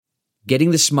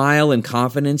Getting the smile and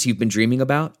confidence you've been dreaming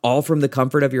about, all from the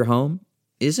comfort of your home,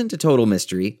 isn't a total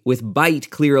mystery with Byte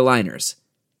clear aligners.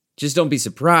 Just don't be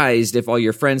surprised if all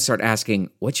your friends start asking,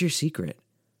 "What's your secret?"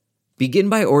 Begin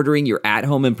by ordering your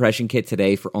at-home impression kit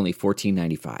today for only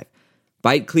 $14.95.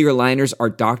 Byte clear aligners are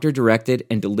doctor-directed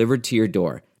and delivered to your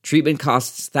door. Treatment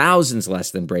costs thousands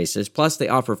less than braces, plus they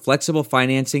offer flexible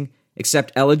financing,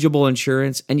 accept eligible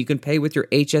insurance, and you can pay with your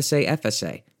HSA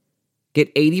FSA. Get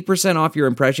 80% off your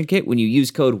impression kit when you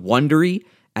use code WONDERY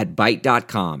at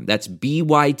Byte.com. That's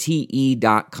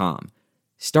BYTE.com.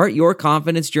 Start your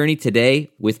confidence journey today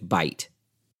with Byte.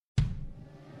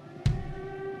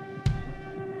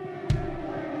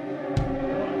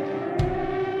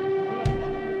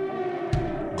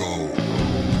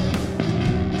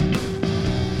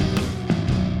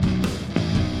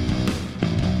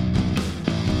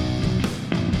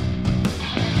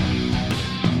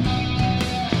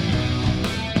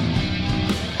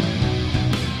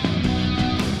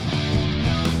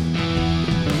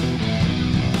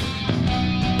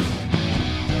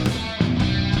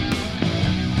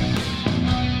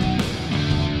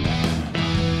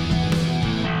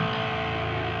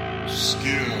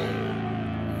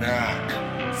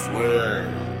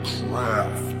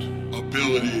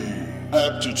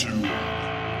 Aptitude,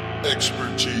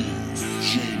 expertise,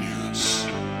 genius,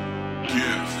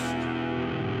 gift.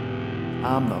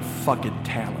 I'm the fucking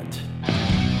talent.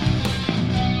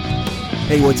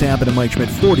 Hey, what's happening, Mike Schmidt,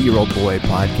 40-Year-Old Boy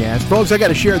podcast. Folks, I got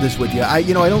to share this with you. I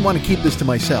don't want to keep this to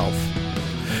myself.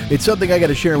 It's something I got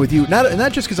to share with you,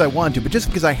 not just because I want to, but just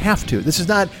because I have to. This is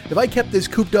not, if I kept this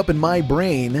cooped up in my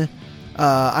brain,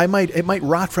 it might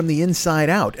rot from the inside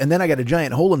out, and then I got a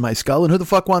giant hole in my skull, and who the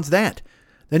fuck wants that?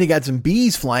 Then you got some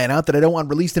bees flying out that I don't want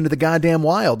released into the goddamn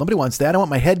wild. Nobody wants that. I want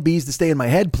my head bees to stay in my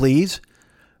head, please.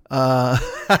 Look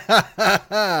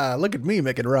at me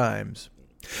making rhymes.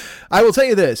 I will tell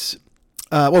you this.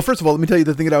 Well, first of all, let me tell you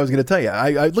the thing that I was going to tell you.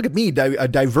 I look at me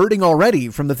diverting already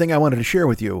from the thing I wanted to share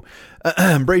with you.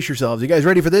 Brace yourselves. You guys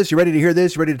ready for this? You ready to hear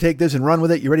this? You ready to take this and run with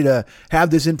it? You ready to have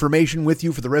this information with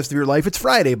you for the rest of your life? It's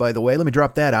Friday, by the way. Let me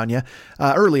drop that on you.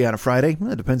 Early on a Friday.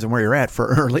 Well, it depends on where you're at for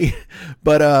early.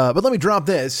 But let me drop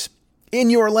this in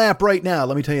your lap right now.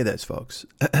 Let me tell you this, folks.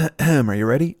 Are you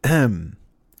ready?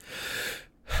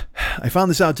 I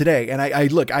found this out today, and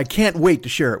I can't wait to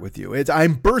share it with you.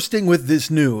 I'm bursting with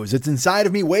this news. It's inside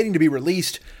of me, waiting to be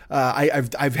released.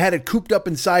 I've had it cooped up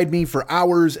inside me for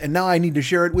hours, and now I need to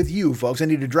share it with you, folks. I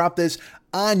need to drop this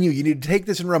on you. You need to take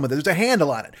this and run with it. There's a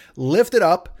handle on it. Lift it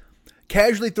up,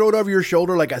 casually throw it over your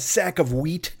shoulder like a sack of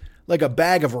wheat, like a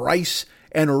bag of rice,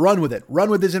 and run with it. Run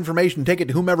with this information. Take it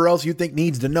to whomever else you think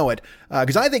needs to know it,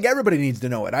 because I think everybody needs to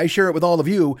know it. I share it with all of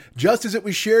you, just as it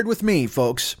was shared with me,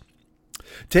 folks.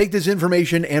 Take this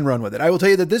information and run with it. I will tell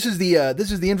you that this is the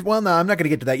well, no, I'm not going to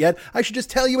get to that yet. I should just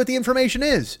tell you what the information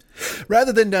is.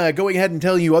 Rather than going ahead and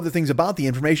telling you other things about the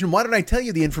information, why don't I tell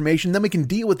you the information, then we can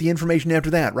deal with the information after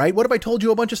that, right? What if I told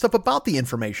you a bunch of stuff about the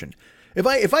information? If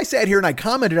I sat here and I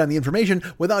commented on the information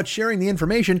without sharing the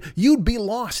information, you'd be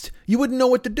lost. You wouldn't know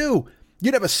what to do.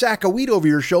 You'd have a sack of wheat over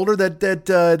your shoulder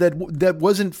that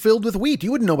wasn't filled with wheat.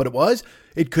 You wouldn't know what it was.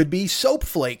 It could be soap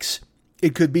flakes.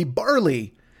 It could be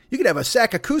barley. You could have a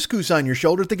sack of couscous on your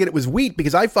shoulder thinking it was wheat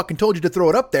because I fucking told you to throw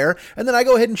it up there, and then I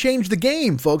go ahead and change the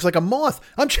game, folks, like a moth.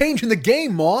 I'm changing the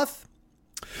game, moth.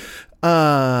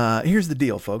 Here's the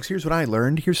deal, folks. Here's what I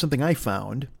learned. Here's something I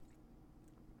found.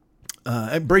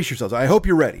 Brace yourselves. I hope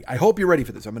you're ready. I hope you're ready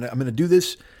for this. I'm gonna do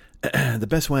this the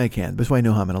best way I can. The best way I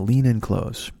know how. I'm gonna lean in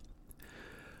close.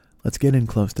 Let's get in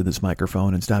close to this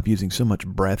microphone and stop using so much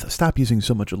breath. Stop using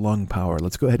so much lung power.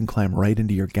 Let's go ahead and climb right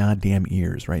into your goddamn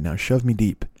ears right now. Shove me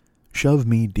deep. Shove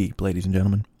me deep, ladies and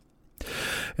gentlemen.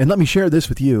 And let me share this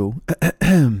with you. let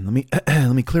me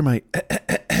clear my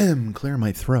clear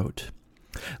my throat.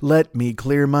 Let me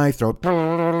clear my throat.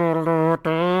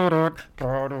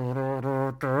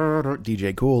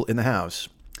 DJ Cool in the house.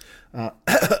 Yeah,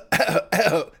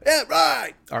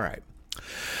 right. All right.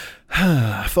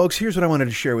 Folks, here's what I wanted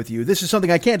to share with you. This is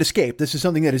something I can't escape. This is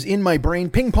something that is in my brain,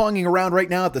 ping-ponging around right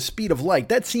now at the speed of light.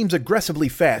 That seems aggressively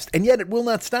fast, and yet it will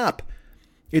not stop.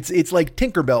 It's like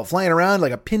Tinkerbell flying around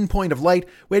like a pinpoint of light,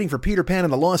 waiting for Peter Pan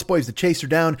and the Lost Boys to chase her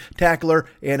down, tackle her,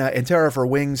 and tear off her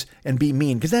wings and be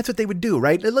mean. Because that's what they would do,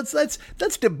 right? Let's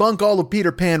debunk all of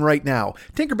Peter Pan right now.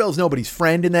 Tinkerbell's nobody's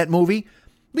friend in that movie.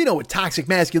 We know what toxic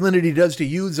masculinity does to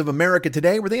youths of America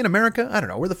today. Were they in America? I don't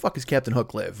know. Where the fuck does Captain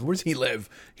Hook live? Where does he live?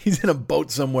 He's in a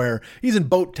boat somewhere. He's in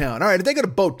Boat Town. All right, if they go to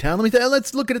Boat Town,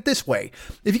 let's look at it this way.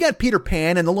 If you got Peter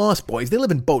Pan and the Lost Boys, they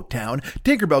live in Boat Town.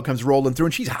 Tinkerbell comes rolling through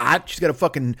and she's hot. She's got a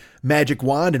fucking magic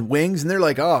wand and wings. And they're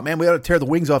like, oh man, we ought to tear the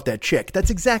wings off that chick. That's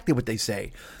exactly what they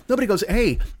say. Nobody goes,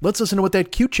 hey, let's listen to what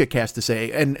that cute chick has to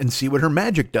say and see what her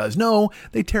magic does. No,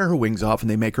 they tear her wings off and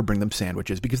they make her bring them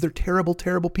sandwiches because they're terrible,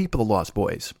 terrible people, the Lost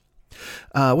Boys.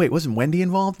 Wait, wasn't Wendy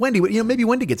involved? Wendy, maybe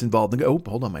Wendy gets involved and go, oh,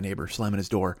 hold on, my neighbor slamming his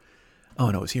door. Oh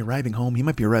no, is he arriving home? He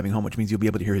might be arriving home, which means you'll be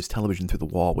able to hear his television through the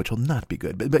wall, which will not be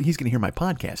good. But he's going to hear my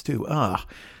podcast too.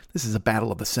 This is a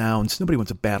battle of the sounds. Nobody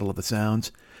wants a battle of the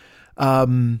sounds.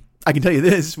 I can tell you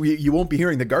this, you won't be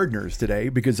hearing the gardeners today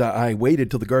because I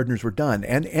waited till the gardeners were done.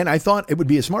 And I thought it would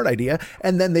be a smart idea.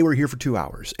 And then they were here for 2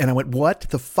 hours. And I went, what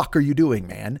the fuck are you doing,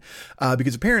 man?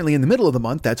 Because apparently in the middle of the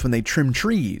month, that's when they trim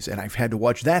trees. And I've had to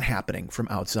watch that happening from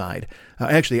outside.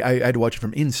 Actually, I had to watch it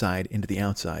from inside into the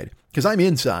outside because I'm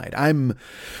inside.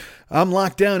 I'm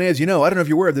locked down, as you know. I don't know if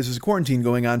you're aware of this. There's a quarantine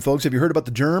going on, folks. Have you heard about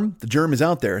the germ? The germ is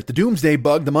out there. The doomsday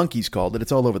bug, the monkeys called it.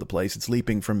 It's all over the place. It's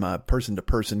leaping from person to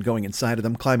person, going inside of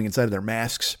them, climbing inside of their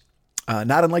masks.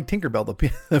 Not unlike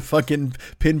Tinkerbell, the fucking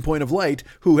pinpoint of light,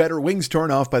 who had her wings torn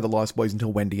off by the Lost Boys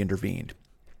until Wendy intervened.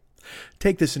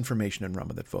 Take this information and run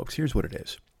with it, folks. Here's what it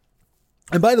is.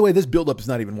 And by the way, this buildup is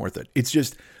not even worth it. It's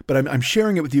just, but I'm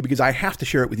sharing it with you because I have to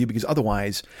share it with you because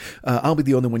otherwise I'll be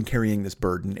the only one carrying this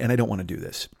burden, and I don't want to do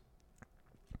this.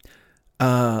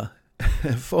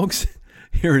 Folks,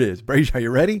 here it is. Brayshaw, are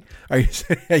you ready? Are you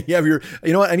have your,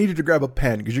 you know what? I need you to grab a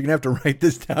pen because you're going to have to write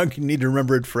this down. You need to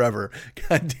remember it forever.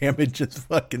 God damn it. Just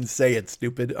fucking say it,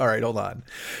 stupid. All right, hold on.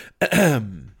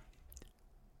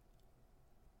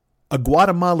 A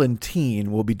Guatemalan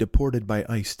teen will be deported by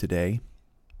ICE today.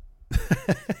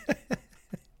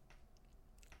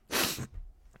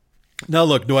 Now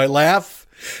look, do I laugh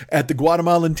at the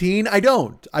Guatemalan teen? I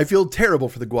don't. I feel terrible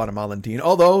for the Guatemalan teen.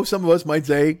 Although some of us might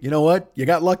say, you know what? You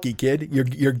got lucky, kid.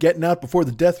 You're getting out before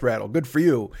the death rattle. Good for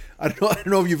you. I don't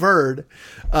know if you've heard,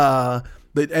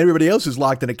 but everybody else who's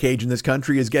locked in a cage in this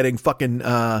country is getting fucking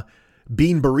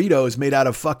bean burritos made out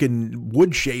of fucking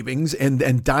wood shavings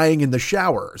and dying in the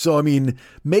shower. So, I mean,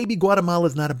 maybe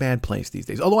Guatemala's not a bad place these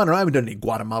days. Although I haven't done any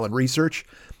Guatemalan research.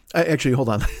 Actually, hold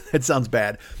on. That sounds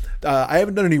bad. I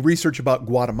haven't done any research about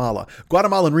Guatemala.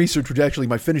 Guatemalan research was actually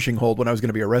my finishing hold when I was going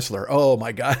to be a wrestler. Oh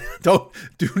my God.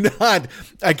 Do not.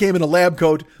 I came in a lab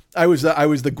coat. I was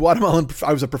the Guatemalan.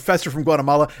 I was a professor from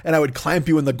Guatemala and I would clamp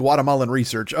you in the Guatemalan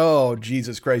research. Oh,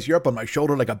 Jesus Christ. You're up on my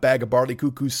shoulder like a bag of barley,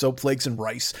 cuckoo, soap flakes, and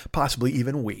rice, possibly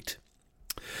even wheat.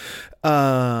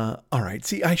 All right.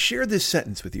 See, I shared this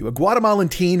sentence with you. A Guatemalan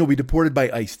teen will be deported by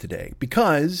ICE today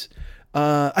because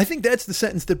I think that's the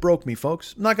sentence that broke me,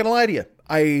 folks. I'm not going to lie to you.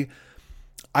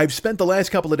 I've spent the last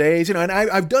couple of days, and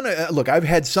I've done look, I've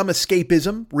had some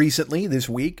escapism recently this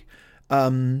week.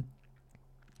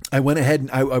 I went ahead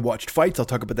and I watched fights. I'll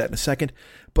talk about that in a second.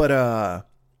 But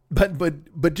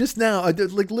just now,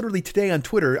 like literally today on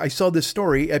Twitter, I saw this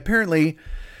story. Apparently,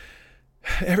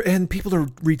 and people are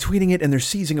retweeting it and they're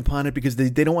seizing upon it because they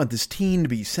don't want this teen to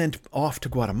be sent off to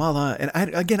Guatemala. And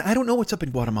I don't know what's up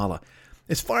in Guatemala.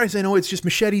 As far as I know, it's just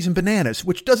machetes and bananas,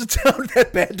 which doesn't sound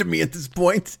that bad to me at this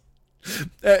point.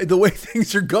 The way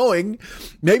things are going,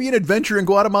 maybe an adventure in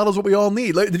Guatemala is what we all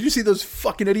need. Did you see those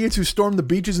fucking idiots who stormed the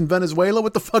beaches in Venezuela?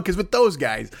 What the fuck is with those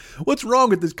guys? What's wrong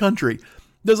with this country?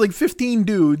 There's like 15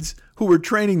 dudes who were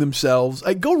training themselves.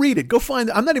 Go read it. Go find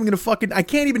it. I'm not even going to I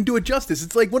can't even do it justice.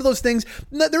 It's like one of those things.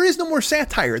 There is no more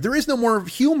satire. There is no more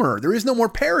humor. There is no more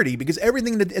parody because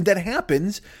everything that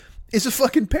happens is a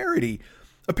fucking parody.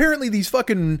 Apparently these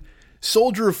fucking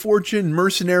soldier of fortune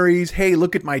mercenaries, hey,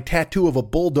 look at my tattoo of a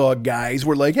bulldog guys,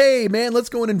 were like, hey man, let's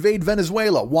go and invade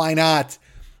Venezuela. Why not?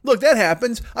 Look, that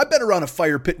happens. I bet around a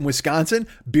fire pit in Wisconsin,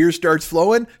 beer starts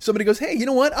flowing. Somebody goes, hey, you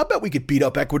know what? I bet we could beat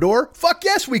up Ecuador. Fuck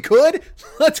yes, we could.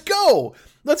 Let's go.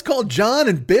 Let's call John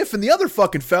and Biff and the other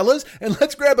fucking fellas and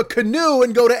let's grab a canoe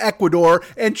and go to Ecuador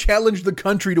and challenge the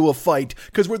country to a fight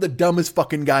because we're the dumbest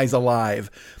fucking guys alive.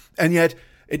 And yet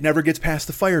it never gets past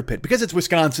the fire pit. Because it's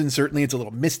Wisconsin, certainly it's a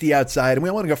little misty outside, and we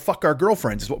want to go fuck our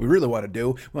girlfriends is what we really want to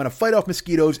do. We want to fight off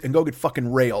mosquitoes and go get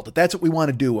fucking railed. That's what we want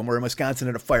to do when we're in Wisconsin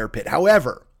at a fire pit.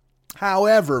 However,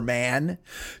 However, man,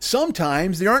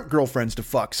 sometimes there aren't girlfriends to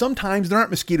fuck. Sometimes there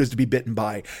aren't mosquitoes to be bitten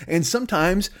by. And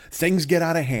sometimes things get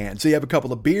out of hand. So you have a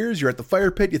couple of beers, you're at the fire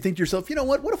pit, you think to yourself, you know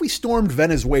what if we stormed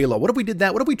Venezuela? What if we did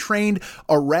that? What if we trained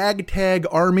a ragtag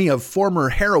army of former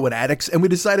heroin addicts and we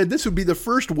decided this would be the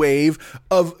first wave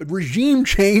of regime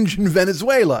change in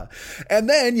Venezuela? And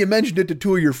then you mentioned it to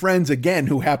two of your friends again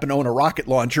who happen to own a rocket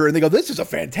launcher and they go, this is a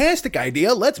fantastic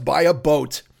idea. Let's buy a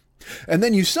boat. And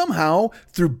then you somehow,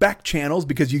 through back channels,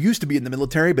 because you used to be in the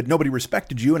military, but nobody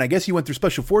respected you, and I guess you went through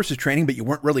special forces training, but you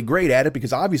weren't really great at it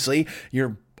because obviously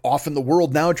you're off in the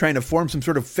world now trying to form some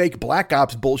sort of fake black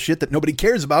ops bullshit that nobody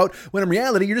cares about, when in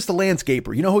reality, you're just a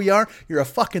landscaper. You know who you are? You're a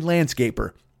fucking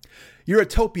landscaper. You're a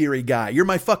topiary guy. You're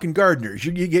my fucking gardeners.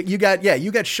 You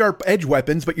got sharp edge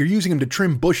weapons, but you're using them to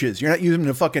trim bushes. You're not using them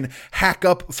to fucking hack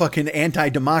up fucking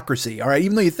anti-democracy. All right.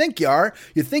 Even though you think you are,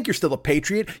 you think you're still a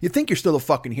patriot. You think you're still a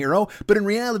fucking hero. But in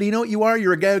reality, you know what you are?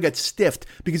 You're a guy who got stiffed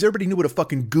because everybody knew what a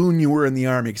fucking goon you were in the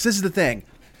army. Because this is the thing.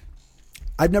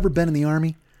 I've never been in the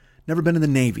army, never been in the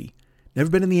Navy,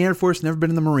 never been in the Air Force, never been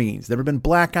in the Marines, never been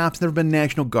Black Ops, never been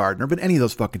National Guard, never been any of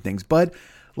those fucking things. But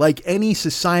like any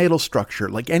societal structure,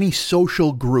 like any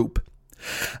social group,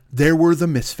 there were the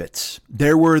misfits.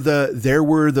 There were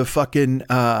the fucking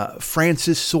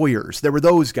Francis Sawyers. There were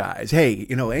those guys. Hey,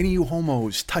 you know, any of you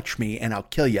homos touch me and I'll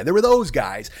kill you. There were those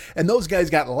guys. And those guys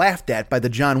got laughed at by the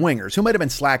John Wingers, who might have been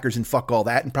slackers and fuck all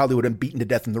that and probably would have been beaten to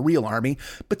death in the real army.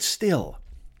 But still,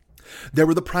 there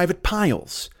were the Private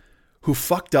Piles, who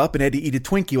fucked up and had to eat a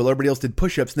Twinkie while everybody else did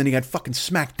push-ups, and then he got fucking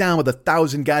smacked down with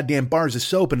 1,000 goddamn bars of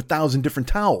soap and 1,000 different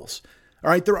towels. All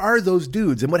right, there are those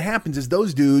dudes, and what happens is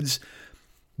those dudes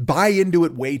buy into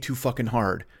it way too fucking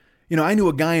hard. You know, I knew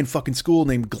a guy in fucking school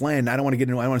named Glenn. I don't want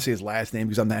to say his last name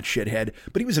because I'm that shithead,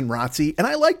 but he was in ROTC, and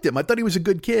I liked him. I thought he was a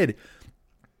good kid.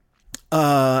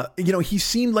 You know, he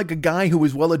seemed like a guy who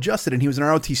was well-adjusted, and he was an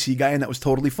ROTC guy, and that was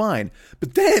totally fine.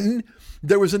 But then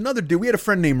there was another dude. We had a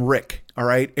friend named Rick, all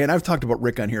right? And I've talked about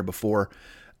Rick on here before.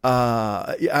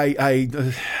 I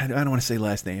don't want to say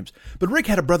last names, but Rick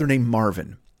had a brother named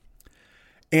Marvin.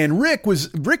 And Rick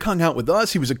hung out with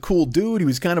us. He was a cool dude. He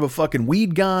was kind of a fucking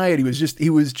weed guy, and he was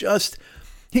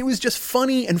just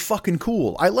funny and fucking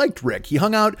cool. I liked Rick. He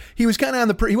hung out. He was kind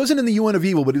of he wasn't in the UN of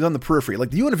Evil, but he was on the periphery.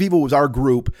 Like the UN of Evil was our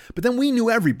group, but then we knew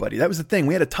everybody. That was the thing.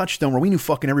 We had a touchstone where we knew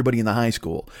fucking everybody in the high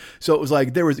school. So it was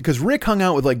like because Rick hung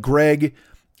out with like Greg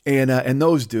and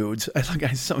those dudes.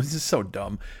 This is so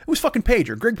dumb. It was fucking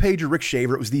Pager, Greg Pager, Rick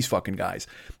Shaver. It was these fucking guys.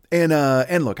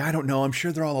 And look, I don't know. I'm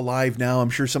sure they're all alive now. I'm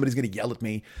sure somebody's gonna yell at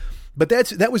me. But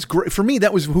that was great. For me,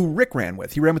 that was who Rick ran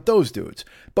with. He ran with those dudes.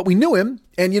 But we knew him,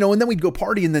 and and then we'd go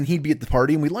party, and then he'd be at the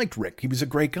party, and we liked Rick. He was a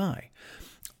great guy.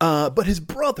 But his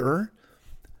brother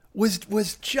was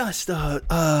just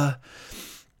a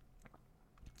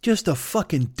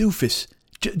fucking doofus.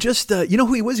 You know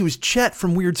who he was? He was Chet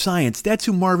from Weird Science. That's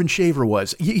who Marvin Shaver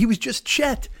was. He was just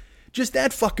Chet. Just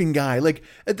that fucking guy. Like,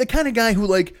 the kind of guy who,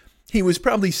 like, he was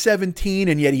probably 17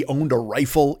 and yet he owned a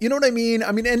rifle. You know what I mean?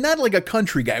 And not like a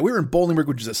country guy. We were in Bolingbrook,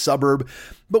 which is a suburb,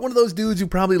 but one of those dudes who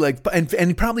probably and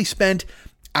he probably spent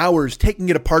hours taking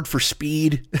it apart for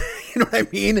speed. You know what I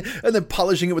mean? And then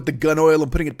polishing it with the gun oil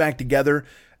and putting it back together.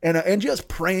 And just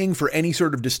praying for any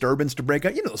sort of disturbance to break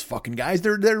out. You know those fucking guys.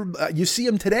 They're you see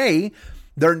them today.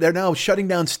 They're now shutting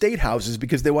down state houses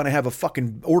because they want to have a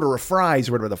fucking order of fries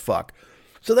or whatever the fuck.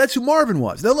 So that's who Marvin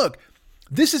was. Now look,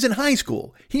 this is in high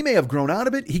school. He may have grown out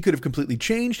of it. He could have completely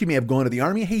changed. He may have gone to the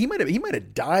army. Hey, he might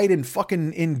have died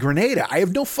in Grenada. I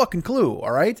have no fucking clue.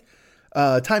 All right.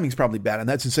 Timing's probably bad on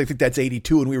that since I think that's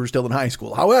 82 and we were still in high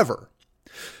school. However,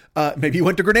 maybe he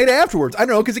went to Grenada afterwards. I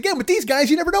don't know. Because again, with these guys,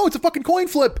 you never know. It's a fucking coin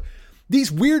flip.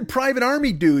 These weird private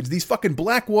army dudes, these fucking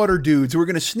Blackwater dudes who are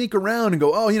going to sneak around and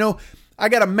go, oh, I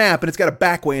got a map and it's got a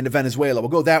back way into Venezuela. We'll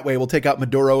go that way. We'll take out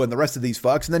Maduro and the rest of these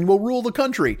fucks, and then we'll rule the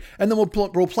country. And then we'll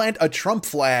plant a Trump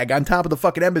flag on top of the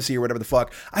fucking embassy or whatever the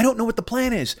fuck. I don't know what the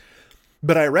plan is,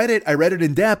 but I read it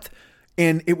in depth,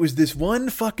 and it was this one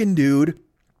fucking dude.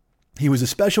 He was a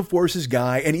special forces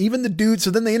guy, and even the dude. So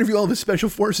then they interview all of his special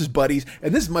forces buddies,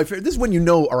 and this is my favorite. This is when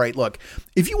all right, look,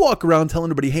 if you walk around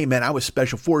telling everybody, hey man, I was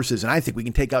special forces and I think we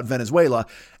can take out Venezuela,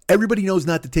 everybody knows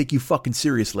not to take you fucking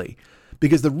seriously.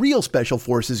 Because the real special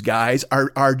forces guys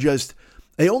are just,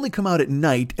 they only come out at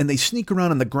night and they sneak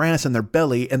around on the grass on their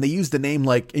belly and they use the name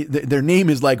like, their name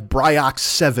is like Bryox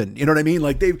 7. You know what I mean?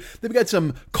 Like they've got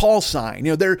some call sign.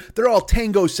 They're all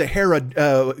Tango Sahara,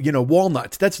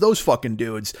 walnuts. That's those fucking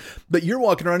dudes. But you're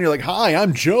walking around, you're like, hi,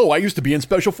 I'm Joe. I used to be in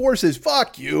special forces.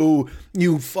 Fuck you,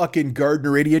 you fucking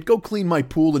gardener idiot. Go clean my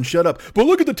pool and shut up. But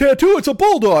look at the tattoo. It's a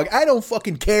bulldog. I don't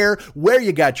fucking care where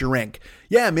you got your ink.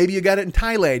 Yeah, maybe you got it in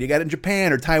Thailand, you got it in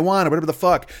Japan or Taiwan or whatever the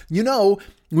fuck. You know,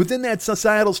 within that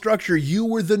societal structure, you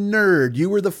were the nerd, you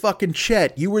were the fucking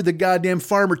Chet, you were the goddamn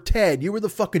Farmer Ted, you were the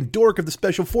fucking dork of the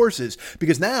special forces.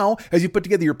 Because now, as you put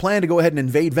together your plan to go ahead and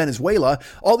invade Venezuela,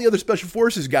 all the other special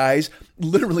forces guys,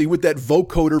 literally with that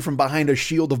vocoder from behind a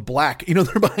shield of black, you know,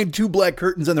 they're behind 2 black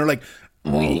curtains and they're like,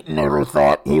 we never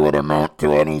thought he would amount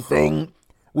to anything.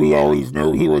 We always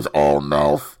knew he was all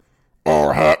mouth,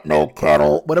 all hat, no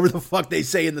cattle. Whatever the fuck they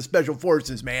say in the special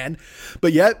forces, man.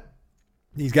 But yet,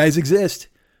 these guys exist.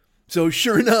 So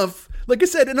sure enough, like I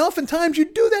said, and oftentimes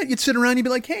you'd do that. You'd sit around and you'd be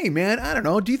like, hey, man, I don't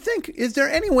know. Do you think, is there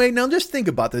any way, now just think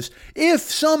about this. If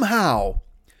somehow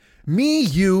me,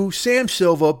 you, Sam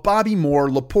Silva, Bobby Moore,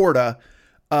 Laporta,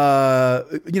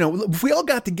 if we all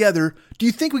got together, do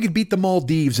you think we could beat the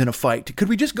Maldives in a fight? Could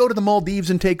we just go to the Maldives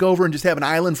and take over and just have an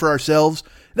island for ourselves?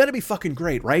 That'd be fucking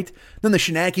great, right? Then the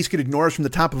Shenanigans could ignore us from the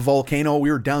top of a volcano.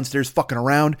 We were downstairs fucking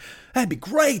around. That'd be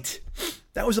great.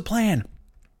 That was the plan.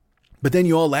 But then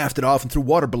you all laughed it off and threw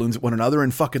water balloons at one another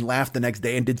and fucking laughed the next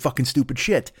day and did fucking stupid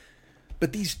shit.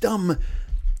 But these dumb,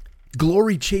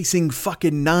 glory-chasing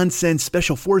fucking nonsense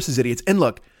special forces idiots. And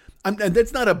look, and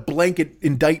that's not a blanket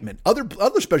indictment.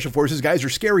 Other special forces guys are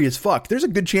scary as fuck. There's a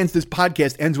good chance this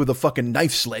podcast ends with a fucking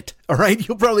knife slit. All right,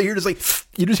 you'll probably hear just like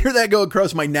you just hear that go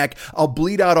across my neck. I'll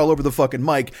bleed out all over the fucking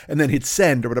mic and then hit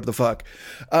send or whatever the fuck.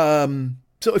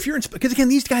 So if you're because again,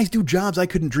 these guys do jobs I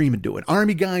couldn't dream of doing.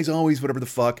 Army guys always whatever the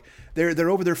fuck. They're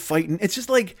over there fighting. It's just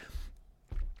like,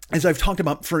 as I've talked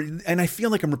about and I feel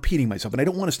like I'm repeating myself, and I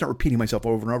don't want to start repeating myself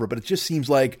over and over, but it just seems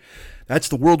like that's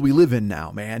the world we live in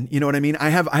now, man. You know what I mean? I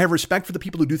have respect for the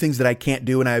people who do things that I can't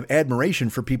do, and I have admiration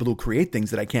for people who create things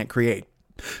that I can't create.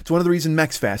 It's one of the reasons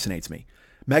Mex fascinates me.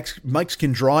 Mex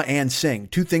can draw and sing,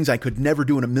 2 things I could never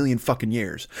do in a million fucking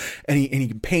years. And he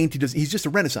can paint. He's just a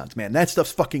Renaissance man. That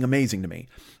stuff's fucking amazing to me.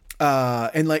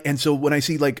 And so when I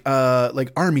see like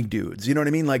army dudes, you know what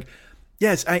I mean? Like,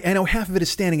 yes, I know half of it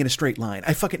is standing in a straight line.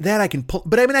 I can pull,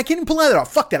 but I mean, I can't even pull that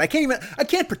off. Fuck that. I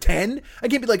can't pretend. I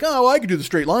can't be like, oh, I could do the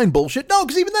straight line bullshit. No,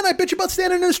 because even then I bitch about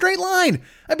standing in a straight line.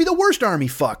 I'd be the worst army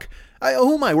fuck.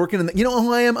 Who am I working in? You know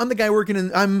who I am? I'm the guy working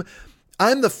in,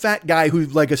 I'm the fat guy who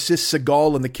like assists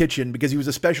Seagal in the kitchen because he was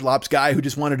a special ops guy who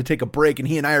just wanted to take a break, and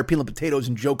he and I are peeling potatoes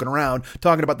and joking around,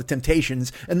 talking about the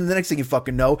Temptations. And then the next thing you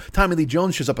fucking know, Tommy Lee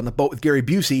Jones shows up on the boat with Gary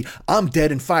Busey. I'm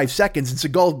dead in 5 seconds,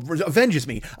 and Seagal avenges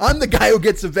me. I'm the guy who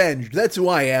gets avenged. That's who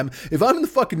I am. If I'm in the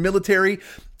fucking military,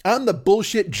 I'm the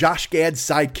bullshit Josh Gad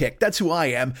sidekick. That's who I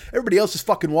am. Everybody else is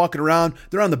fucking walking around.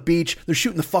 They're on the beach. They're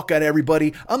shooting the fuck out of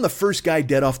everybody. I'm the first guy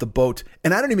dead off the boat.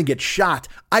 And I don't even get shot.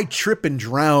 I trip and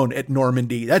drown at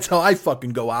Normandy. That's how I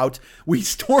fucking go out. We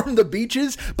storm the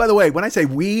beaches. By the way, when I say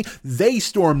we, they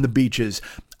storm the beaches.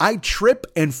 I trip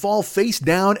and fall face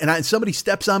down, and somebody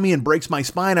steps on me and breaks my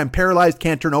spine. I'm paralyzed,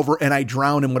 can't turn over, and I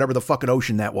drown in whatever the fucking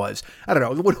ocean that was. I don't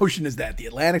know. What ocean is that? The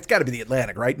Atlantic? It's got to be the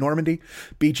Atlantic, right? Normandy?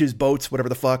 Beaches, boats, whatever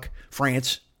the fuck.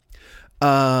 France.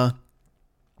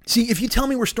 See, if you tell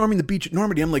me we're storming the beach at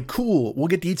Normandy, I'm like, cool, we'll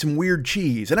get to eat some weird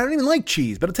cheese. And I don't even like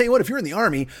cheese, but I'll tell you what, if you're in the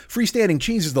army, freestanding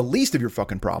cheese is the least of your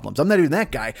fucking problems. I'm not even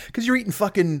that guy, because you're eating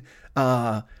fucking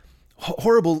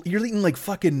horrible, you're eating like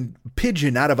fucking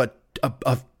pigeon out of a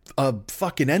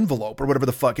fucking envelope or whatever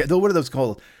the fuck. What are those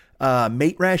called?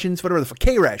 Mate rations, whatever the fuck.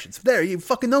 K rations. There, you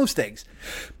fucking those things.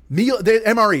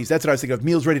 MREs, that's what I was thinking of.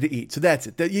 Meals ready to eat. So that's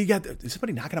it. Is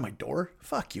somebody knocking on my door?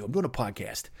 Fuck you. I'm doing a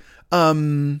podcast.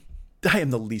 I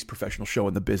am the least professional show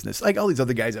in the business. Like all these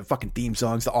other guys have fucking theme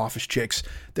songs, the office chicks.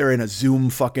 They're in a Zoom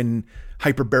fucking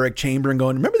hyperbaric chamber and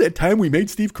going, remember that time we made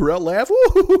Steve Carell laugh?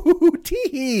 Woo,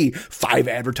 tee. 5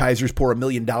 advertisers pour $1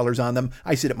 million on them.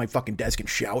 I sit at my fucking desk and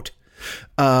shout.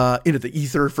 Into the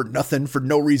ether for nothing, for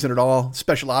no reason at all.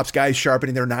 Special ops guys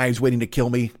sharpening their knives, waiting to kill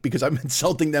me because I'm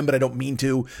insulting them, but I don't mean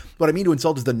to. What I mean to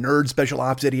insult is the nerd special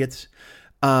ops idiots.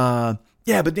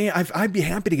 Yeah, but I'd be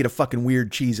happy to get a fucking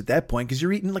weird cheese at that point because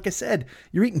you're eating, like I said,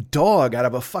 you're eating dog out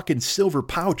of a fucking silver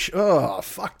pouch. Oh,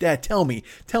 fuck that. Tell me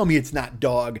it's not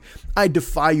dog. I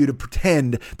defy you to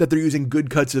pretend that they're using good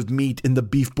cuts of meat in the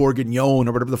beef bourguignon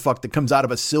or whatever the fuck that comes out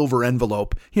of a silver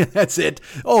envelope. Yeah, that's it.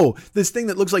 Oh, this thing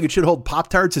that looks like it should hold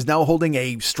Pop-Tarts is now holding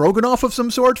a stroganoff of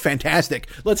some sort? Fantastic.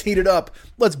 Let's heat it up.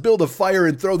 Let's build a fire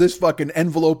and throw this fucking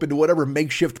envelope into whatever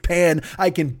makeshift pan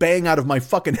I can bang out of my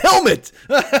fucking helmet.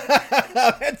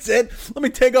 That's it. Let me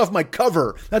take off my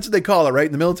cover. That's what they call it, right?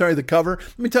 In the military, the cover.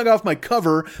 Let me take off my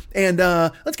cover and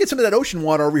let's get some of that ocean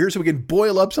water over here so we can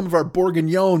boil up some of our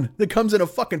bourguignon that comes in a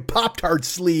fucking Pop-Tart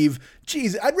sleeve.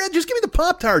 Jeez, I'd rather just give me the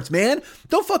Pop-Tarts, man.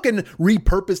 Don't fucking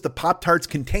repurpose the Pop-Tarts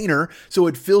container so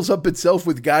it fills up itself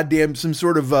with goddamn some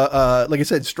sort of, like I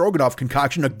said, stroganoff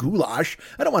concoction, a goulash.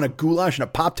 I don't want a goulash in a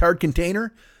Pop-Tart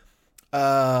container. You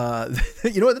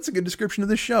know what? That's a good description of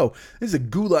this show. This is a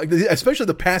goulash, especially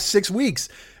the past 6 weeks.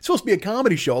 It's supposed to be a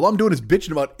comedy show. All I'm doing is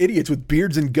bitching about idiots with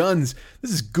beards and guns.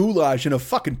 This is goulash in a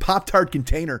fucking Pop-Tart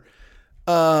container.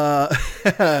 Goulash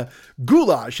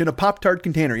in a Pop-Tart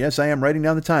container. Yes, I am writing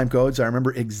down the time codes. I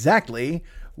remember exactly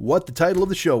what the title of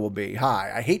the show will be.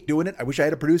 Hi, I hate doing it. I wish I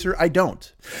had a producer. I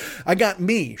don't. I got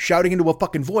me shouting into a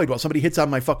fucking void while somebody hits on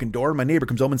my fucking door. My neighbor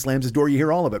comes home and slams his door. You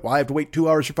hear all of it. Well, I have to wait 2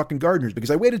 hours for fucking gardeners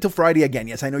because I waited till Friday again.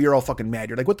 Yes, I know you're all fucking mad.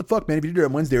 You're like, what the fuck, man? If you did it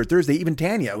on Wednesday or Thursday, even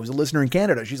Tanya, who's a listener in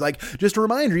Canada, she's like, just a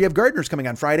reminder, you have gardeners coming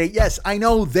on Friday. Yes, I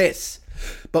know this.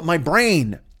 But my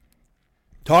brain,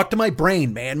 talk to my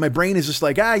brain, man. My brain is just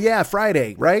like, yeah,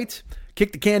 Friday, right?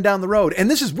 Kick the can down the road.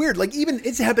 And this is weird. Like, even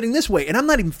it's happening this way. And I'm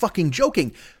not even fucking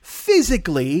joking.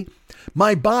 Physically,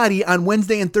 my body on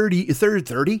Wednesday and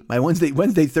 30, my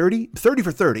Wednesday 30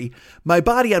 for 30, my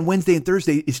body on Wednesday and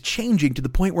Thursday is changing to the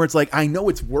point where it's like, I know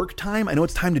it's work time. I know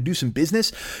it's time to do some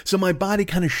business. So my body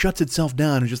kind of shuts itself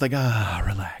down and just like,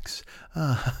 relax.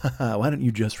 Why don't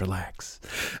you just relax?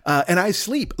 And I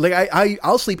sleep. Like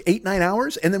I'll sleep 8-9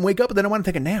 hours and then wake up and then I want to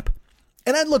take a nap.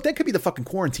 And look, that could be the fucking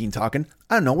quarantine talking.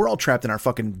 I don't know. We're all trapped in our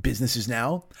fucking businesses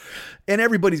now. And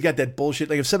everybody's got that bullshit.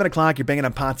 Like if 7 o'clock, you're banging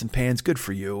on pots and pans. Good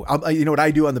for you. You know what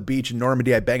I do on the beach in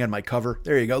Normandy? I bang on my cover.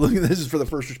 There you go. Look, this is for the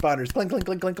first responders. Clink, clink,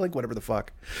 clink, clink, clink, whatever the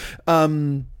fuck. But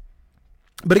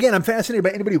again, I'm fascinated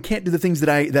by anybody who can't do the things that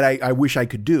I wish I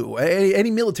could do. Any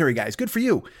military guys, good for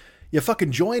you. You fucking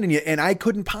join and I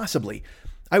couldn't possibly.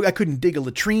 I couldn't dig a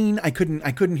latrine. I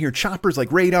couldn't hear choppers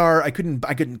like radar. I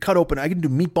couldn't cut open. I couldn't do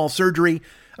meatball surgery.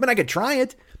 I mean, I could try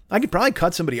it. I could probably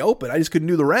cut somebody open. I just couldn't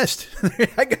do the rest.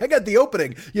 I got the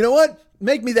opening. You know what?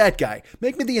 Make me that guy.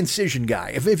 Make me the incision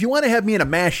guy. If you want to have me in a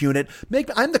MASH unit,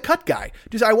 I'm the cut guy.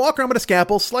 Just I walk around with a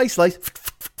scalpel, slice. I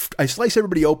slice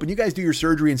everybody open. You guys do your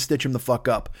surgery and stitch them the fuck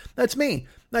up. That's me.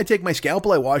 And I take my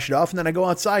scalpel, I wash it off, and then I go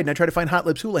outside and I try to find Hot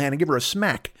Lips Houlihan and give her a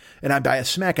smack. And by a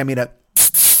smack, I mean that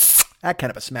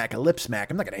kind of a smack, a lip smack.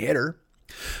 I'm not going to hit her.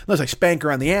 Unless I spank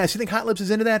her on the ass. You think Hot Lips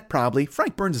is into that? Probably.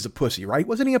 Frank Burns is a pussy, right?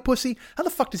 Wasn't he a pussy? How the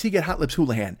fuck does he get Hot Lips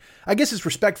Houlihan? I guess it's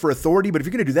respect for authority, but if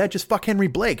you're going to do that, just fuck Henry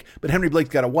Blake. But Henry Blake's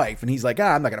got a wife, and he's like,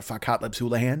 I'm not going to fuck Hot Lips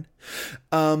Houlihan.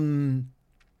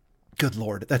 Good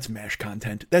Lord, that's MASH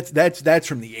content. That's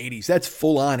from the 80s. That's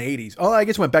full on 80s. Oh, I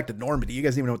guess it went back to Normandy. You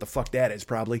guys don't even know what the fuck that is,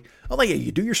 probably. Oh, yeah,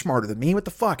 you do. You're smarter than me. What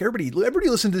the fuck? Everybody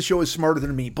listening to the show is smarter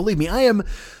than me. Believe me, I'm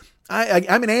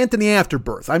an Anthony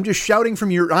Afterbirth. I'm just shouting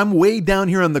I'm way down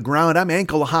here on the ground. I'm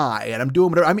ankle high and I'm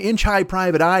doing whatever. I'm inch high,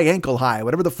 private eye, ankle high,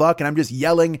 whatever the fuck. And I'm just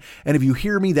yelling. And if you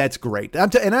hear me, that's great.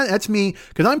 That's me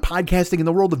because I'm podcasting in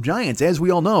the world of giants. As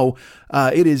we all know,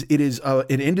 it is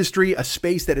an industry, a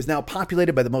space that is now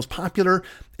populated by the most popular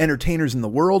entertainers in the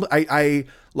world. I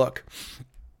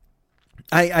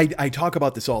talk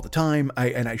about this all the time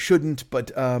and I shouldn't,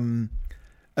 but,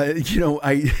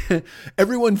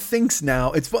 everyone thinks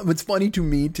now, it's funny to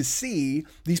me to see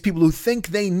these people who think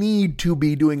they need to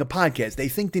be doing a podcast. They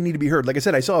think they need to be heard. Like I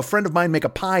said, I saw a friend of mine make a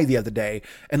pie the other day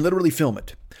and literally film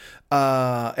it.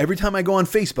 Every time I go on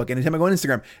Facebook, anytime I go on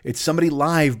Instagram, it's somebody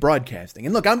live broadcasting.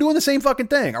 And look, I'm doing the same fucking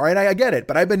thing. All right. I get it,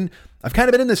 but I've kind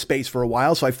of been in this space for a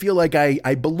while. So I feel like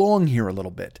I belong here a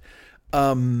little bit.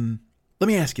 Let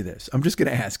me ask you this. I'm just going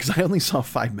to ask because I only saw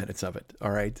 5 minutes of it.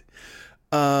 All right.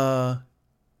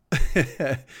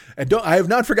 And I have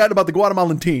not forgotten about the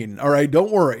Guatemalan teen. All right,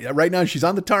 don't worry. Right now, she's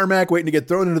on the tarmac, waiting to get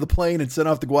thrown into the plane and sent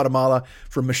off to Guatemala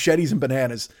for machetes and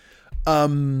bananas.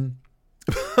 And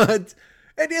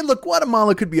look,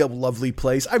 Guatemala could be a lovely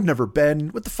place. I've never been.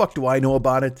 What the fuck do I know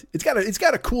about it? It's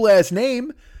got a cool ass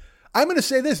name. I'm going to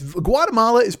say this: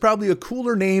 Guatemala is probably a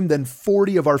cooler name than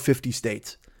 40 of our 50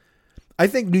 states. I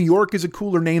think New York is a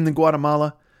cooler name than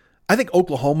Guatemala. I think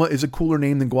Oklahoma is a cooler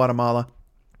name than Guatemala.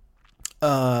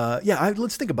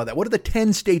 Let's think about that. What are the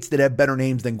 10 states that have better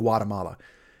names than Guatemala?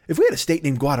 If we had a state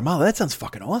named Guatemala, that sounds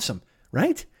fucking awesome,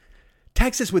 right?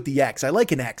 Texas with the X. I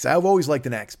like an X. I've always liked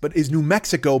an X. But is New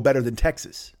Mexico better than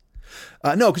Texas?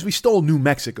 No, because we stole New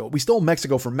Mexico. We stole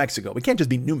Mexico from Mexico. We can't just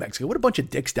be New Mexico. What a bunch of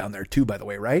dicks down there too, by the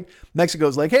way, right?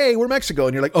 Mexico's like, hey, we're Mexico.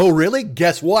 And you're like, oh, really?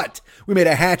 Guess what? We made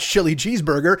a Hatch chili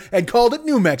cheeseburger and called it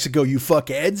New Mexico, you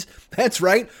fuckheads. That's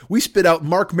right. We spit out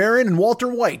Mark Maron and Walter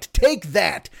White. Take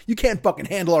that. You can't fucking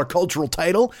handle our cultural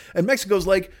title. And Mexico's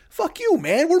like, fuck you,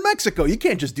 man. We're Mexico. You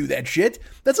can't just do that shit.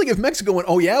 That's like if Mexico went,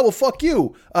 oh yeah, well, fuck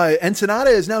you.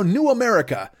 Ensenada is now New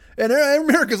America. And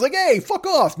America's like, hey, fuck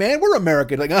off, man. We're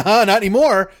America. Like, not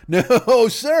anymore. No,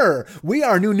 sir. We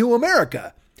are New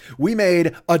America. We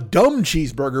made a dumb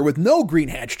cheeseburger with no Green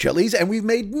Hatch chilies, and we've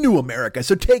made New America.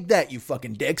 So take that, you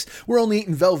fucking dicks. We're only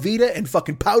eating Velveeta and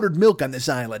fucking powdered milk on this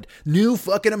island. New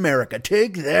fucking America.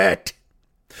 Take that.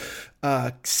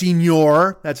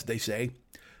 Senor. That's what they say.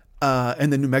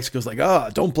 And then New Mexico's like,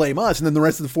 don't blame us. And then the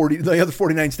rest of the other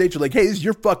 49 states are like, hey, this is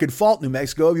your fucking fault, New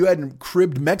Mexico. If you hadn't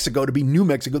cribbed Mexico to be New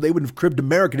Mexico, they wouldn't have cribbed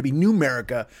America to be New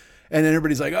America. And then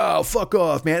everybody's like, oh, fuck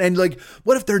off, man. And like,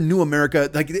 what if they're New America?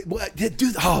 Like,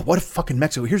 dude, what if fucking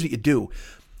Mexico? Here's what you do.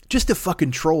 Just to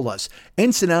fucking troll us.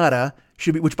 Ensenada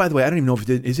should be, which by the way, I don't even know if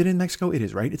is it in Mexico? It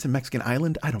is, right? It's a Mexican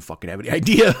island. I don't fucking have any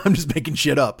idea. I'm just making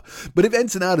shit up. But if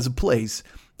Ensenada's a place,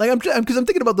 like because I'm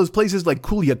thinking about those places like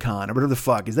Culiacan or whatever the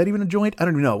fuck. Is that even a joint? I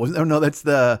don't even know. No, that's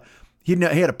he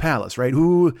had a palace, right?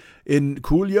 Who in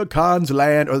Culiacan's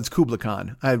land, or it's Kubla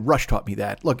Khan. Rush taught me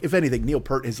that. Look, if anything, Neil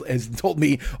Peart has told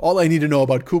me all I need to know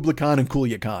about Kubla Khan and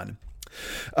Culiacan.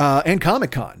 And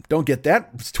Comic Con. Don't get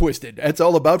that twisted. It's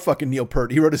all about fucking Neil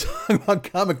Peart. He wrote a song about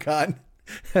Comic Con.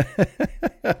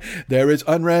 There is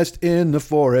unrest in the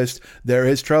forest. There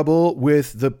is trouble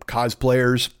with the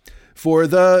cosplayers. For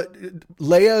the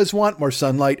Leias want more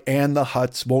sunlight and the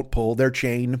Hutts won't pull their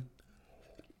chain.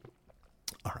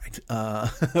 All right.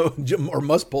 Or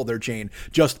must pull their chain.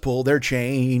 Just pull their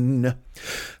chain.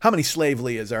 How many slave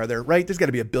Leias are there, right? There's got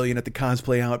to be a billion at the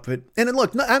cosplay outfit. And then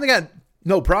look, I got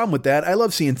no problem with that. I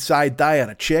love seeing side thigh on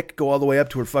a chick go all the way up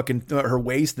to her fucking her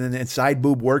waist, and then side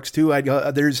boob works too.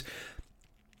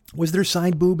 Was there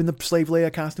side boob in the slave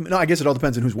Leia costume? No, I guess it all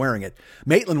depends on who's wearing it.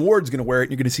 Maitland Ward's going to wear it,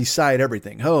 and you're going to see side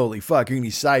everything. Holy fuck. You're going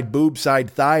to see side boob, side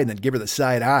thigh, and then give her the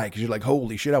side eye, because you're like,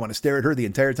 holy shit, I want to stare at her the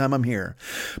entire time I'm here.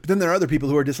 But then there are other people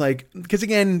who are just like, because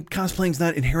again, cosplaying's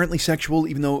not inherently sexual,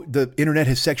 even though the internet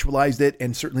has sexualized it,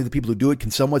 and certainly the people who do it can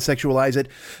somewhat sexualize it.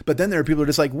 But then there are people who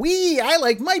are just like, I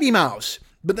like Mighty Mouse.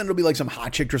 But then it'll be like some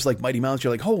hot chick dressed like Mighty Mouse.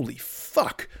 You're like, holy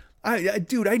fuck.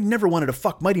 Dude, I never wanted to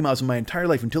fuck Mighty Mouse in my entire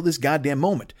life until this goddamn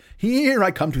moment. Here I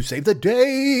come to save the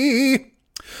day.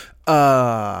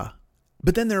 But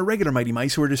then there are regular Mighty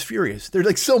Mice who are just furious. They're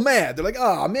like so mad. They're like,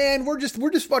 oh man, we're just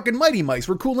fucking Mighty Mice.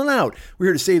 We're cooling out. We're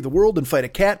here to save the world and fight a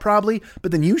cat probably.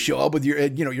 But then you show up with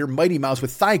your Mighty Mouse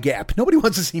with thigh gap. Nobody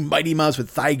wants to see Mighty Mouse with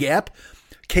thigh gap.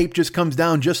 Cape just comes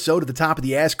down just so to the top of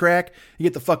the ass crack. You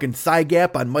get the fucking thigh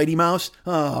gap on Mighty Mouse.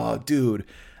 Oh, dude.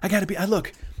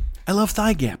 I love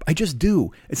thigh gap. I just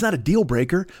do. It's not a deal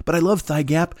breaker, but I love thigh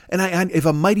gap. And if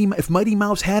Mighty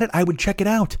Mouse had it, I would check it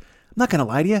out. I'm not gonna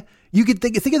lie to you. You could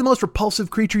think of the most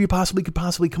repulsive creature you could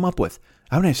possibly come up with.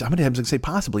 I'm gonna have to say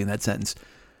possibly in that sentence.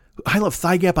 I love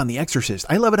thigh gap on The Exorcist.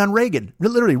 I love it on Regan.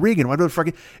 Literally Regan. Whatever the fuck.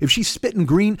 If she's spitting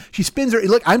green, she spins her.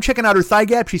 Look, I'm checking out her thigh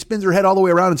gap. She spins her head all the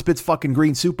way around and spits fucking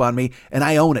green soup on me, and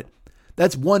I own it.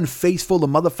 That's one face full of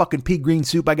motherfucking pea green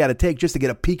soup I got to take just to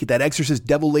get a peek at that Exorcist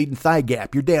devil-laden thigh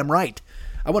gap. You're damn right.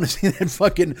 I want to see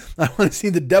I want to see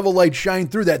the devil light shine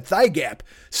through that thigh gap.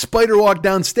 Spider walk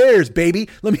downstairs, baby.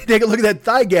 Let me take a look at that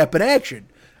thigh gap in action.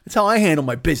 That's how I handle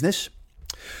my business.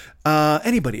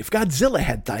 Anybody, if Godzilla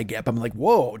had thigh gap, I'm like,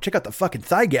 whoa, check out the fucking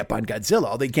thigh gap on Godzilla.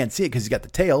 Although you can't see it because he's got the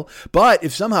tail. But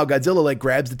if somehow Godzilla like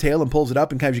grabs the tail and pulls it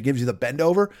up and kind of gives you the bend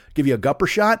over, give you a gupper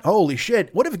shot, holy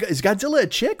shit. Is Godzilla a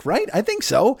chick, right? I think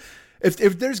so. If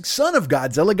there's son of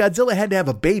Godzilla had to have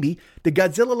a baby. Did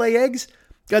Godzilla lay eggs?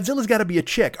 Godzilla's got to be a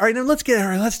chick. All right, now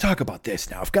let's talk about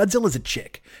this now. If Godzilla's a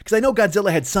chick, because I know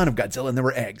Godzilla had son of Godzilla and there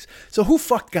were eggs. So who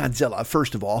fucked Godzilla,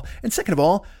 first of all? And second of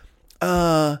all,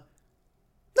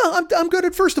 no, I'm good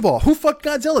at first of all. Who fucked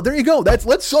Godzilla? There you go.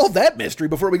 Let's solve that mystery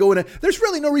before we go into. There's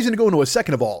really no reason to go into a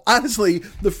second of all. Honestly,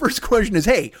 the first question is,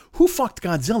 hey, who fucked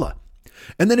Godzilla?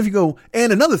 And then if you go,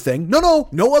 and another thing, no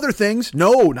other things.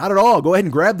 No, not at all. Go ahead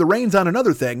and grab the reins on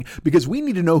another thing because we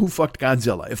need to know who fucked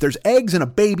Godzilla. If there's eggs and a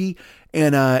baby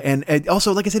and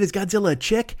also, like I said, is Godzilla a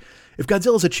chick? If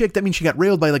Godzilla's a chick, that means she got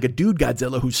railed by like a dude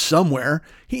Godzilla who's somewhere.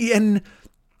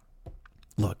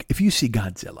 Look, if you see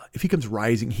Godzilla, if he comes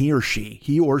rising, he or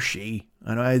she,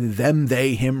 I know, them,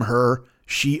 they, him, her,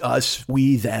 she, us,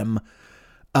 we, them,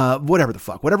 whatever the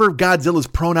fuck, whatever Godzilla's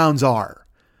pronouns are.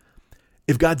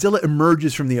 If Godzilla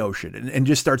emerges from the ocean and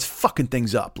just starts fucking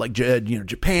things up, like,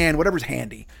 Japan, whatever's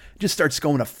handy, just starts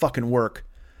going to fucking work.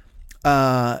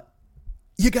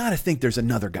 you got to think there's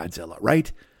another Godzilla,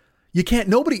 right? You can't,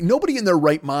 nobody in their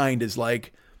right mind is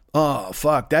like, oh,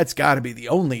 fuck, that's got to be the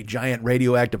only giant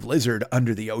radioactive lizard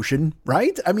under the ocean,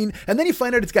 right? I mean, and then you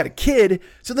find out it's got a kid.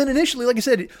 So then initially, like I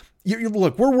said,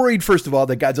 look, we're worried, first of all,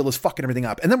 that Godzilla's fucking everything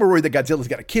up. And then we're worried that Godzilla's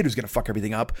got a kid who's going to fuck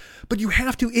everything up. But you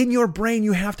have to, in your brain,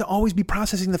 you have to always be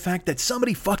processing the fact that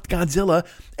somebody fucked Godzilla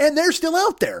and they're still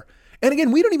out there. And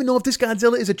again, we don't even know if this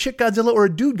Godzilla is a chick Godzilla or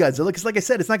a dude Godzilla. Because like I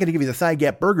said, it's not going to give you the thigh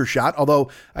gap burger shot. Although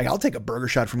I'll take a burger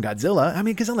shot from Godzilla. I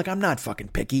mean, because I'm not fucking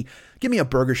picky. Give me a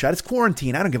burger shot. It's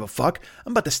quarantine. I don't give a fuck.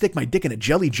 I'm about to stick my dick in a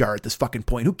jelly jar at this fucking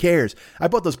point. Who cares? I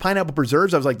bought those pineapple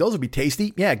preserves. I was like, those would be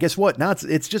tasty. Yeah, guess what? Now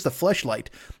it's just a Fleshlight.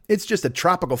 It's just a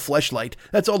tropical Fleshlight.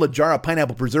 That's all the jar of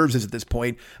pineapple preserves is at this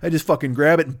point. I just fucking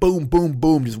grab it and boom, boom,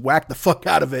 boom. Just whack the fuck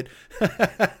out of it.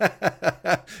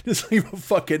 Just like a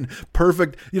fucking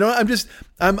perfect,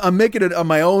 I'm making it on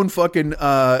my own fucking, like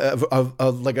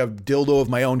a dildo of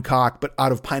my own cock, but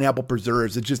out of pineapple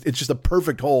preserves. It's just a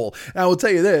perfect hole. And I will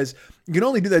tell you this, you can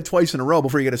only do that twice in a row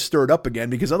before you get to stir it up again,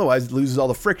 because otherwise it loses all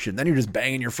the friction. Then you're just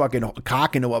banging your fucking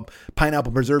cock into a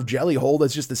pineapple preserve jelly hole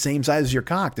that's just the same size as your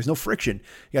cock. There's no friction.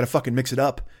 You got to fucking mix it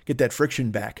up, get that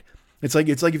friction back. It's like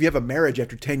if you have a marriage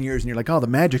after 10 years and you're like, oh, the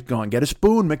magic's gone. Get a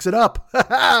spoon, mix it up.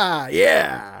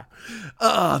 Yeah.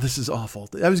 Oh, this is awful.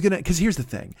 Because here's the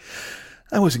thing.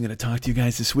 I wasn't going to talk to you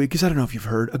guys this week because I don't know if you've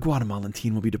heard, a Guatemalan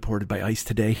teen will be deported by ICE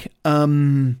today.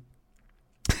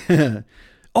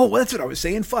 Oh, well, that's what I was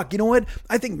saying. Fuck, you know what?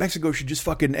 I think Mexico should just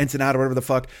fucking Ensenada, whatever the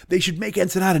fuck. They should make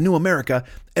Ensenada New America,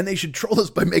 and they should troll us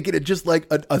by making it just like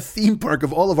a theme park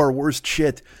of all of our worst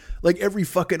shit. Like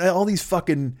all these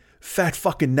fucking fat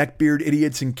fucking neckbeard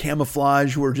idiots in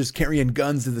camouflage who are just carrying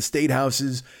guns to the state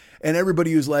houses. And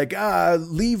everybody who's like,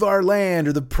 leave our land,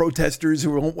 or the protesters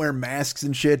who won't wear masks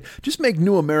and shit. Just make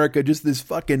New America just this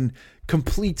fucking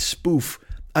complete spoof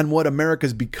on what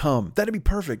America's become. That'd be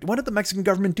perfect. Why didn't the Mexican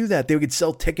government do that? They would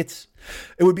sell tickets.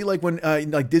 It would be like when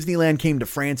like Disneyland came to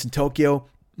France and Tokyo.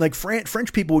 Like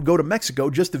French people would go to Mexico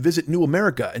just to visit New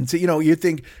America. And so, you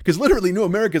think, because literally New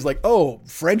America is like, oh,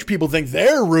 French people think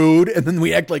they're rude. And then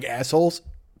we act like assholes.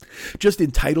 Just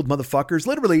entitled motherfuckers.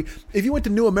 Literally, if you went to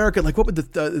New America, like what would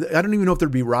I don't even know if there'd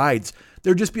be rides.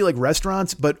 There'd just be like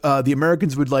restaurants, but the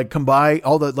Americans would like come by,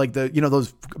 all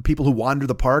those people who wander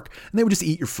the park, and they would just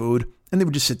eat your food. And they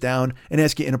would just sit down and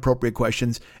ask you inappropriate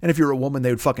questions. And if you're a woman, they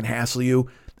would fucking hassle you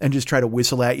and just try to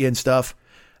whistle at you and stuff.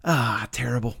 Ah,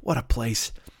 terrible. What a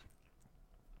place.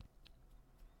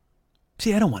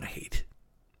 See, I don't want to hate.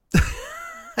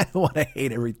 I don't want to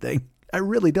hate everything. I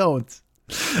really don't.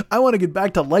 I want to get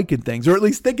back to liking things, or at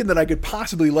least thinking that I could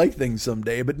possibly like things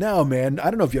someday. But now, man,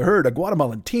 I don't know if you heard, a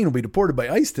Guatemalan teen will be deported by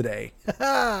ICE today.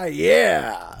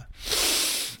 Yeah.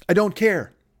 I don't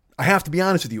care. I have to be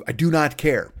honest with you. I do not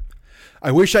care.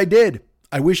 I wish I did.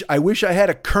 I wish I had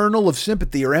a kernel of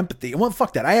sympathy or empathy. Well,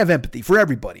 fuck that. I have empathy for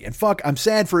everybody. And fuck, I'm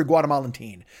sad for a Guatemalan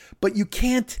teen. But you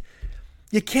can't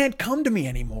come to me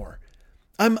anymore.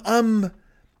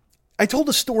 I told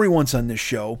a story once on this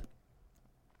show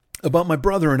about my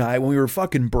brother and I when we were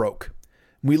fucking broke.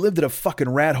 We lived at a fucking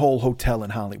rat hole hotel in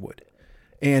Hollywood.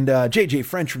 And JJ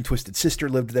French from Twisted Sister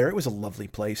lived there. It was a lovely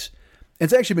place. And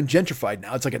it's actually been gentrified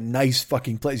now. It's like a nice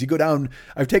fucking place. You go down,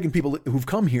 I've taken people who've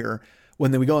come here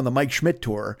when we go on the Mike Schmidt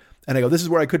tour, and I go, this is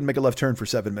where I couldn't make a left turn for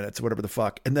 7 minutes or whatever the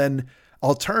fuck. And then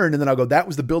I'll turn and then I'll go, that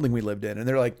was the building we lived in. And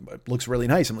they're like, it looks really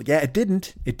nice. I'm like, yeah, it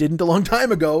didn't. It didn't a long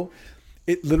time ago.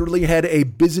 It literally had a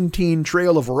Byzantine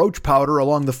trail of roach powder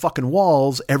along the fucking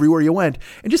walls everywhere you went.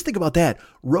 And just think about that.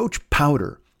 Roach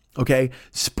powder. Okay,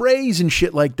 sprays and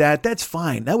shit like that. That's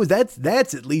fine.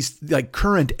 That's at least like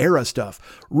current era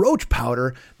stuff. Roach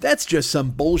powder. That's just some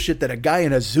bullshit that a guy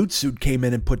in a zoot suit came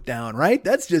in and put down, right?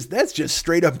 That's just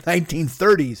straight up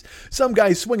 1930s. Some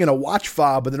guy swinging a watch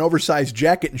fob with an oversized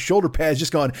jacket and shoulder pads,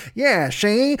 just going, yeah,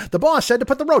 see, the boss said to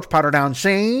put the roach powder down,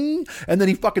 see, and then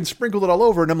he fucking sprinkled it all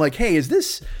over. And I'm like, hey, is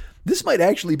this might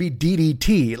actually be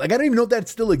DDT. Like, I don't even know if that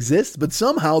still exists, but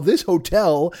somehow this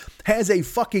hotel has a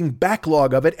fucking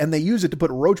backlog of it, and they use it to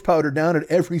put roach powder down at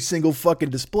every single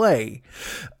fucking display.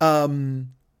 But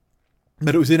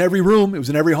it was in every room. It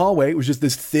was in every hallway. It was just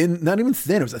this thin, not even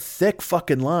thin. It was a thick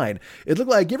fucking line. It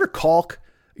looked like, you ever caulk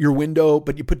your window,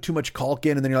 but you put too much caulk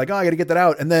in, and then you're like, oh, I got to get that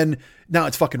out. And then now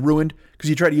it's fucking ruined because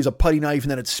you try to use a putty knife and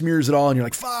then it smears it all. And you're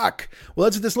like, fuck. Well,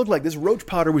 that's what this looked like. This roach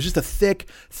powder was just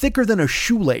thicker than a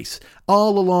shoelace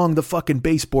all along the fucking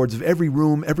baseboards of every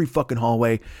room, every fucking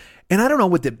hallway. And I don't know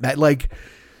what that, like,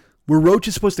 were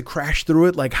roaches supposed to crash through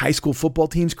it like high school football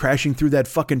teams crashing through that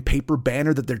fucking paper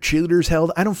banner that their cheerleaders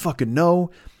held? I don't fucking know.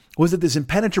 Was it this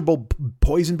impenetrable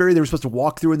poison berry they were supposed to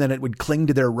walk through and then it would cling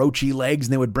to their roachy legs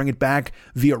and they would bring it back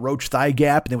via roach thigh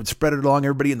gap and they would spread it along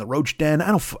everybody in the roach den?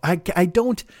 I'm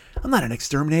not an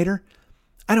exterminator.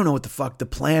 I don't know what the fuck the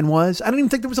plan was. I don't even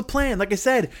think there was a plan. Like I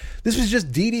said, this was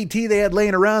just DDT they had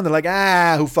laying around. They're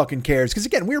like, who fucking cares? Because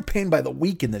again, we were paying by the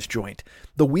week in this joint.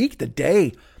 The week, the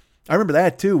day. I remember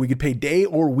that too. We could pay day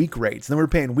or week rates. Then we were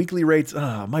paying weekly rates.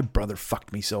 My brother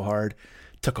fucked me so hard.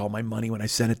 Took all my money when I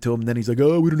sent it to him. And then he's like, we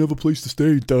don't have a place to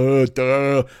stay.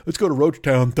 Duh. Let's go to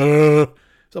Roachtown. Duh.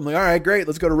 So I'm like, all right, great.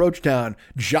 Let's go to Roachtown.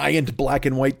 Giant black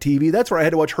and white TV. That's where I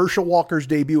had to watch Herschel Walker's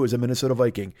debut as a Minnesota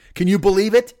Viking. Can you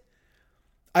believe it?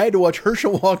 I had to watch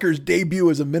Herschel Walker's debut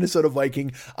as a Minnesota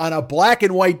Viking on a black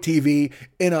and white TV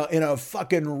in a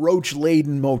fucking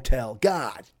roach-laden motel.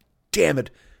 God damn it.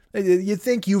 You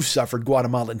think you've suffered,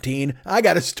 Guatemalan teen. I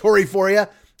got a story for you.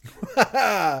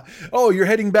 Oh, you're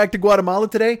heading back to Guatemala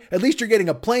today? At least you're getting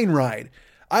a plane ride.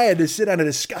 I had to sit on a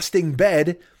disgusting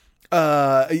bed,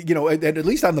 at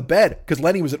least on the bed, because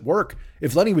Lenny was at work.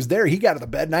 If Lenny was there, he got out of the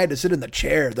bed, and I had to sit in the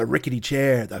chair, the rickety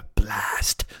chair, the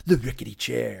rickety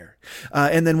chair,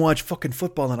 and then watch fucking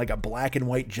football on like a black and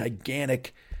white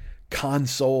gigantic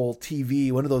console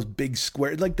TV, one of those big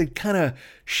square, like the kind of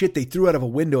shit they threw out of a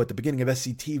window at the beginning of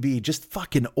SCTV, just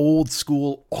fucking old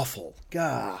school awful.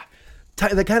 God.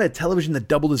 The kind of television that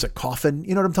doubled as a coffin.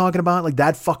 You know what I'm talking about? Like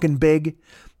that fucking big.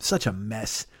 Such a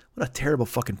mess. What a terrible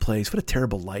fucking place. What a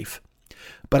terrible life.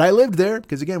 But I lived there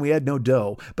because, again, we had no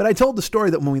dough. But I told the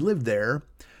story that when we lived there,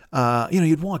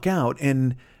 you'd walk out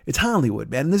and it's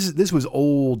Hollywood, man. And this was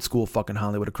old school fucking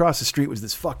Hollywood. Across the street was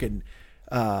this fucking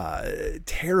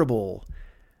terrible...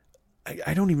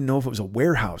 I don't even know if it was a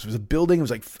warehouse. It was a building. It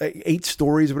was like 8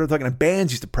 stories or whatever. Talking.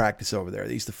 Bands used to practice over there.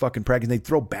 They used to fucking practice. And they'd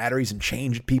throw batteries and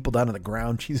change people down to the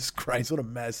ground. Jesus Christ, what a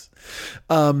mess.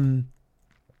 But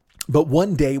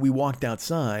one day we walked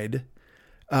outside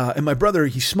and my brother,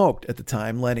 he smoked at the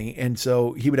time, Lenny. And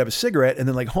so he would have a cigarette and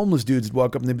then like homeless dudes would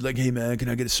walk up and they'd be like, hey man, can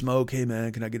I get a smoke? Hey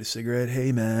man, can I get a cigarette?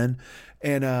 Hey man.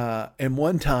 And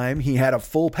one time he had a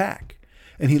full pack.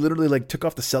 And he literally like took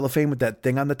off the cellophane with that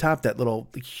thing on the top, that little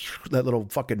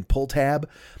fucking pull tab.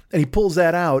 And he pulls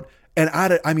that out and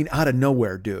out of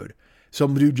nowhere, dude.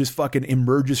 Some dude just fucking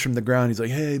emerges from the ground. He's like,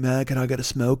 hey man, can I get a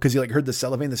smoke? Cause he like heard the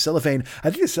cellophane.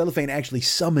 I think the cellophane actually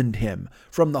summoned him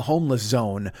from the homeless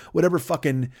zone, whatever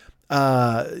fucking, we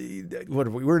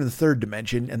were in the 3rd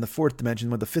dimension and the 4th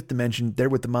dimension, with the 5th dimension, they're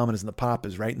with the mamas and the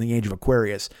papas, right? In the age of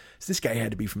Aquarius. So this guy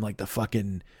had to be from like the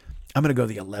fucking, I'm going to go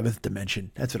the 11th dimension.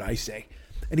 That's what I say.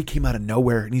 And he came out of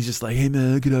nowhere and he's just like, hey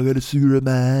man, can I get a cigarette,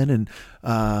 man? And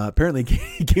apparently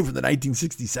he came from the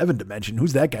 1967 dimension.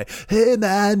 Who's that guy? Hey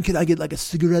man, can I get like a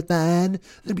cigarette, man?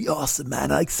 That'd be awesome,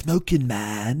 man. I like smoking,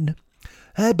 man.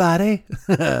 Hey buddy.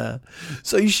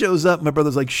 So he shows up. My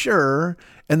brother's like, sure.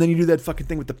 And then you do that fucking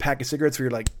thing with the pack of cigarettes where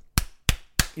you're like,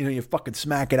 you fucking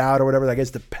smack it out or whatever. I guess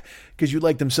because you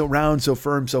like them so round, so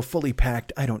firm, so fully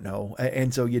packed. I don't know.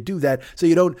 And so you do that. So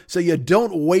you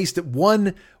don't waste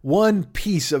one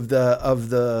piece of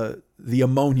the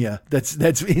ammonia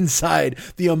that's inside,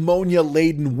 the ammonia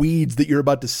laden weeds that you're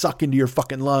about to suck into your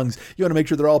fucking lungs. You want to make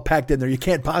sure they're all packed in there. You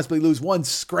can't possibly lose one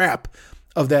scrap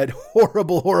of that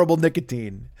horrible, horrible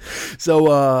nicotine.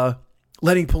 So,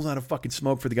 Lenny pulls out a fucking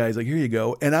smoke for the guy. He's like, here you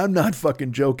go. And I'm not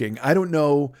fucking joking. I don't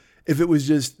know if it was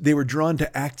just they were drawn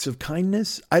to acts of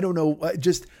kindness. I don't know.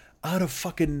 Just out of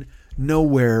fucking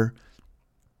nowhere,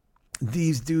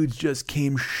 these dudes just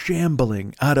came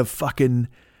shambling out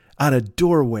of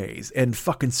doorways and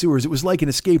fucking sewers. It was like an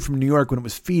Escape from New York when it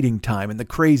was feeding time and the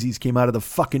crazies came out of the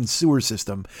fucking sewer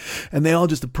system. And they all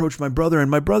just approached my brother,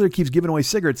 and my brother keeps giving away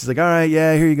cigarettes. He's like, all right,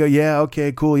 yeah, here you go. Yeah,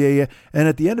 okay, cool. Yeah. And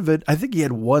at the end of it, I think he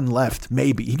had one left,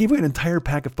 maybe. He gave away an entire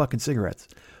pack of fucking cigarettes.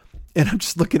 And I'm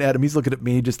just looking at him. He's looking at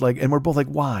me just like, and we're both like,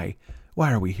 why?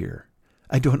 Why are we here?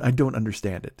 I don't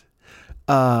understand it.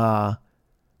 And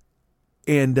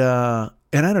I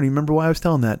don't even remember why I was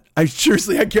telling that. I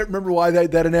can't remember why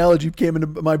that analogy came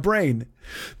into my brain.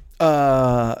 You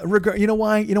know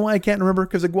why I can't remember?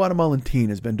 Because a Guatemalan teen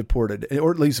has been deported,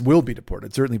 or at least will be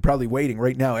deported. Certainly probably waiting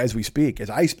right now as we speak, as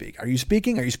I speak. Are you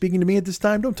speaking? Are you speaking to me at this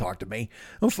time? Don't talk to me.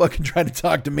 Don't fucking try to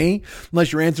talk to me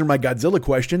unless you're answering my Godzilla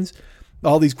questions.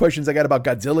 All these questions I got about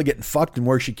Godzilla getting fucked and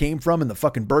where she came from and the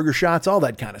fucking burger shots, all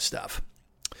that kind of stuff.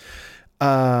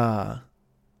 The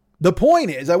point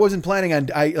is, I wasn't planning on,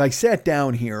 I sat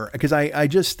down here because I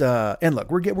just, and look,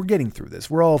 we're getting through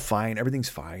this. We're all fine. Everything's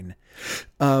fine.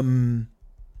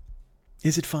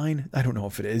 Is it fine? I don't know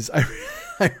if it is. I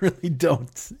really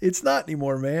don't. It's not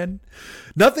anymore, man.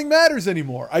 Nothing matters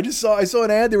anymore. I saw an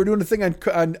ad. They were doing a thing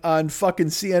on fucking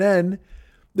CNN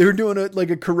They were doing a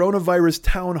coronavirus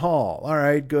town hall. All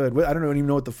right, good. I don't even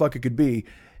know what the fuck it could be.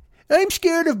 I'm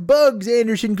scared of bugs,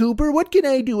 Anderson Cooper. What can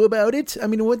I do about it? I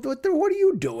mean, what are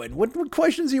you doing? What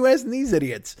questions are you asking these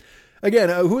idiots? Again,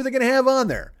 who are they going to have on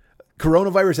there?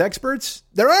 Coronavirus experts?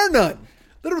 There are none.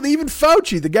 Literally, even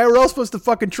Fauci, the guy we're all supposed to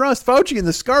fucking trust, Fauci and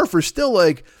the scarf are still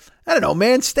like, I don't know,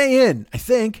 man, stay in, I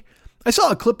think. I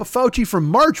saw a clip of Fauci from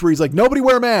March where he's like, nobody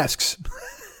wear masks.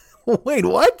 Wait,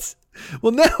 what?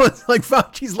 Well, now it's like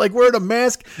Fauci's like wearing a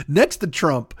mask next to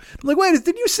Trump. I'm like, wait,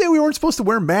 did you say we weren't supposed to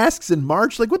wear masks in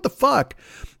March? Like, what the fuck?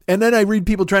 And then I read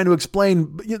people trying to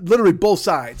explain literally both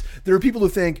sides. There are people who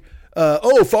think,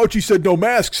 Fauci said no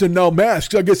masks and now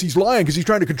masks. I guess he's lying because he's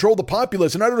trying to control the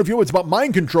populace. And I don't know if you know it's about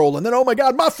mind control. And then, oh my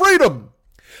God, my freedom.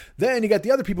 Then you got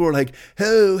the other people who are like,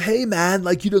 oh, hey, man,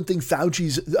 like you don't think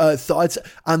Fauci's thoughts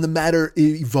on the matter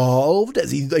evolved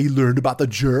as he learned about the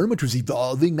germ, which was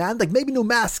evolving, man? Like maybe no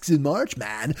masks in March,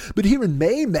 man. But here in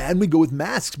May, man, we go with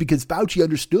masks because Fauci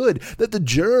understood that the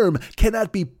germ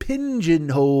cannot be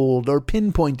pigeonholed or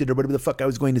pinpointed or whatever the fuck I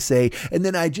was going to say. And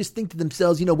then I just think to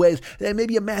themselves, you know, wait,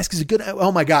 maybe a mask is a good,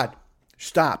 oh my God,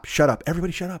 stop, shut up.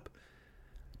 Everybody shut up.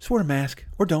 Just wear a mask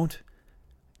or don't.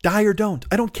 Die or don't.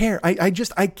 I don't care. I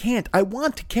can't. I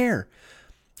want to care.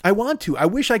 I want to. I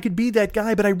wish I could be that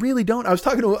guy, but I really don't. I was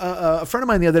talking to a friend of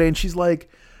mine the other day and she's like,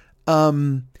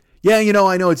 yeah, you know,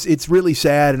 I know it's really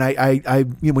sad. And I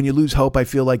you know, when you lose hope, I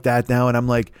feel like that now. And I'm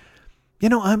like, you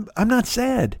know, I'm not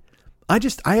sad.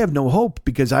 I have no hope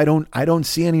because I don't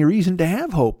see any reason to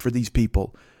have hope for these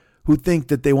people who think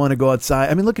that they want to go outside.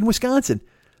 I mean, look in Wisconsin.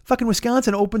 Fucking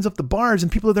Wisconsin opens up the bars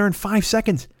and people are there in 5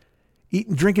 seconds.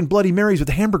 Drinking Bloody Marys with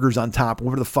hamburgers on top,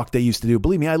 whatever the fuck they used to do.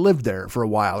 Believe me, I lived there for a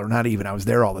while, or not even. I was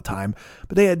there all the time.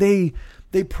 But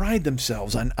they pride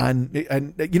themselves on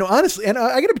you know, honestly, and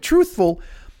I got to be truthful.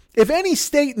 If any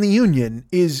state in the union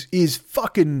is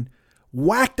fucking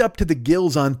whacked up to the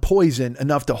gills on poison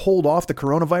enough to hold off the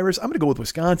coronavirus, I'm going to go with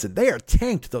Wisconsin. They are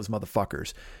tanked, those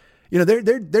motherfuckers. You know,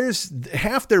 there's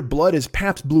half their blood is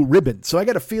Pabst Blue Ribbon. So I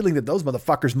got a feeling that those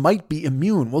motherfuckers might be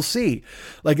immune. We'll see.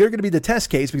 Like they're going to be the test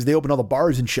case because they open all the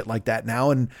bars and shit like that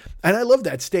now. And I love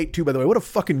that state too, by the way. What a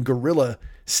fucking guerrilla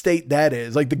state that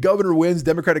is. Like the governor wins,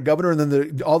 Democratic governor, and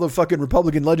then all the fucking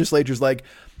Republican legislatures like,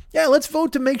 yeah, let's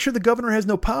vote to make sure the governor has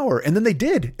no power. And then they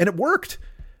did, and it worked.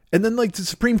 And then like the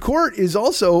Supreme Court is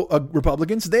also a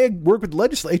Republican. So they work with the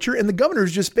legislature and the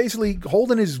governor's just basically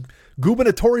holding his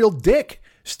gubernatorial dick.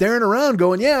 Staring around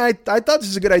going, yeah, I thought this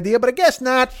is a good idea, but I guess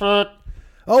not. Oh,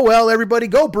 well, everybody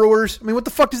go Brewers. I mean, what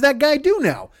the fuck does that guy do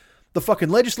now? The fucking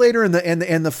legislator and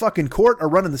the fucking court are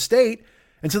running the state.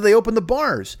 And so they open the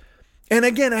bars. And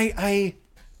again, I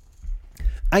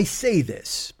say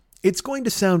this. It's going to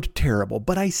sound terrible,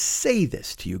 but I say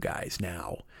this to you guys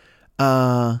now.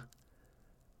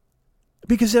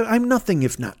 Because I'm nothing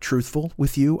if not truthful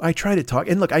with you. I try to talk.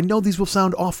 And look, I know these will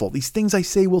sound awful. These things I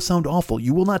say will sound awful.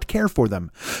 You will not care for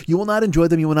them. You will not enjoy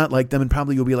them. You will not like them. And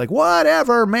probably you'll be like,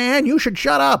 whatever, man, you should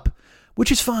shut up.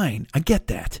 Which is fine. I get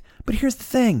that. But here's the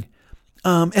thing.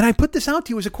 And I put this out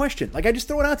to you as a question. Like I just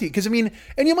throw it out to you. Because I mean,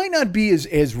 and you might not be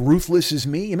as ruthless as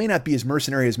me. You may not be as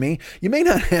mercenary as me. You may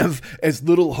not have as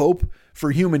little hope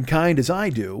for humankind as I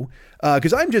do.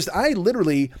 Because I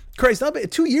literally, Christ,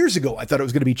 2 years ago, I thought it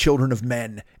was going to be Children of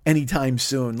Men anytime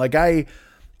soon. Like I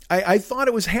thought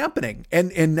it was happening.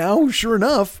 And now, sure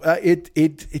enough,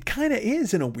 it kind of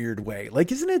is in a weird way.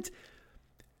 Like, isn't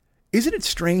it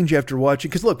strange after watching?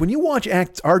 Because look, when you watch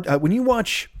when you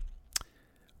watch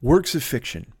works of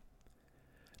fiction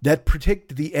that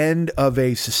predict the end of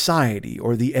a society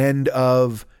or the end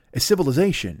of a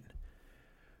civilization,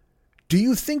 do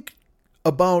you think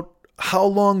about how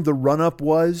long the run-up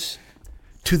was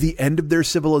to the end of their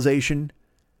civilization?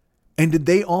 And did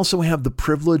they also have the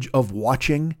privilege of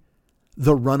watching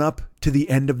the run-up to the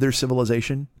end of their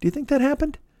civilization? Do you think that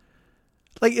happened?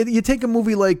 Like, you take a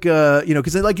movie like,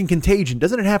 because like in Contagion,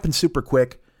 doesn't it happen super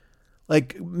quick?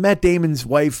 Like Matt Damon's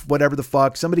wife, whatever the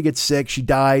fuck, somebody gets sick, she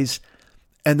dies.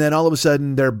 And then all of a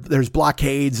sudden there's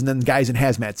blockades and then guys in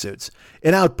hazmat suits.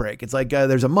 An outbreak. It's like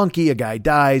there's a monkey, a guy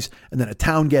dies, and then a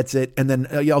town gets it. And then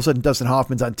all of a sudden Dustin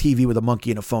Hoffman's on TV with a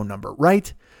monkey and a phone number,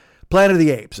 right? Planet of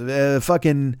the Apes.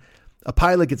 A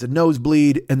pilot gets a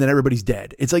nosebleed and then everybody's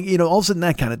dead. It's like, all of a sudden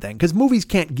that kind of thing. Because movies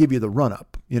can't give you the run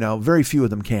up. Very few of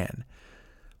them can.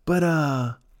 But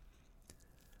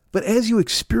as you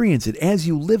experience it, as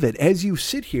you live it, as you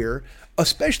sit here,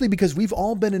 especially because we've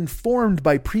all been informed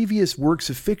by previous works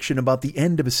of fiction about the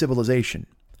end of a civilization.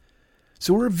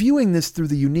 So we're viewing this through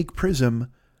the unique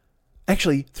prism,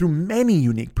 actually through many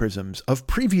unique prisms of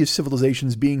previous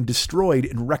civilizations being destroyed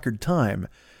in record time.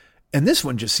 And this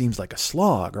one just seems like a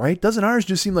slog, right? Doesn't ours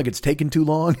just seem like it's taken too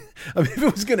long? I mean, if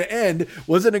it was going to end,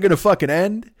 wasn't it going to fucking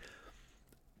end?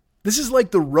 This is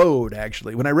like The Road,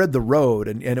 actually. When I read The Road,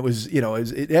 and it was,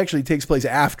 it actually takes place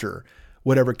after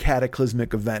whatever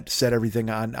cataclysmic event set everything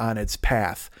on its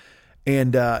path.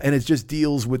 And it just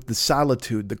deals with the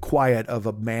solitude, the quiet of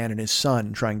a man and his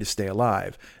son trying to stay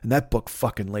alive. And that book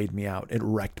fucking laid me out. It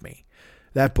wrecked me.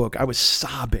 That book, I was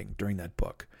sobbing during that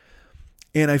book.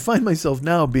 And I find myself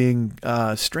now being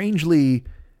strangely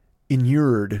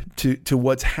inured to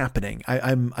what's happening.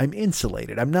 I'm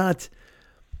insulated. I'm not.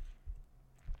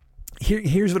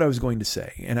 Here's what I was going to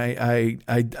say, and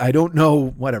I don't know,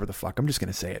 whatever the fuck. I'm just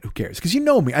going to say it. Who cares? Because you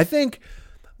know me. I think,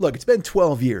 look, it's been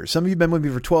 12 years. Some of you have been with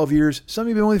me for 12 years. Some of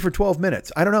you have been with me for 12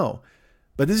 minutes. I don't know.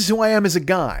 But this is who I am as a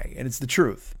guy, and it's the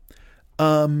truth.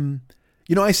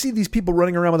 I see these people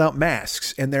running around without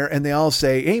masks, and they all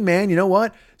say, "Hey man, you know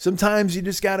what? Sometimes you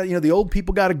just gotta, the old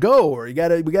people gotta go, or we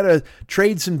gotta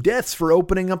trade some deaths for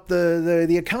opening up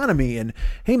the economy." And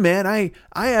hey man, I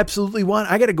absolutely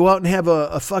I gotta go out and have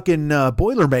a fucking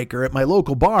Boilermaker at my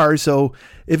local bar. So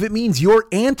if it means your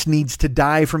aunt needs to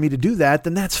die for me to do that,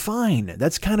 then that's fine.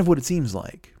 That's kind of what it seems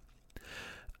like.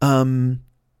 And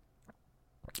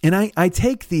I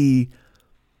take the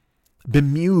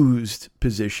bemused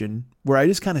position where I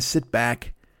just kind of sit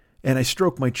back and I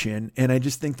stroke my chin and I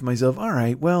just think to myself, all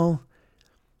right, well,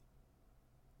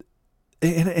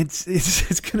 and it's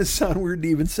going to sound weird to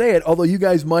even say it, although you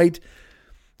guys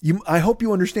I hope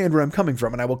you understand where I'm coming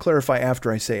from, and I will clarify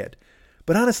after I say it.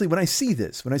 But honestly, when I see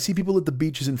people at the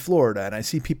beaches in Florida and I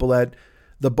see people at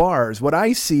the bars, what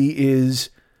I see is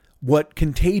what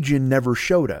Contagion never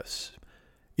showed us.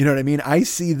 You know what I mean? I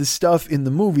see the stuff in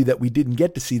the movie that we didn't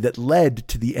get to see that led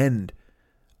to the end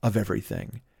of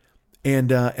everything.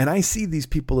 And I see these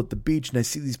people at the beach and I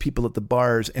see these people at the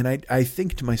bars, and I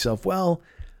think to myself, well,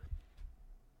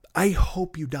 I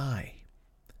hope you die.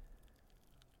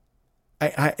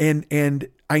 And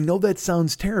I know that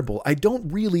sounds terrible. I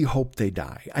don't really hope they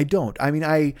die. I don't. I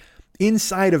mean,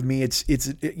 inside of me,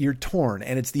 you're torn,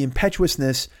 and it's the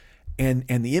impetuousness and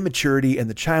the immaturity and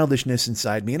the childishness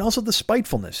inside me, and also the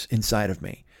spitefulness inside of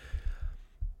me.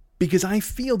 Because I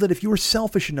feel that if you are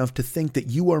selfish enough to think that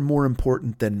you are more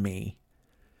important than me,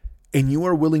 and you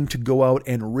are willing to go out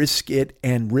and risk it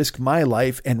and risk my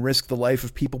life and risk the life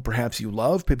of people perhaps you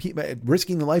love,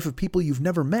 risking the life of people you've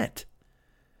never met,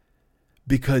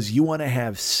 because you want to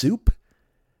have soup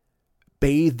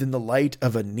bathed in the light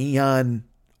of a neon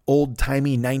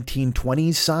old-timey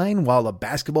 1920s sign while a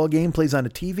basketball game plays on a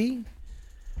TV,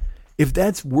 if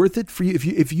that's worth it for you,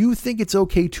 if you think it's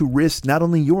okay to risk not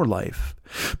only your life,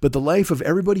 but the life of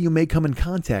everybody you may come in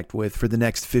contact with for the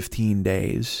next 15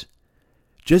 days,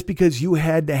 just because you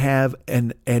had to have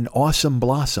an awesome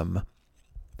blossom,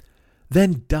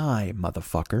 then die,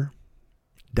 motherfucker.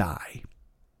 Die.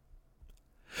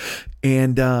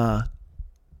 And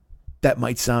that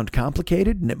might sound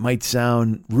complicated, and it might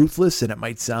sound ruthless, and it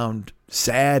might sound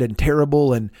sad and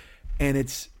terrible, and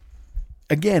it's,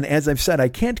 again, as I've said, I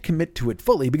can't commit to it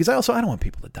fully because I don't want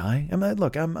people to die. I mean,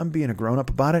 look, I'm being a grown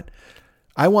up about it.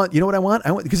 I want, you know what I want?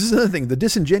 Because this is another thing, the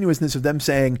disingenuousness of them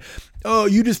saying, "Oh,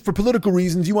 you just, for political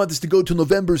reasons, you want this to go till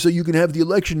November so you can have the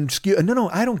election." No,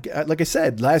 I don't. Like I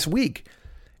said last week,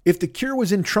 if the cure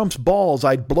was in Trump's balls,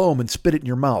 I'd blow them and spit it in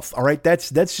your mouth. All right.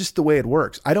 That's just the way it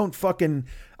works. I don't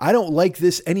like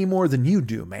this any more than you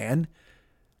do, man.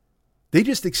 They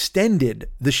just extended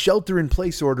the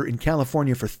shelter-in-place order in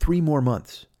California for 3 more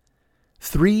months.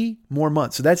 3 more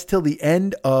months. So that's till the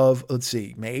end of, let's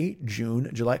see, May, June,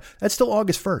 July. That's till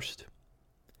August 1st.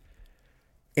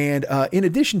 And in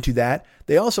addition to that,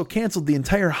 they also canceled the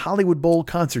entire Hollywood Bowl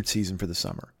concert season for the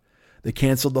summer. They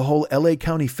canceled the whole LA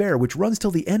County Fair, which runs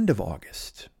till the end of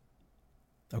August.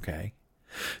 Okay.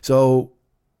 So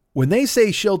when they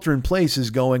say shelter in place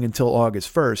is going until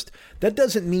August 1st, that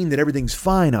doesn't mean that everything's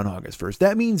fine on August 1st.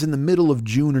 That means in the middle of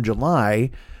June or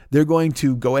July, they're going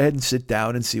to go ahead and sit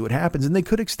down and see what happens. And they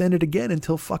could extend it again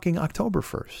until fucking October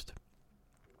 1st.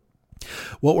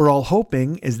 What we're all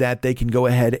hoping is that they can go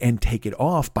ahead and take it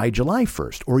off by July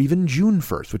 1st or even June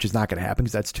 1st, which is not going to happen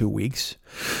because that's 2 weeks.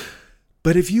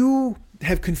 But if you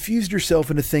have confused yourself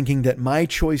into thinking that my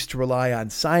choice to rely on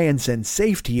science and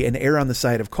safety and err on the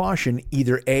side of caution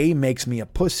either A, makes me a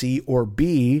pussy, or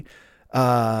B,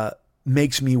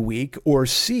 makes me weak, or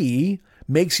C,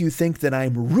 makes you think that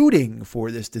I'm rooting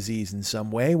for this disease in some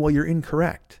way, well, you're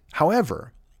incorrect.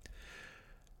 However,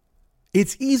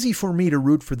 it's easy for me to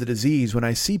root for the disease when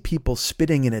I see people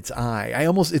spitting in its eye.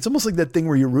 It's almost like that thing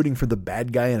where you're rooting for the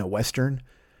bad guy in a Western.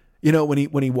 You know,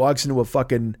 when he walks into a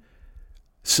fucking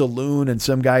saloon and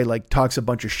some guy like talks a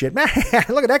bunch of shit. Man,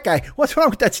 look at that guy. What's wrong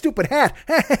with that stupid hat?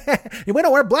 We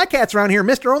don't wear black hats around here,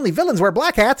 mister. Only villains wear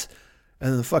black hats. And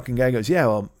then the fucking guy goes, yeah,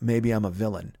 well, maybe I'm a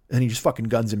villain. And he just fucking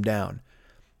guns him down.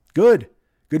 Good.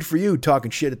 Good for you talking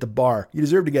shit at the bar. You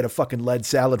deserve to get a fucking lead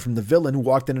salad from the villain who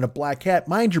walked in a black hat.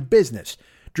 Mind your business.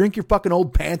 Drink your fucking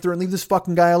Old Panther and leave this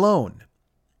fucking guy alone.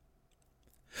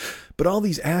 But all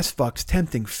these ass fucks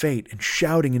tempting fate and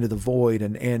shouting into the void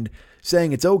and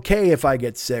saying it's okay if I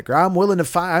get sick, or I'm willing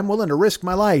to risk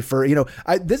my life, or,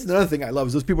 this is another thing I love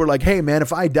is those people are like, hey man,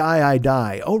 if I die, I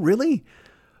die. Oh, really?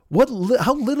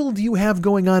 How little do you have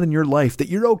going on in your life that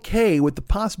you're okay with the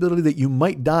possibility that you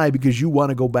might die because you want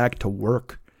to go back to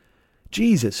work?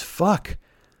 Jesus fuck.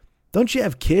 Don't you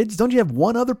have kids? Don't you have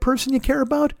one other person you care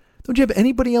about? Don't you have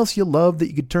anybody else you love that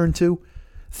you could turn to?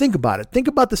 Think about it. Think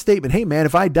about the statement, hey man,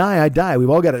 if I die, I die. We're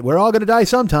all going to die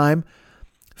sometime.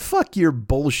 Fuck your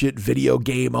bullshit video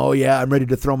game. Oh yeah, I'm ready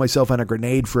to throw myself on a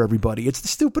grenade for everybody. It's the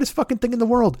stupidest fucking thing in the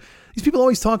world. These people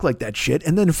always talk like that shit.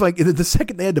 And then if the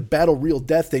second they had to battle real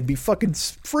death, they'd be fucking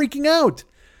freaking out.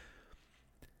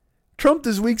 Trump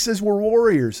this week says we're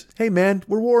warriors. Hey man,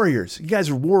 we're warriors. You guys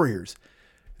are warriors.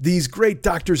 These great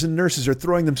doctors and nurses are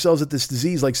throwing themselves at this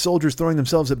disease like soldiers throwing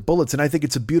themselves at bullets, and I think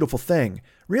it's a beautiful thing.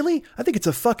 Really? I think it's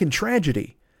a fucking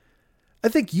tragedy. I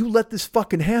think you let this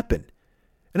fucking happen.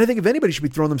 And I think if anybody should be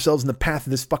throwing themselves in the path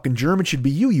of this fucking germ, it should be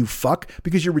you fuck,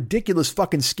 because your ridiculous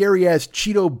fucking scary ass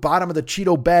Cheeto bottom of the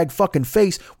Cheeto bag fucking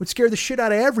face would scare the shit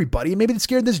out of everybody, and maybe it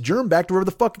scared this germ back to wherever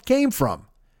the fuck it came from.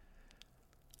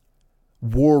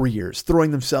 Warriors throwing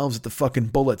themselves at the fucking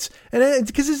bullets. And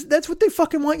because that's what they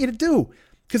fucking want you to do.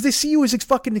 Because they see you as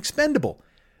fucking expendable.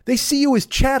 They see you as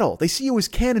chattel. They see you as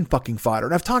cannon fucking fodder.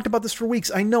 And I've talked about this for weeks.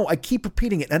 I know. I keep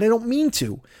repeating it. And I don't mean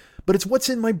to. But it's what's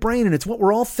in my brain. And it's what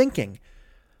we're all thinking.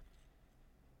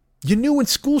 You knew when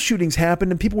school shootings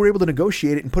happened and people were able to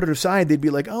negotiate it and put it aside, they'd be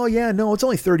like, oh yeah, no, it's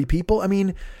only 30 people. I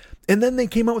mean, and then they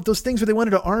came out with those things where they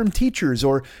wanted to arm teachers,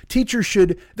 or teachers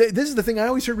should, this is the thing I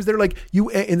always heard was they're like,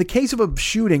 in the case of a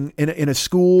shooting in a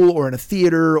school or in a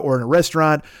theater or in a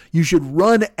restaurant, you should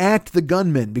run at the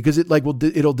gunman because it'll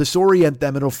disorient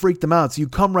them. It'll freak them out. So you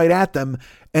come right at them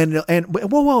and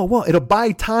whoa, it'll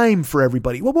buy time for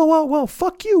everybody. Whoa,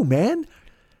 fuck you, man.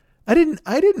 I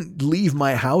didn't leave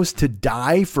my house to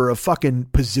die for a fucking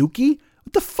Pizookie.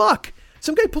 What the fuck?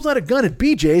 Some guy pulls out a gun at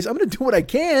BJ's. I'm going to do what I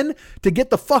can to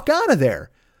get the fuck out of there.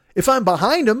 If I'm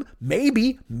behind him,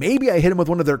 maybe I hit him with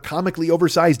one of their comically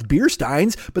oversized beer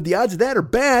steins, but the odds of that are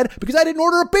bad because I didn't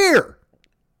order a beer.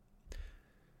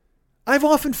 I've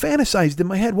often fantasized in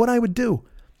my head what I would do.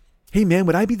 Hey man,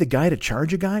 would I be the guy to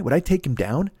charge a guy? Would I take him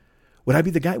down? Would I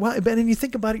be the guy? Well, and you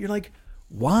think about it, you're like,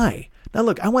 why? Now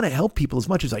look, I want to help people as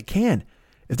much as I can.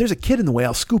 If there's a kid in the way,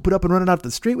 I'll scoop it up and run it out the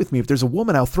street with me. If there's a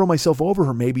woman, I'll throw myself over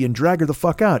her maybe and drag her the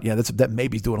fuck out. Yeah, that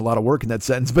maybe's doing a lot of work in that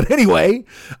sentence. But anyway,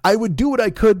 I would do what I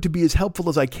could to be as helpful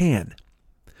as I can.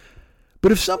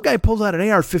 But if some guy pulls out an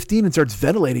AR-15 and starts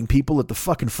ventilating people at the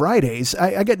fucking Fridays,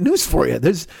 I got news for you.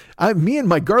 Me and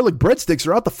my garlic breadsticks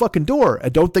are out the fucking door. I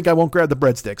don't think I won't grab the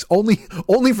breadsticks. Only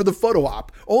for the photo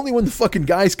op. Only when the fucking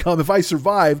guys come. If I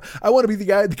survive, I want to be the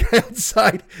guy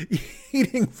outside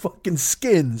eating fucking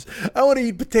skins. I want to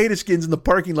eat potato skins in the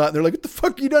parking lot. And they're like, what the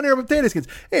fuck are you doing here with potato skins?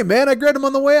 Hey man, I grabbed them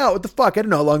on the way out. What the fuck? I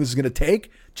don't know how long this is going to take.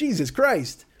 Jesus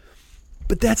Christ.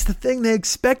 But that's the thing. They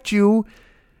expect you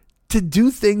to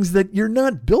do things that you're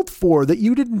not built for, that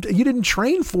you didn't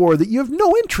train for, that you have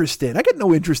no interest in. I got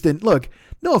no interest in. Look,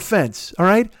 no offense, all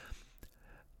right?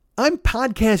 I'm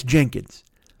Podcast Jenkins.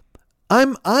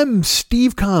 I'm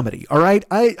Steve Comedy, all right?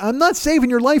 I'm not saving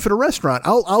your life at a restaurant.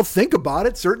 I'll think about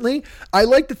it, certainly. I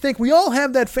like to think we all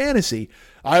have that fantasy.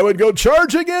 I would go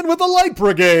charging in with the light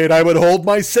brigade. I would hold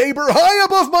my saber high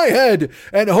above my head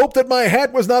and hope that my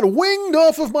hat was not winged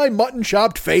off of my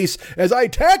mutton-chopped face as I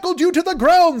tackled you to the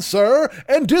ground, sir,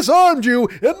 and disarmed you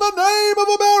in the name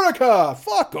of America.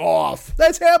 Fuck off.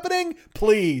 That's happening?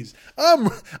 Please.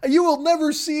 You will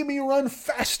never see me run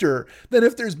faster than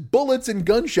if there's bullets and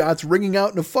gunshots ringing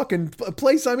out in a fucking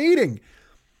place I'm eating.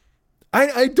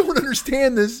 I don't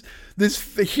understand this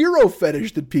hero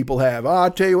fetish that people have. Oh,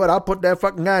 I'll tell you what, I'll put that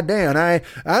fucking guy down. I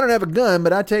don't have a gun,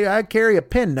 but I tell you, I carry a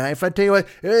penknife. I tell you what,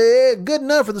 good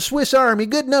enough for the Swiss Army,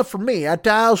 good enough for me.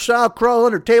 I'll crawl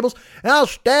under tables, and I'll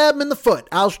stab him in the foot.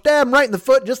 I'll stab him right in the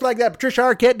foot, just like that Patricia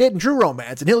Arquette did in True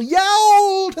Romance, and he'll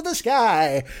yowl to the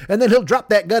sky, and then he'll drop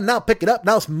that gun, and I'll pick it up, and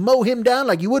I'll mow him down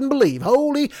like you wouldn't believe.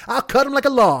 Holy, I'll cut him like a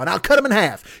lawn. I'll cut him in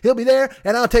half. He'll be there,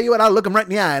 and I'll tell you what, I'll look him right in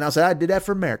the eye, and I'll say, I did that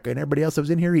for America, and everybody else that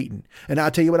was in here eating. And I'll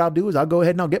tell you what I'll do is I'll go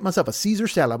ahead and I'll get myself a Caesar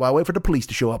salad while I wait for the police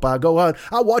to show up. I'll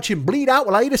watch him bleed out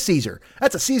while I eat a Caesar.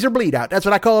 That's a Caesar bleed out. That's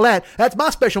what I call that. That's my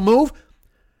special move.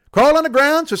 Crawl on the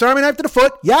ground, Swiss Army knife to the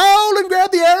foot, yowl and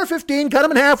grab the AR-15, cut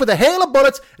him in half with a hail of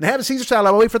bullets, and have a Caesar salad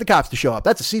while I wait for the cops to show up.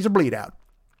 That's a Caesar bleed out.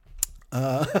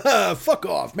 Fuck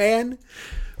off, man.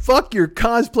 Fuck your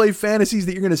cosplay fantasies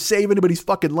that you're going to save anybody's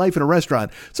fucking life in a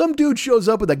restaurant. Some dude shows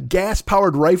up with a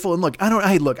gas-powered rifle, and look, I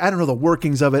don't know the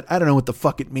workings of it. I don't know what the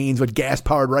fuck it means, what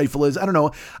gas-powered rifle is. I don't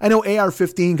know. I know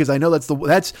AR-15 because I know that's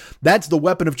the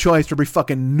weapon of choice for every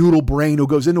fucking noodle brain who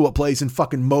goes into a place and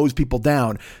fucking mows people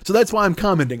down. So that's why I'm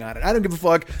commenting on it. I don't give a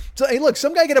fuck. So hey, look,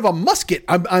 some guy could have a musket.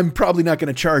 I'm probably not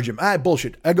going to charge him.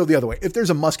 Bullshit. I go the other way. If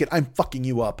there's a musket, I'm fucking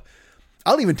you up.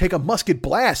 I'll even take a musket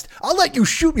blast. I'll let you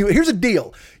shoot me. Here's a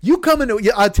deal. You come into,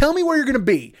 tell me where you're going to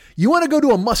be. You want to go to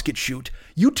a musket shoot.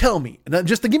 You tell me. And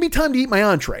just to give me time to eat my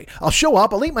entree. I'll show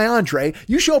up. I'll eat my entree.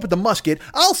 You show up with the musket.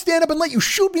 I'll stand up and let you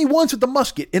shoot me once with the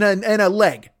musket in a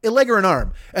leg or an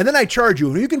arm. And then I charge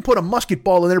you. And you can put a musket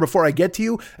ball in there before I get to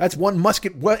you. That's one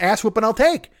musket ass whooping I'll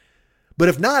take. But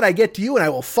if not, I get to you and I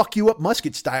will fuck you up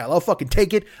musket style. I'll fucking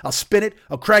take it. I'll spin it.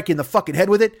 I'll crack you in the fucking head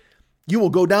with it. You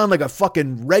will go down like a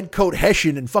fucking redcoat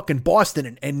Hessian in fucking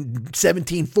Boston in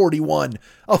 1741.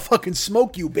 I'll fucking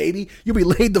smoke you, baby. You'll be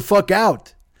laid the fuck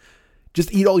out.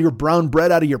 Just eat all your brown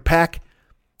bread out of your pack.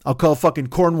 I'll call fucking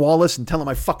Cornwallis and tell him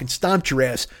I fucking stomped your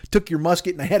ass. Took your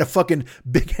musket and I had a fucking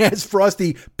big ass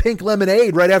frosty pink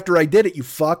lemonade right after I did it, you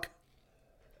fuck.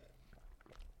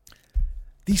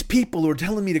 These people who are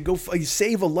telling me to go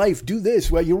save a life, do this.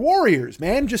 Well, you're warriors,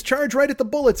 man. Just charge right at the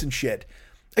bullets and shit.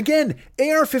 Again,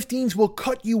 AR-15s will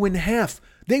cut you in half.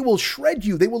 They will shred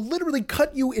you. They will literally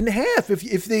cut you in half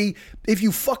if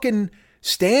you fucking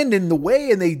stand in the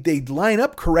way and they line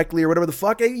up correctly or whatever the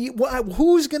fuck.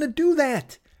 Who's going to do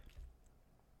that?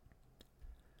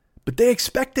 But they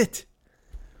expect it.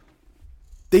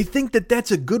 They think that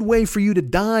that's a good way for you to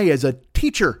die as a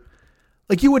teacher.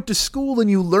 Like you went to school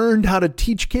and you learned how to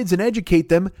teach kids and educate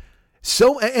them.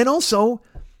 And also,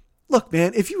 look,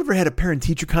 man, if you ever had a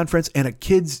parent-teacher conference and a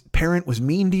kid's parent was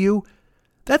mean to you,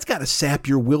 that's got to sap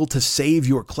your will to save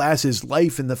your class's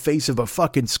life in the face of a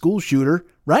fucking school shooter,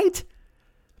 right?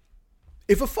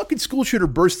 If a fucking school shooter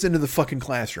bursts into the fucking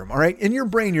classroom, all right, in your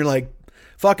brain, you're like,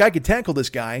 fuck, I could tackle this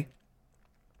guy.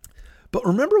 But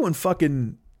remember when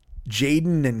fucking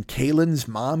Jaden and Kaylin's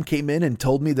mom came in and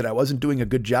told me that I wasn't doing a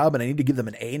good job and I need to give them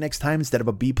an A next time instead of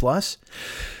a B+?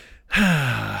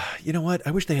 You know what?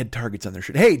 I wish they had targets on their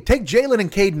shit. Hey, take Jalen and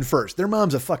Caden first. Their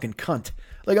mom's a fucking cunt.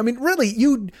 Like, I mean, really,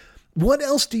 what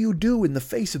else do you do in the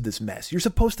face of this mess? You're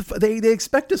supposed to, they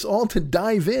expect us all to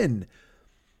dive in.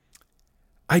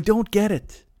 I don't get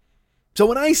it. So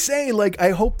when I say, like, I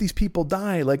hope these people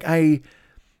die, like, I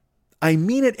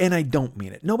mean it and I don't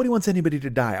mean it. Nobody wants anybody to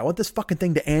die. I want this fucking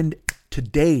thing to end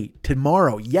today,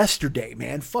 tomorrow, yesterday,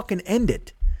 man. Fucking end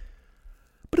it.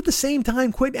 But at the same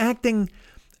time, quit acting.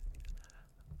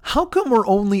 How come we're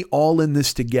only all in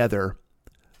this together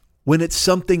when it's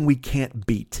something we can't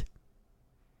beat?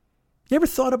 You ever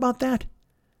thought about that?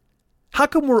 How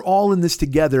come we're all in this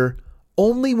together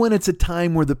only when it's a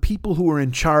time where the people who are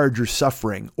in charge are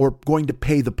suffering or going to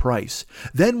pay the price?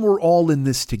 Then we're all in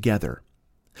this together.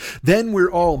 Then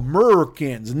we're all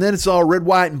Americans, and then it's all red,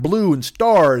 white, and blue and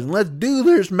stars, and let's do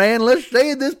this, man. Let's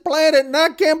save this planet, and I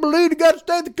can't believe you got to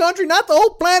save the country, not the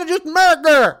whole planet, just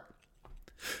America.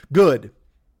 Good.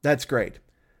 That's great.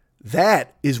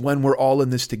 That is when we're all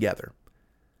in this together.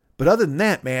 But other than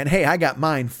that, man, hey, I got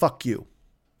mine. Fuck you.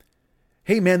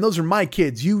 Hey, man, those are my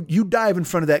kids. You dive in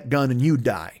front of that gun and you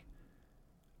die.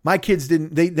 My kids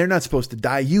they're not supposed to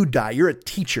die. You die. You're a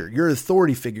teacher. You're an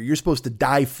authority figure. You're supposed to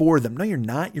die for them. No, you're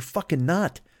not. You're fucking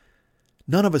not.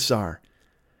 None of us are.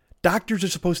 Doctors are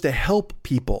supposed to help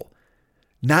people,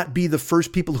 not be the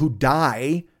first people who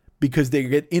die because they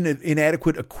get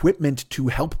inadequate equipment to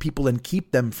help people and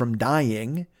keep them from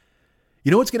dying.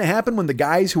 You know what's going to happen when the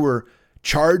guys who are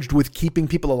charged with keeping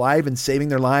people alive and saving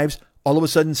their lives all of a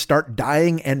sudden start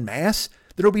dying en masse?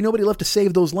 There will be nobody left to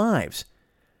save those lives.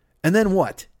 And then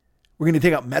what? We're going to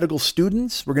take out medical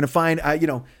students? We're going to find, are we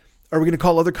going to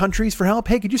call other countries for help?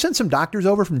 Hey, could you send some doctors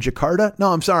over from Jakarta?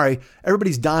 No, I'm sorry.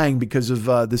 Everybody's dying because of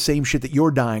the same shit that you're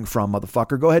dying from,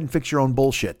 motherfucker. Go ahead and fix your own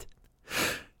bullshit.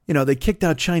 They kicked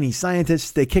out Chinese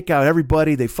scientists. They kick out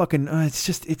everybody. They fucking, it's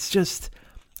just,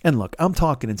 and look, I'm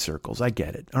talking in circles. I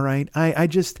get it. All right.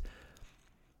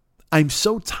 I'm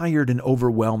so tired and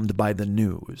overwhelmed by the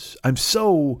news.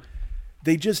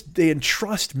 They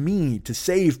entrust me to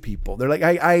save people. They're like,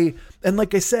 and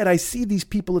like I said, I see these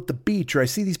people at the beach or I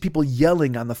see these people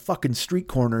yelling on the fucking street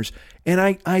corners. And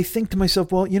I think to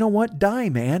myself, well, you know what? Die,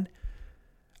 man.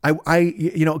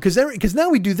 Because now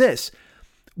we do this.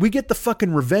 We get the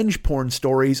fucking revenge porn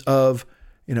stories of,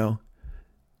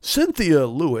 Cynthia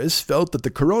Lewis felt that the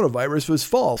coronavirus was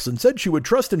false and said she would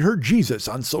trust in her Jesus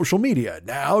on social media.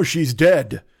 Now she's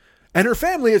dead. And her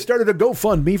family has started a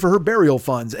GoFundMe for her burial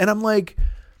funds. And I'm like,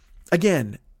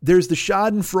 again, there's the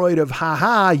schadenfreude of,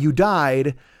 haha, you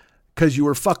died because you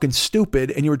were fucking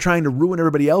stupid and you were trying to ruin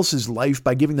everybody else's life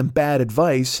by giving them bad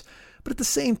advice. But at the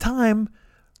same time,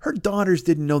 her daughters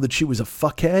didn't know that she was a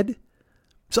fuckhead.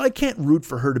 So I can't root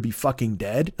for her to be fucking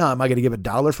dead. Now, am I going to give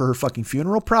 $1 for her fucking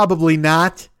funeral? Probably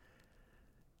not.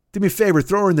 Do me a favor,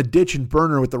 throw her in the ditch and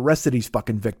burn her with the rest of these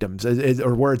fucking victims,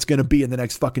 or where it's going to be in the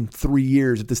next fucking 3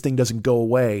 years if this thing doesn't go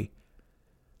away.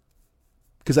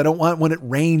 Because I don't want when it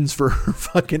rains for her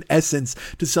fucking essence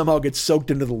to somehow get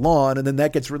soaked into the lawn and then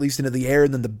that gets released into the air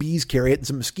and then the bees carry it and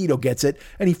some mosquito gets it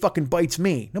and he fucking bites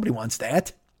me. Nobody wants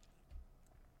that.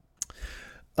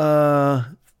 I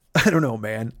don't know,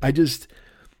 man.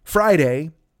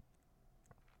 Friday,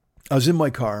 I was in my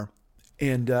car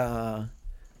and I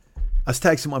was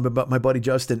texting my buddy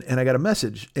Justin and I got a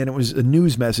message and it was a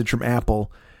news message from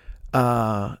Apple.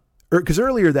 Because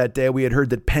earlier that day we had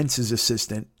heard that Pence's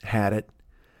assistant had it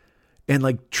and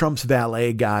like Trump's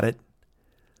valet got it.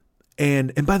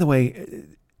 And by the way,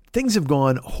 things have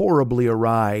gone horribly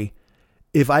awry.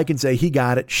 If I can say he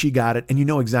got it, she got it, and you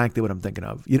know exactly what I'm thinking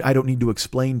of. I don't need to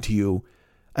explain to you.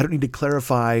 I don't need to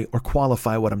clarify or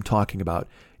qualify what I'm talking about.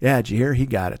 Yeah, did you hear? He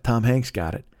got it. Tom Hanks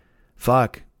got it.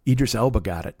 Fuck. Idris Elba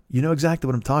got it. You know exactly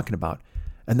what I'm talking about.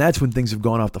 And that's when things have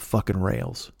gone off the fucking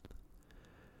rails.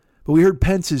 But we heard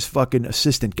Pence's fucking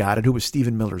assistant got it, who was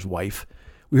Stephen Miller's wife.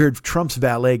 We heard Trump's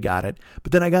valet got it.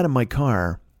 But then I got in my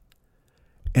car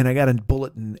and I got a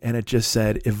bulletin and it just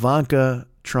said, Ivanka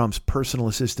Trump's personal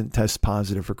assistant tests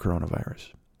positive for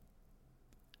coronavirus.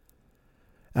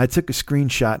 I took a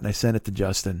screenshot and I sent it to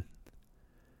Justin.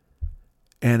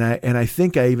 And I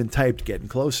think I even typed getting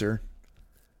closer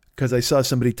because I saw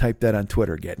somebody type that on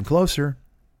Twitter, getting closer.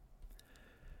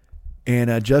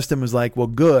 And Justin was like, well,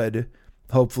 good.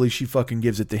 Hopefully she fucking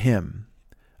gives it to him,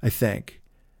 I think.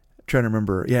 I'm trying to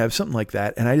remember. Yeah, something like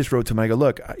that. And I just wrote to him, I go,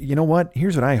 look, you know what?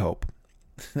 Here's what I hope.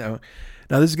 Now,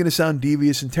 this is going to sound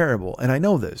devious and terrible. And I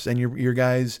know this. And your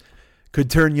guys could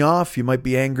turn you off. You might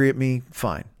be angry at me.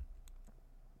 Fine.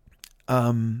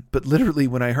 But literally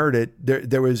when I heard it,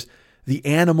 there was the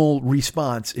animal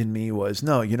response in me was,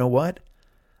 no, you know what?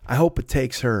 I hope it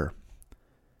takes her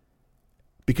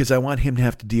because I want him to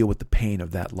have to deal with the pain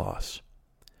of that loss.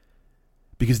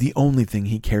 Because the only thing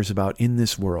he cares about in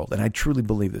this world, and I truly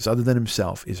believe this, other than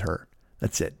himself, is her.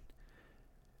 That's it.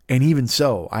 And even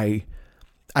so, I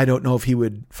don't know if he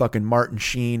would fucking Martin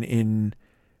Sheen in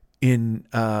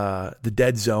the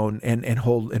dead zone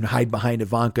and hide behind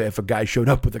Ivanka if a guy showed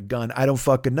up with a gun. I don't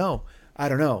fucking know. I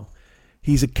don't know.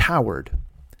 He's a coward.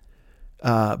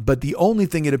 But the only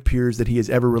thing it appears that he has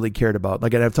ever really cared about,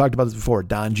 like I've talked about this before,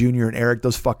 Don Jr. and Eric,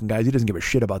 those fucking guys, he doesn't give a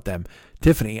shit about them.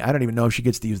 Tiffany, I don't even know if she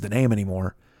gets to use the name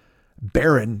anymore.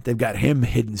 Barron, they've got him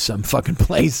hidden some fucking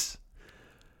place.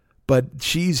 But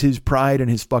she's his pride and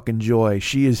his fucking joy.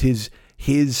 She is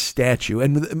his statue.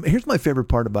 And here's my favorite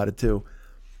part about it too.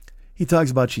 He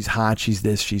talks about she's hot, she's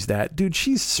this, she's that. Dude,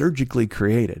 she's surgically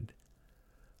created.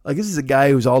 Like, this is a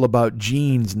guy who's all about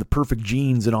genes and the perfect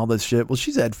genes and all this shit. Well,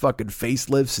 she's had fucking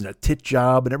facelifts and a tit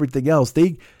job and everything else.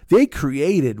 They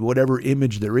created whatever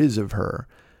image there is of her.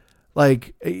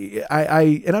 Like,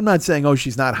 and I'm not saying, oh,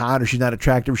 she's not hot or she's not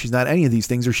attractive or she's not any of these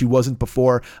things or she wasn't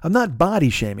before. I'm not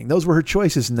body shaming. Those were her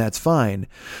choices and that's fine.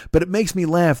 But it makes me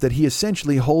laugh that he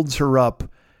essentially holds her up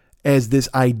as this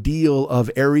ideal of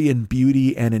Aryan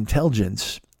beauty and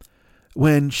intelligence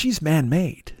when she's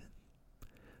man-made.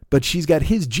 But she's got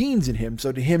his genes in him,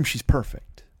 so to him, she's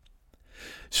perfect.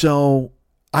 So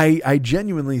I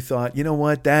genuinely thought, you know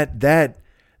what, that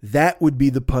would be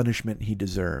the punishment he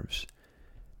deserves.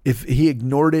 If he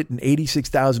ignored it and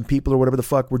 86,000 people or whatever the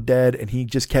fuck were dead and he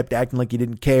just kept acting like he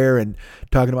didn't care and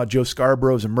talking about Joe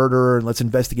Scarborough as a murderer and let's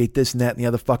investigate this and that and the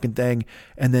other fucking thing.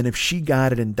 And then if she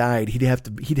got it and died, he'd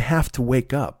have to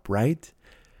wake up, right?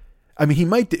 I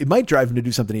mean, it might drive him to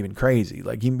do something even crazy.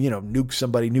 Like, nuke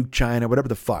somebody, nuke China, whatever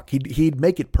the fuck. He'd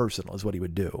make it personal is what he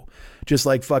would do. Just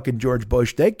like fucking George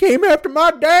Bush. They came after my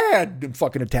dad and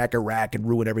fucking attack Iraq and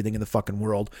ruin everything in the fucking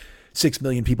world. 6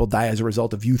 million people die as a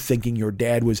result of you thinking your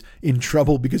dad was in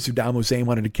trouble because Saddam Hussein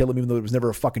wanted to kill him, even though there was never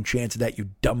a fucking chance of that, you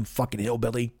dumb fucking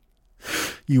hillbilly.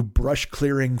 You brush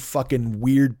clearing, fucking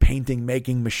weird painting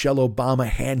making, Michelle Obama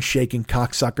handshaking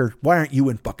cocksucker. Why aren't you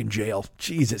in fucking jail?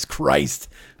 Jesus Christ.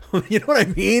 You know what I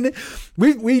mean?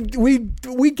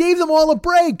 We gave them all a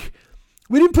break.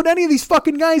 We didn't put any of these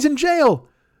fucking guys in jail.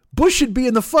 Bush should be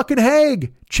in the fucking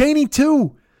Hague. Cheney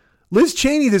too. Liz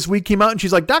Cheney this week came out and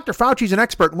she's like, Dr. Fauci's an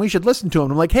expert and we should listen to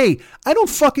him. I'm like, hey, I don't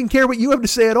fucking care what you have to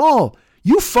say at all.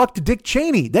 You fucked Dick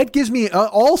Cheney. That gives me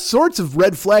all sorts of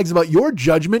red flags about your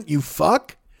judgment, you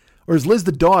fuck. Or is Liz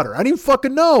the daughter? I don't even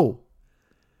fucking know.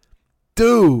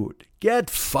 Dude, get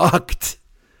fucked.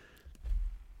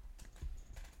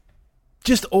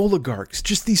 Just oligarchs.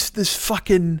 Just this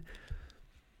fucking...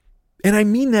 And I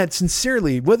mean that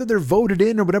sincerely. Whether they're voted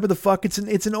in or whatever the fuck, it's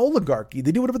an oligarchy.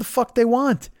 They do whatever the fuck they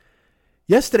want.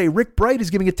 Yesterday, Rick Bright is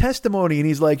giving a testimony and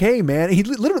he's like, hey, man, he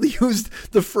literally used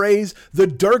the phrase, the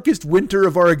darkest winter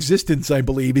of our existence, I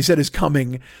believe, he said is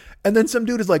coming. And then some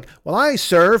dude is like, well, I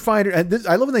find it. And this,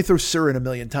 I love when they throw sir in a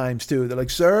million times, too. They're like,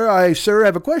 sir, I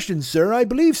have a question, sir. I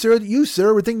believe, sir, that you,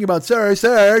 sir, were thinking about, sir,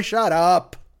 shut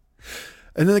up.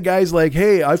 And then the guy's like,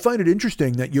 hey, I find it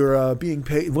interesting that you're being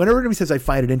paid. Whenever anybody says I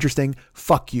find it interesting,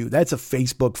 fuck you. That's a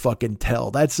Facebook fucking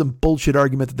tell. That's some bullshit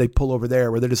argument that they pull over there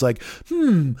where they're just like,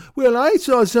 well,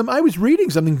 I was reading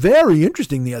something very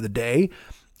interesting the other day.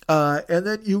 And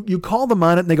then you call them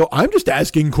on it and they go, I'm just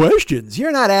asking questions.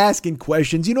 You're not asking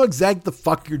questions. You know exactly the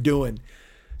fuck you're doing.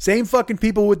 Same fucking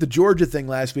people with the Georgia thing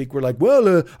last week were like,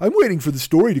 well, I'm waiting for the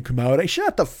story to come out. I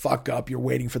shut the fuck up. You're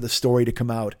waiting for the story to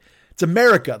come out. It's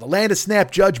America, the land of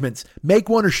snap judgments. Make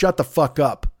one or shut the fuck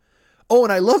up. Oh,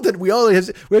 and I love that we always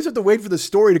have to wait for the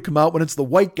story to come out when it's the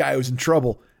white guy who's in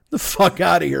trouble. The fuck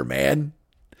out of here, man.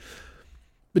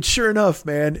 But sure enough,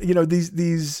 man, you know,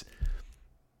 these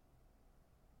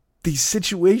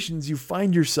situations you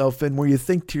find yourself in where you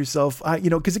think to yourself,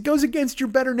 because it goes against your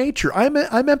better nature. I'm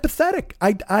empathetic.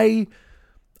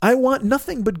 I want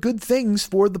nothing but good things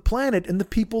for the planet and the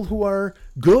people who are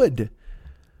good.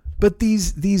 But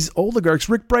these oligarchs,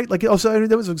 Rick Bright,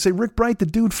 Rick Bright, the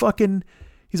dude fucking,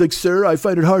 he's like, sir, I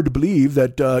find it hard to believe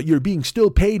that you're being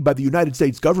still paid by the United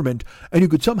States government and you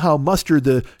could somehow muster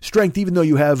the strength even though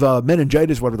you have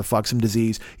meningitis, whatever the fuck, some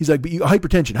disease. He's like, but you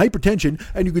hypertension,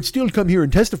 and you could still come here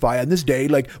and testify on this day.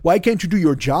 Like, why can't you do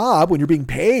your job when you're being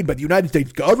paid by the United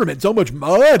States government so much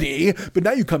money? But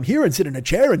now you come here and sit in a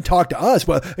chair and talk to us.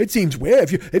 Well, it seems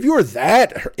weird. If you're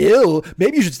that ill,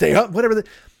 maybe you should stay up, whatever.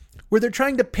 Where they're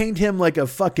trying to paint him like a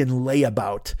fucking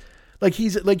layabout. Like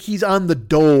he's on the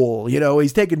dole, you know,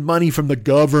 he's taking money from the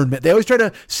government. They always try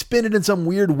to spin it in some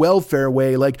weird welfare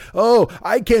way. Like, oh,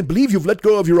 I can't believe you've let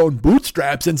go of your own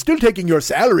bootstraps and still taking your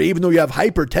salary, even though you have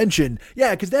hypertension.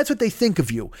 Yeah, because that's what they think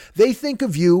of you. They think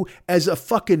of you as a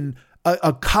fucking,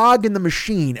 a cog in the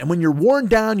machine. And when you're worn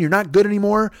down, you're not good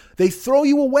anymore. They throw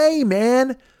you away,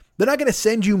 man. They're not going to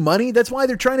send you money. That's why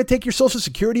they're trying to take your Social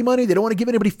Security money. They don't want to give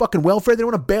anybody fucking welfare. They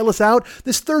don't want to bail us out.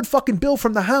 This third fucking bill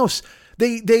from the House,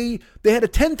 they had a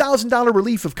 $10,000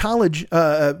 relief of college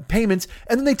payments,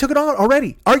 and then they took it on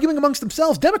already, arguing amongst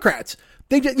themselves. Democrats,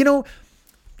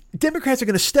 Democrats are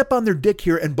going to step on their dick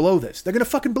here and blow this. They're going to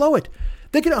fucking blow it.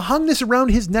 They're going to hung this around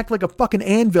his neck like a fucking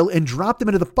anvil and drop him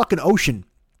into the fucking ocean.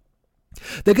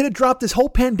 They're going to drop this whole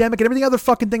pandemic and everything other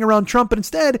fucking thing around Trump, but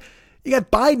instead, you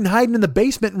got Biden hiding in the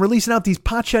basement and releasing out these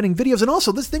pot-shedding videos. And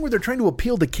also this thing where they're trying to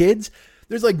appeal to kids.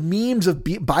 There's like memes of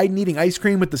Biden eating ice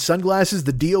cream with the sunglasses,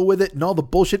 the deal with it and all the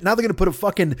bullshit. Now they're going to put a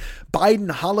fucking Biden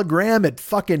hologram at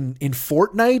fucking in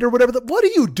Fortnite or whatever. What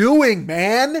are you doing,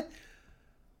 man?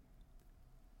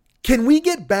 Can we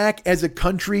get back as a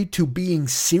country to being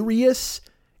serious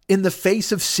in the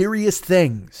face of serious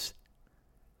things?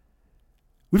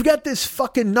 We've got this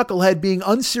fucking knucklehead being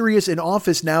unserious in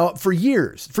office now for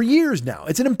years now.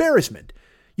 It's an embarrassment.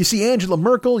 You see Angela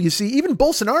Merkel, you see even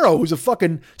Bolsonaro, who's a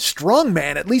fucking strong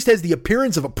man, at least has the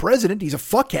appearance of a president. He's a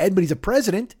fuckhead, but he's a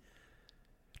president.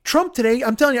 Trump today,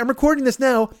 I'm telling you, I'm recording this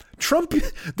now. Trump,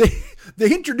 they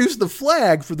introduced the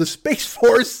flag for the Space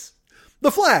Force.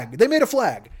 The flag. They made a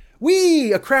flag.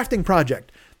 A crafting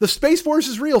project. The Space Force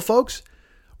is real, folks.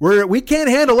 We can't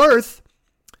handle Earth.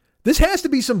 This has to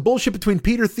be some bullshit between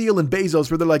Peter Thiel and Bezos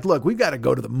where they're like, look, we've got to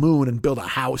go to the moon and build a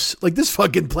house. Like, this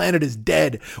fucking planet is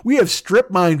dead. We have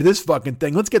strip mined this fucking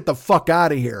thing. Let's get the fuck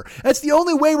out of here. That's the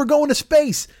only way we're going to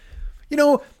space. You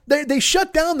know, they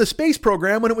shut down the space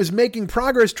program when it was making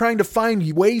progress trying to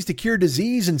find ways to cure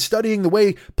disease and studying the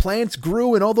way plants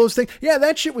grew and all those things. Yeah,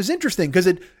 that shit was interesting because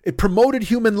it promoted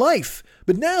human life.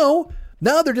 But now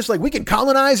they're just like, we can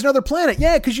colonize another planet.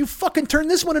 Yeah, because you fucking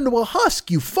turned this one into a husk,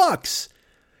 you fucks.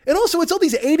 And also, it's all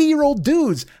these 80-year-old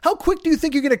dudes. How quick do you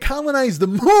think you're going to colonize the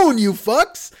moon, you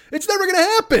fucks? It's never going to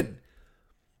happen.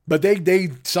 But they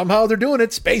somehow they're doing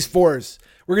it. Space Force.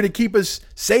 We're going to keep us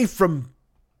safe from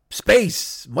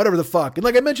space, whatever the fuck. And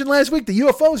like I mentioned last week, the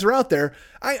UFOs are out there.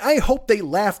 I hope they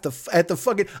laugh at the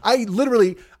fucking...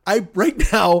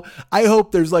 right now, I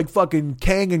hope there's like fucking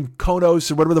Kang and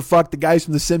Konos or whatever the fuck, the guys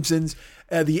from The Simpsons,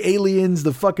 the aliens,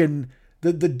 the fucking...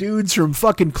 The dudes from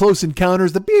fucking Close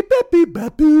Encounters, the beep, beep, beep,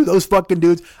 beep, boo, those fucking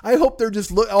dudes. I hope they're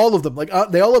just, all of them, like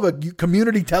they all have a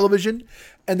community television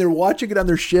and they're watching it on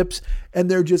their ships and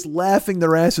they're just laughing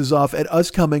their asses off at us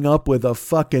coming up with a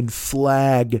fucking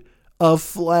flag. A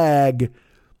flag.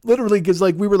 Literally, because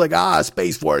like we were like,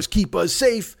 Space Force, keep us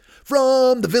safe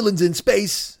from the villains in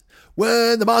space.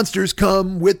 When the monsters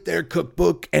come with their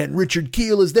cookbook and Richard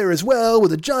Keel is there as well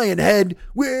with a giant head,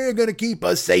 we're going to keep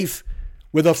us safe.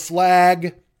 With a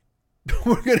flag.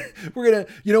 We're gonna,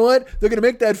 you know what? They're gonna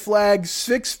make that flag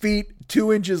 6 feet,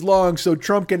 2 inches long so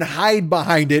Trump can hide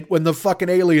behind it when the fucking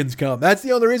aliens come. That's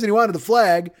the only reason he wanted the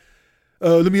flag.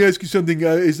 Let me ask you something.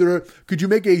 Could you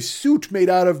make a suit made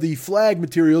out of the flag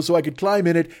material so I could climb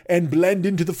in it and blend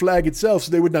into the flag itself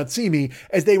so they would not see me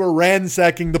as they were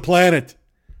ransacking the planet?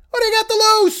 What do you got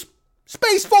to lose?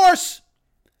 Space Force!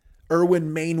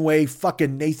 Erwin Mainway,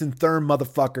 fucking Nathan Thurm,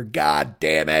 motherfucker. God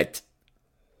damn it.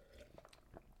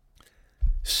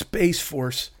 Space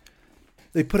Force.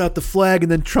 They put out the flag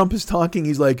and then Trump is talking.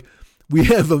 He's like, we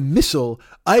have a missile.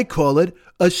 I call it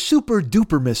a super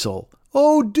duper missile.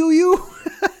 Oh, do you?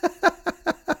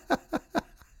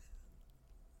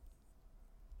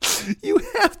 You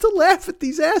have to laugh at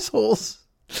these assholes.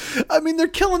 I mean, they're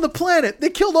killing the planet. They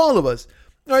killed all of us.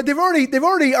 All right, they've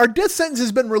already, our death sentence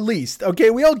has been released. Okay,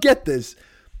 we all get this.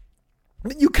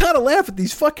 You kind of laugh at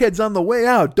these fuckheads on the way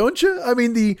out, don't you? I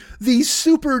mean, the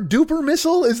super duper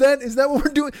missile, is that what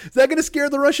we're doing? Is that going to scare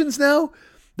the Russians now?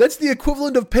 That's the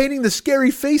equivalent of painting the scary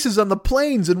faces on the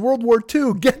planes in World War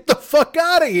II. Get the fuck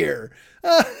out of here.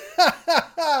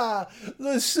 The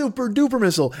super duper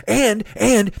missile. And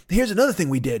here's another thing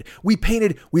we did. We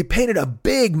painted a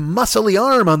big muscly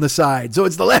arm on the side. So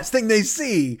it's the last thing they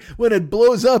see when it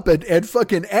blows up at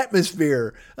fucking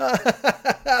atmosphere.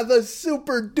 The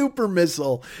super duper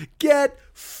missile. Get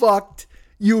fucked,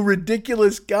 you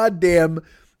ridiculous goddamn.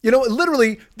 You know,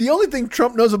 literally, the only thing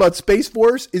Trump knows about Space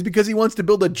Force is because he wants to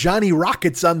build a Johnny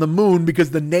Rockets on the moon because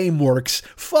the name works.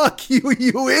 Fuck you,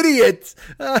 you idiot.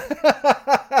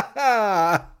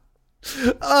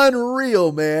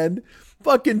 Unreal, man.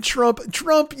 Fucking Trump,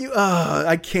 you,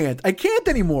 I can't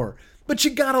anymore. But you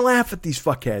gotta laugh at these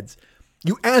fuckheads.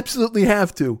 You absolutely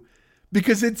have to.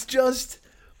 Because it's just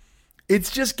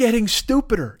getting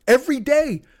stupider every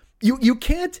day. You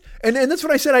can't, and that's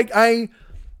what I said,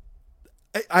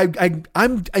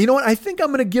 I'm, you know what? I think I'm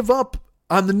going to give up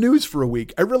on the news for a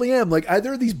week. I really am. Like,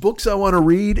 there are these books I want to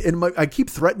read, and I keep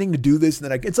threatening to do this,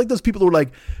 and then it's like those people who are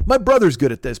like, my brother's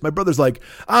good at this. My brother's like,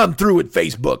 I'm through with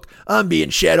Facebook. I'm being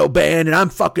shadow banned, and I'm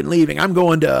fucking leaving. I'm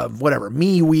going to whatever,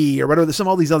 MeWe or whatever.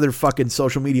 All these other fucking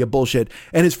social media bullshit.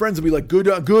 And his friends will be like, good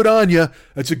on you.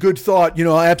 That's a good thought. You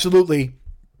know, absolutely.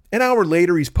 An hour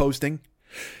later, he's posting.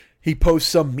 He posts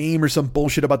some meme or some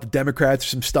bullshit about the Democrats or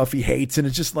some stuff he hates. And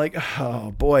it's just like, oh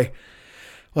boy,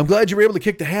 well, I'm glad you were able to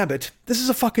kick the habit. This is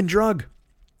a fucking drug.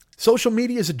 Social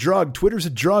media is a drug. Twitter's a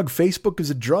drug. Facebook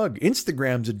is a drug.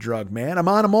 Instagram's a drug, man. I'm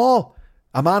on them all.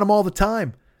 I'm on them all the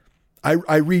time.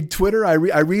 I read Twitter. I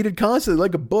read it constantly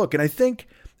like a book. And I think,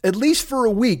 at least for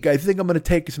a week, I think I'm going to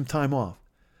take some time off.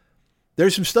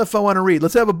 There's some stuff I want to read.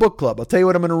 Let's have a book club. I'll tell you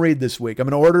what I'm going to read this week. I'm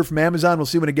going to order from Amazon. We'll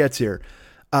see when it gets here.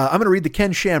 I'm going to read the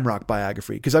Ken Shamrock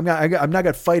biography because I've not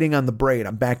got Fighting on the Brain.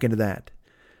 I'm back into that.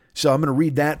 So I'm going to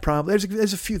read that probably.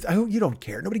 There's a few. You don't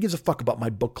care. Nobody gives a fuck about my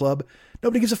book club.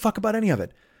 Nobody gives a fuck about any of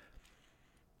it.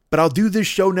 But I'll do this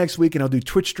show next week and I'll do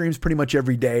Twitch streams pretty much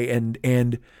every day.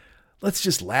 And let's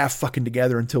just laugh fucking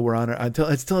together until we're on it, until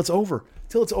it's over.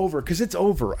 Till it's over. Because it's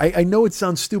over. I know it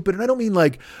sounds stupid. And I don't mean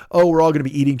like, oh, we're all going to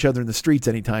be eating each other in the streets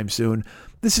anytime soon.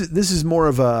 This is more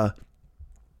of a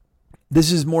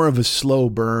slow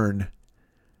burn.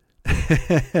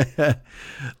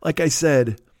 Like I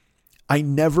said, I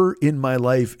never in my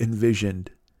life envisioned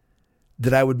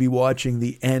that I would be watching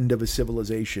the end of a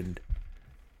civilization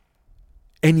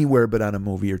anywhere but on a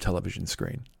movie or television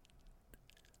screen.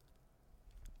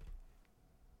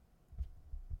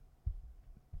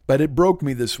 But it broke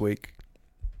me this week.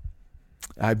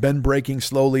 I've been breaking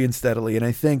slowly and steadily, and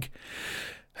I think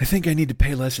I need to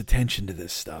pay less attention to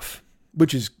this stuff.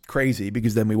 Which is crazy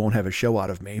because then we won't have a show out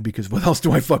of me because what else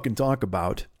do I fucking talk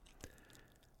about?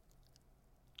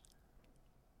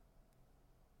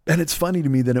 And it's funny to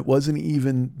me that it wasn't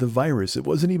even the virus. It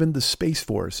wasn't even the Space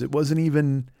Force. It wasn't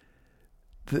even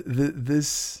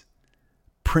this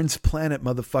Prince Planet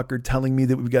motherfucker telling me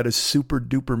that we've got a super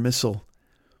duper missile.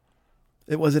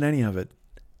 It wasn't any of it.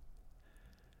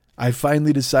 I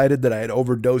finally decided that I had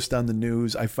overdosed on the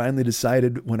news. I finally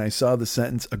decided when I saw the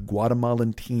sentence, a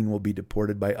Guatemalan teen will be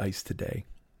deported by ICE today.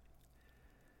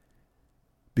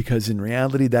 Because in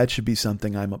reality, that should be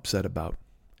something I'm upset about.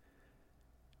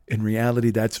 In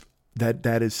reality,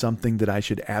 that is something that I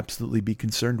should absolutely be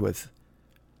concerned with.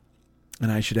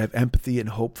 And I should have empathy and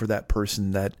hope for that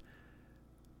person, that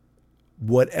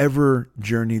whatever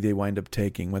journey they wind up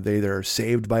taking, whether they're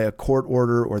saved by a court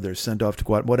order or they're sent off to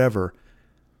go out, whatever,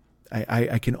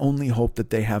 I can only hope that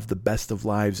they have the best of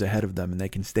lives ahead of them and they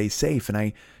can stay safe.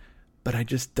 But I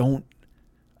just don't,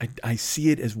 I see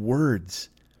it as words.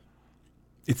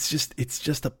 It's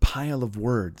just a pile of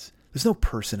words. There's no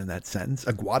person in that sentence.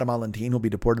 A Guatemalan teen will be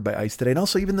deported by ICE today. And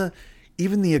also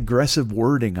even the aggressive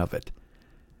wording of it.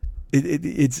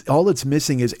 It's all it's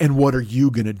missing is, and what are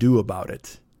you going to do about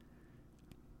it?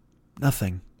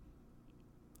 Nothing.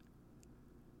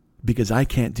 Because I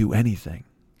can't do anything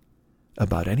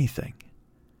about anything.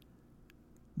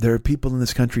 There are people in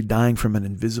this country dying from an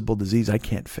invisible disease. I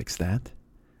can't fix that.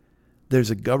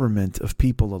 There's a government of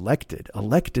people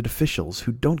elected officials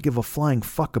who don't give a flying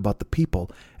fuck about the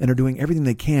people and are doing everything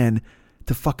they can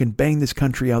to fucking bang this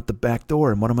country out the back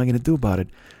door. And what am I going to do about it?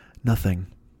 Nothing.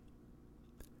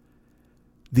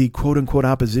 The quote unquote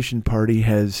opposition party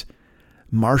has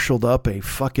marshaled up a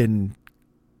fucking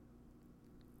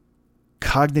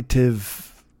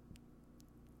cognitive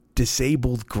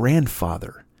disabled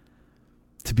grandfather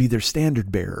to be their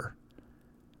standard bearer.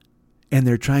 And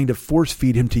they're trying to force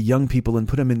feed him to young people and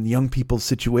put him in young people's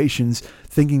situations,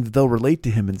 thinking that they'll relate to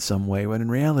him in some way, when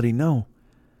in reality, no.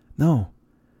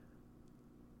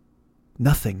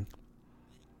 Nothing.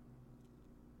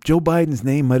 Joe Biden's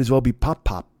name might as well be Pop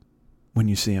Pop when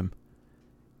you see him.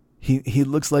 He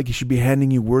looks like he should be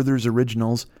handing you Werther's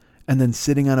Originals and then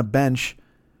sitting on a bench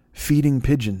feeding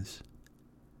pigeons.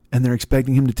 And they're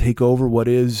expecting him to take over what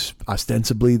is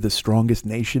ostensibly the strongest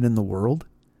nation in the world.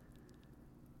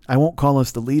 I won't call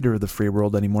us the leader of the free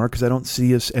world anymore because I don't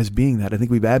see us as being that. I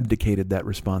think we've abdicated that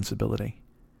responsibility.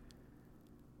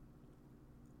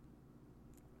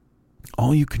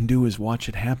 All you can do is watch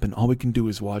it happen. All we can do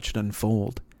is watch it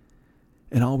unfold.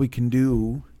 And all we can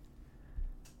do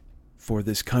for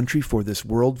this country, for this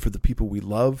world, for the people we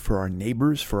love, for our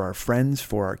neighbors, for our friends,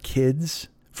 for our kids,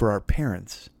 for our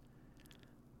parents,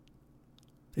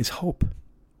 is hope.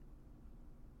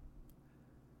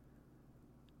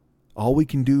 All we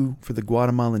can do for the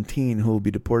Guatemalan teen who will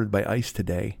be deported by ICE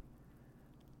today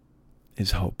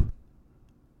is hope.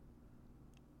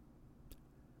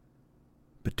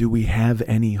 But do we have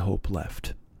any hope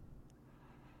left?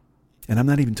 And I'm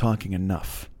not even talking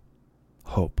enough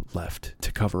hope left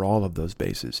to cover all of those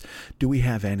bases. Do we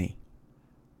have any?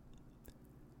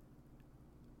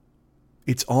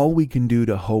 It's all we can do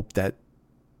to hope that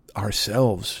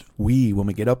ourselves, when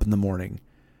we get up in the morning,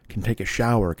 can take a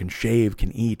shower, can shave,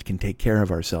 can eat, can take care of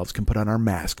ourselves, can put on our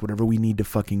mask, whatever we need to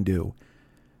fucking do.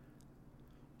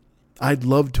 I'd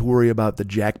love to worry about the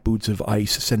jackboots of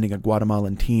ICE sending a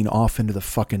Guatemalan teen off into the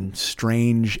fucking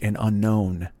strange and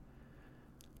unknown.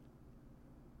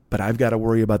 But I've got to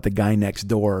worry about the guy next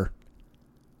door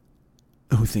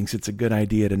who thinks it's a good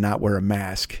idea to not wear a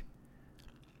mask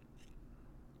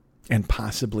and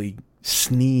possibly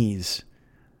sneeze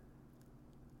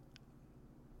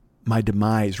my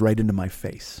demise right into my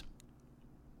face.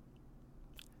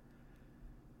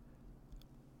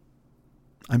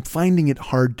 I'm finding it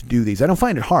hard to do these. I don't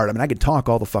find it hard. I mean, I can talk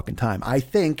all the fucking time. I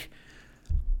think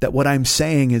that what I'm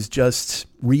saying is just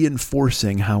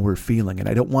reinforcing how we're feeling, and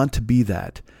I don't want to be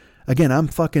that. Again, I'm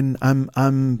fucking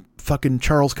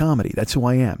Charles Comedy. That's who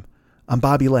I am. I'm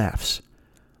Bobby Laughs.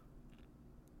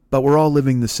 But we're all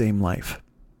living the same life.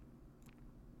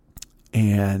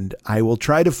 And I will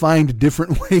try to find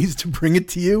different ways to bring it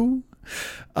to you.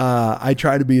 I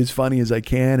try to be as funny as I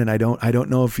can, and I don't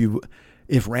know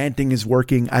if ranting is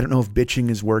working. I don't know if bitching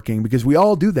is working, because we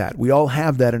all do that. We all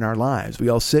have that in our lives. We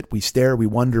all sit, we stare, we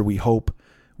wonder, we hope,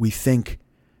 we think,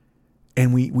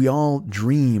 and we all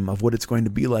dream of what it's going to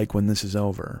be like when this is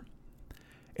over.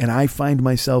 And I find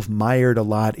myself mired a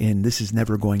lot in this is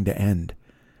never going to end.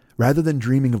 Rather than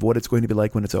dreaming of what it's going to be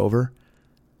like when it's over,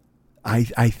 I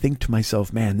think to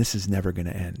myself, man, this is never going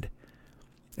to end.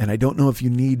 And I don't know if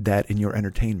you need that in your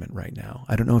entertainment right now.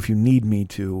 I don't know if you need me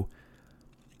to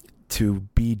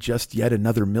be just yet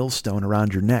another millstone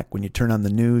around your neck. When you turn on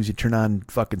the news, you turn on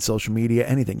fucking social media,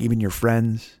 anything, even your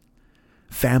friends,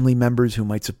 family members who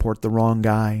might support the wrong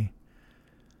guy.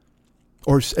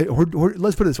 Or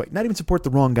let's put it this way, not even support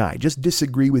the wrong guy, just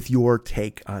disagree with your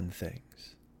take on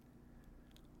things.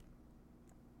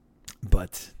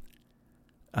 But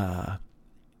I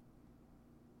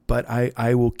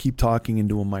will keep talking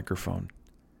into a microphone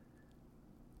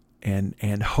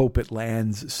and hope it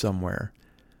lands somewhere.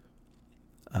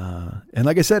 And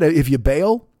like I said, if you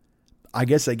bail, I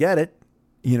guess I get it.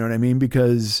 You know what I mean?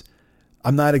 Because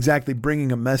I'm not exactly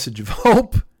bringing a message of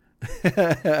hope.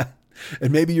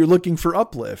 And maybe you're looking for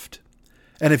uplift.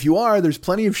 And if you are, there's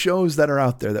plenty of shows that are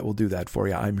out there that will do that for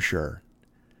you, I'm sure.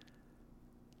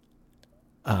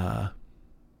 But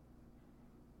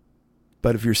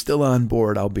if you're still on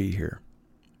board, I'll be here.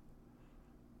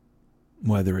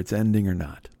 Whether it's ending or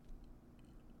not.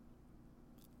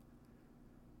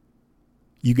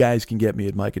 You guys can get me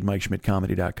at Mike at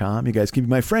MikeSchmidtComedy.com. You guys can be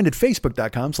my friend at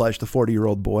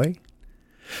Facebook.com/the40-year-old-boy.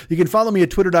 You can follow me at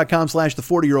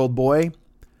Twitter.com/the40-year-old-boy.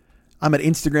 I'm at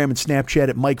Instagram and Snapchat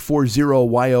at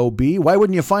Mike40YOB. Why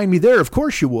wouldn't you find me there? Of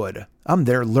course you would. I'm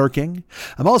there lurking.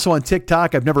 I'm also on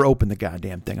TikTok. I've never opened the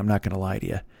goddamn thing. I'm not going to lie to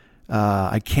you.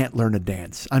 I can't learn a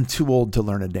dance. I'm too old to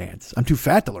learn a dance. I'm too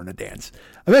fat to learn a dance.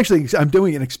 I'm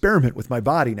doing an experiment with my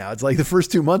body now. It's like the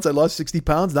first 2 months I lost 60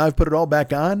 pounds. Now I've put it all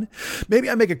back on.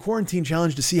 Maybe I make a quarantine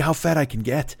challenge to see how fat I can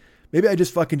get. Maybe I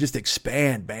just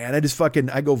expand, man.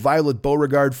 I go Violet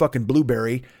Beauregard fucking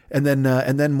Blueberry. And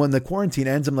then when the quarantine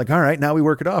ends, I'm like, all right, now we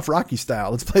work it off Rocky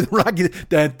style. Let's play the Rocky.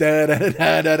 Da, da, da,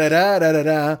 da, da, da, da,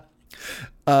 da,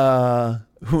 da.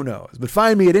 Who knows? But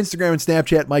find me at Instagram and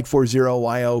Snapchat,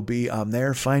 Mike40YOB. I'm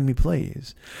there. Find me,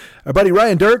 please. Our buddy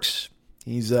Ryan Dirks,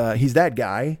 he's that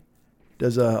guy.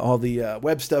 Does all the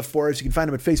web stuff for us. You can find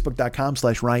him at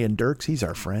Facebook.com/Ryan Dirks. He's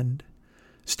our friend.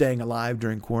 Staying alive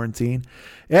during quarantine.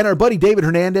 And our buddy David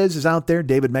Hernandez is out there.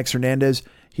 David Mex Hernandez.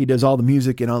 He does all the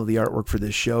music and all of the artwork for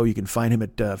this show. You can find him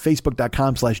at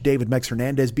Facebook.com/David Mex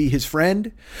Hernandez. Be his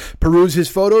friend. Peruse his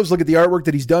photos. Look at the artwork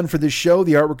that he's done for this show.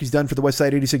 The artwork he's done for the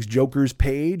Westside 86 Jokers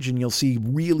page. And you'll see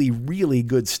really, really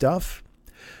good stuff.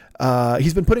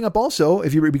 He's been putting up also,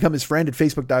 if you become his friend at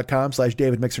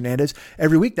Facebook.com/David Mex Hernandez.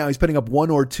 Every week now he's putting up 1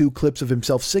 or 2 clips of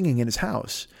himself singing in his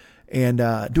house. And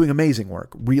doing amazing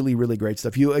work. Really, really great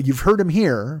stuff. You've heard him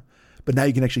here, but now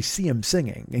you can actually see him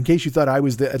singing. In case you thought I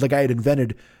had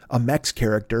invented a Mex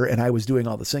character and I was doing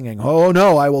all the singing. Oh,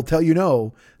 no, I will tell you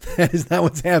no. That is not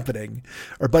what's happening.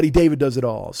 Our buddy David does it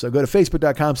all. So go to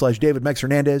Facebook.com/David Mex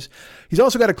Hernandez. He's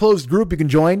also got a closed group you can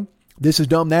join. This is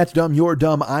dumb, that's dumb, you're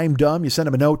dumb, I'm dumb. You send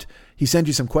him a note. He sends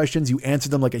you some questions. You answer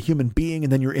them like a human being,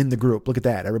 and then you're in the group. Look at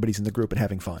that. Everybody's in the group and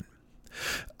having fun.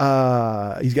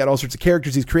 He's got all sorts of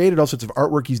characters he's created, all sorts of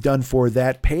artwork he's done for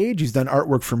that page. He's done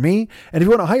artwork for me. And if you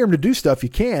want to hire him to do stuff, you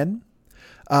can.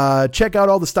 Check out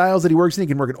all the styles that he works in. He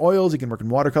can work in oils. He can work in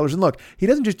watercolors. And look, he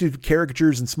doesn't just do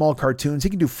caricatures and small cartoons. He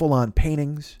can do full-on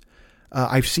paintings.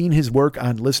 I've seen his work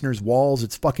on listeners' walls.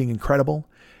 It's fucking incredible.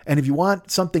 And if you want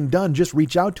something done, just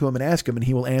reach out to him and ask him, and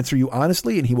he will answer you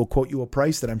honestly, and he will quote you a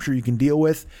price that I'm sure you can deal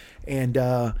with. And,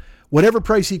 whatever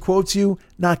price he quotes you,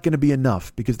 not going to be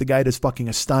enough, because the guy does fucking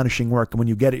astonishing work. And when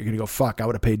you get it, you're going to go, fuck, I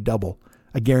would have paid double.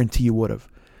 I guarantee you would have.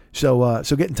 So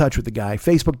get in touch with the guy,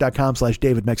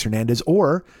 Facebook.com/David Mex Hernandez,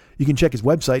 or you can check his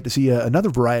website to see another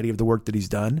variety of the work that he's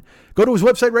done. Go to his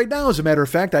website right now. As a matter of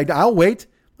fact, I'll wait.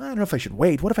 I don't know if I should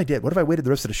wait. What if I did? What if I waited the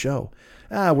rest of the show?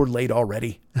 We're late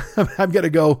already. I'm going to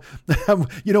go.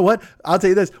 You know what? I'll tell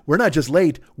you this. We're not just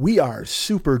late. We are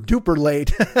super duper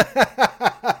late.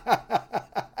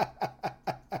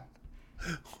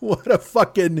 What a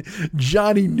fucking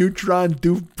Johnny Neutron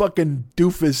fucking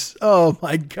doofus. Oh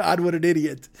my God, what an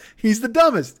idiot. He's the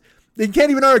dumbest. They can't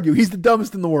even argue. He's the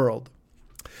dumbest in the world.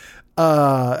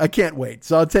 I can't wait.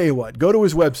 So I'll tell you what. Go to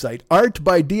his website. Art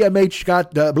by DMH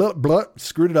Scott.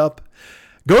 Screwed it up.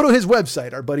 Go to his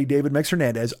website, our buddy David Mex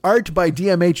Hernandez.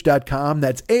 Artbydmh.com.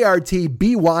 That's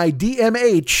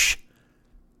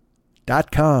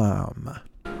ARTBYDMH.com.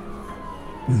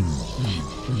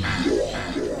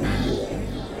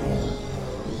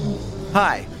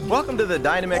 Hi, welcome to the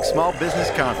Dynamix Small Business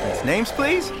Conference. Names,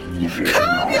 please?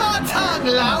 Calm your tongue,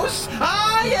 louse!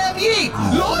 I am ye,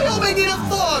 loyal Medina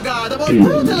Thorgar, the most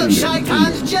brutal of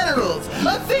Shaitan's generals,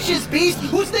 a vicious beast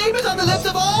whose name is on the lips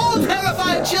of all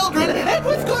terrified children, and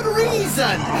with good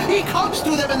reason. He comes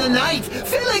to them in the night,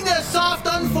 filling their soft,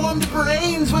 unformed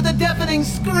brains with the deafening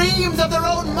screams of their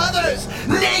own mothers,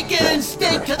 naked and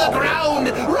staked to the ground,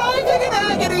 writhing in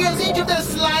agony as each of their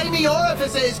slimy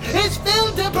orifices is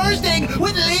filled to bursting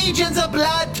with legions of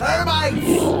blood termites.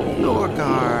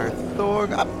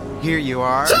 Thorgar, here you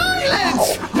are.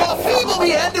 Silence! Your feeble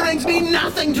meanderings mean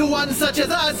nothing to one such as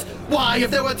us. Why,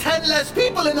 if there were 10 less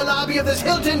people in the lobby of this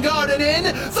Hilton Garden Inn,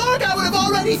 Thorgar would have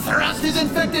already thrust his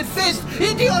infected fist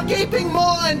into your gaping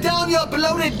maw and down your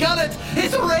bloated gullet,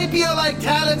 his rapier-like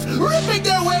talons ripping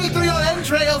their way through your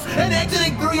entrails and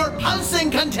exiting through your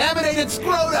pulsing, contaminated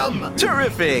scrotum.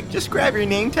 Terrific! Just grab your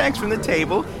name tags from the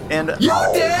table and... You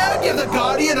dare give the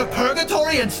Guardian of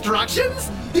Purgatory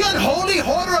instructions? The unholy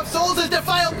hoarder of souls has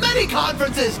defiled many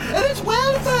conferences, and is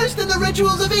well versed in the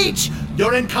rituals of each.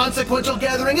 Your inconsequential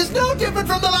gathering is no different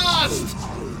from the last.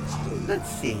 Let's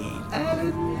see.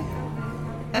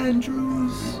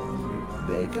 Andrews,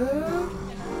 Baker,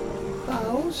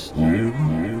 Faust.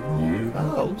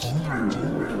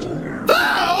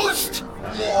 Faust!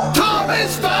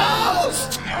 Thomas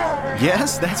Faust!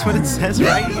 Yes, that's what it says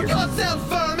right You here. yourself,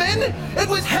 vermin! It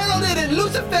was heralded in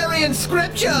Luciferian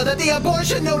scripture that the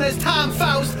abortion known as Tom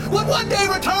Faust would one day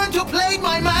return to plague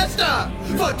my master.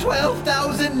 For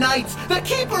 12,000 nights, the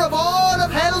keeper of all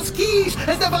of Hell's Keys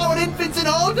has devoured infants in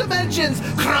all dimensions,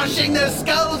 crushing their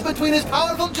skulls between his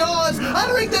powerful jaws,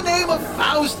 uttering the name of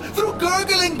Faust through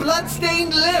gurgling,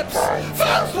 blood-stained lips.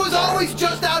 Faust was always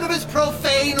just out of his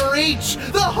profane reach.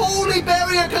 The holy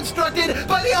barrier constructed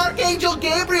by the Archangel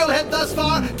Gabriel had thus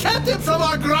far kept him from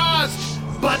our grasp.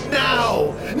 But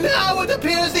now it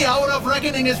appears the hour of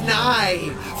reckoning is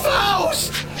nigh.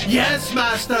 Faust! Yes,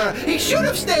 master, he should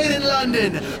have stayed in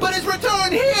London, but his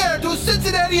return here to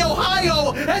Cincinnati,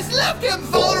 Ohio, has left him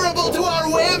vulnerable to our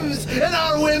whims, and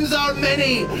our whims are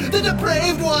many. The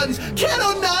depraved ones, 10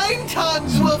 or 9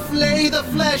 tons, will flay the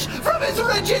flesh from his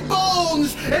wretched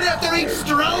bones, and after each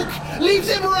stroke, leaves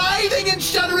him writhing in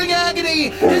shuddering agony.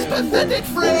 His pathetic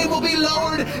frame will be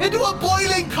lowered into a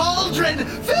boiling cauldron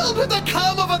filled with the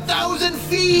cum of 1,000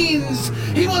 fiends.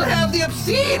 He will have the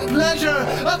obscene pleasure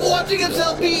of watching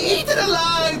himself be eaten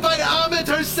alive by Amit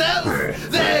herself.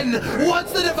 Then,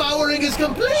 once the devouring is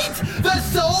complete, the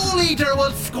Soul Eater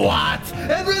will squat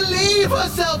and relieve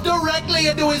herself directly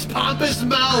into his pompous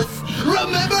mouth.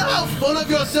 Remember how full of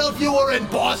yourself you were in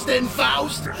Boston,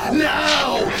 Faust?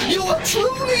 Now, you will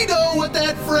truly know what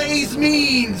that phrase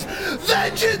means.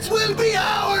 Vengeance will be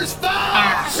ours,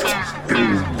 Faust!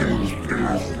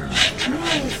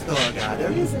 Yes, Thorgar,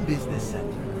 there is a business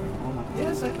center.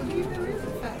 Yes, I believe there is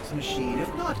a fax machine.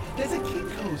 If not, there's a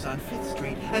Kinko's on 5th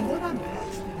Street and one on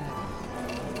Paxton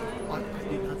Avenue. What? I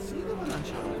did not see the one on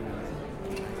Charlotte.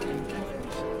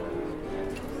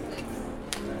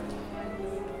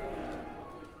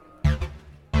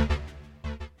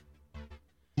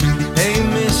 Hey,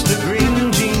 Mr.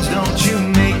 Green Jeans, don't you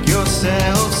make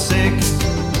yourself sick.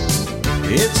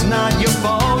 It's not your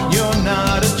fault, you're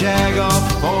not a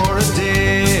jag-off or a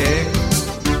dick.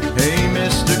 Hey,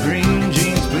 Mr. Green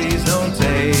Jeans, please don't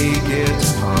take it to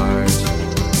heart.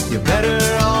 You're better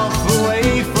off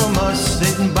away from us,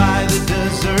 sitting by the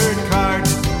dessert cart.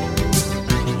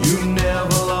 You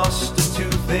never lost a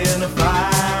tooth in a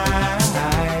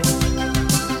fight.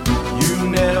 You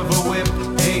never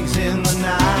whipped eggs in the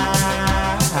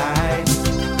night.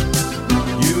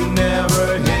 You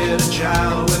never hit a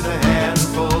child with a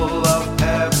handful of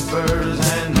peppers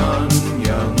and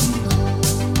onions.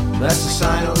 That's a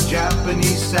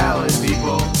Sino-Japanese salad,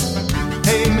 people.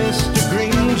 Hey, Mr.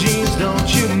 Green Jeans, don't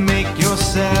you make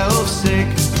yourself sick.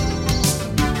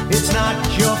 It's not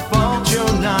your fault,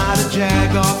 you're not a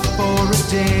jag-off or a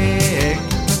dick.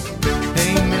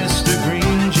 Hey, Mr.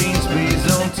 Green Jeans, please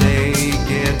don't take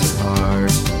it to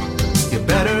heart. You're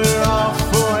better off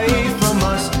away from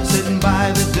us, sitting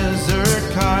by the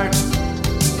dessert cart.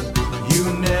 You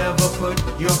never put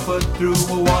your foot through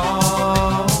a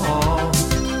wall.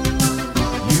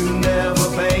 You never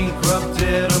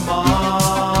bankrupted a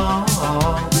mall.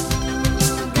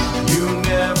 You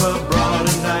never brought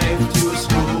a knife to a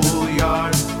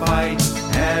schoolyard fight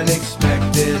and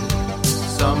expected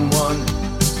someone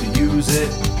to use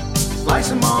it. Slice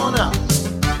them on up.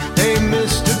 Hey,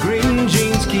 Mr. Green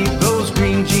Jeans, keep those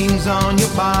green jeans on your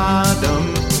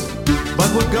bottom.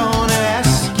 But we're gonna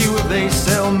ask you if they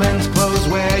sell men's clothes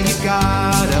where you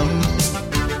got them.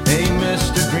 Hey,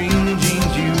 Mr. Green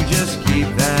Jeans, you just keep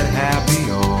that happy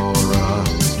aura.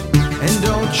 And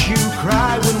don't you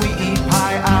cry when we eat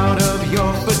pie out of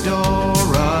your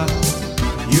fedora.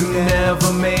 You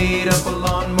never made up a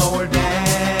lawnmower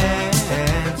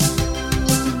dance.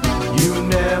 You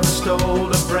never stole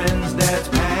a friend's dad's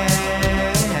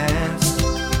pants.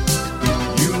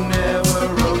 You never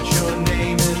wrote your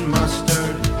name in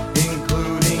mustard,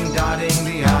 including dotting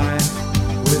the I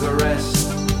with the rest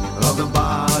of the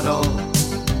bottle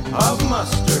of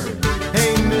mustard.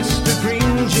 Hey, Mr.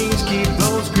 Green Jeans, keep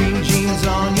those green jeans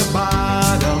on your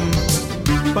bottom.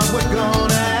 But we're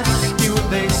gonna ask you if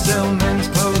they sell men's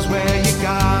clothes where you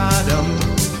got them.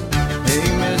 Hey,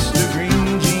 Mr.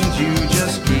 Green Jeans, you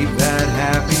just keep that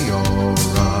happy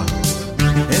aura.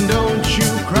 And don't you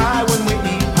cry when we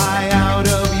eat pie out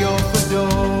of your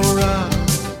fedora.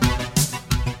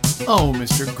 Oh,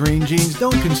 Mr. Green Jeans,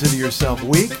 don't consider yourself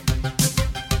weak.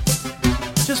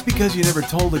 Just because you never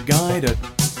told a guy to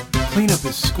clean up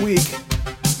his squeak.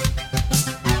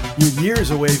 You're years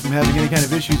away from having any kind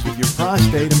of issues with your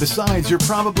prostate, and besides, you're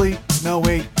probably... No,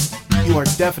 wait. You are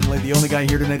definitely the only guy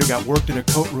here tonight who got worked in a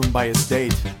coat room by his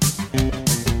date.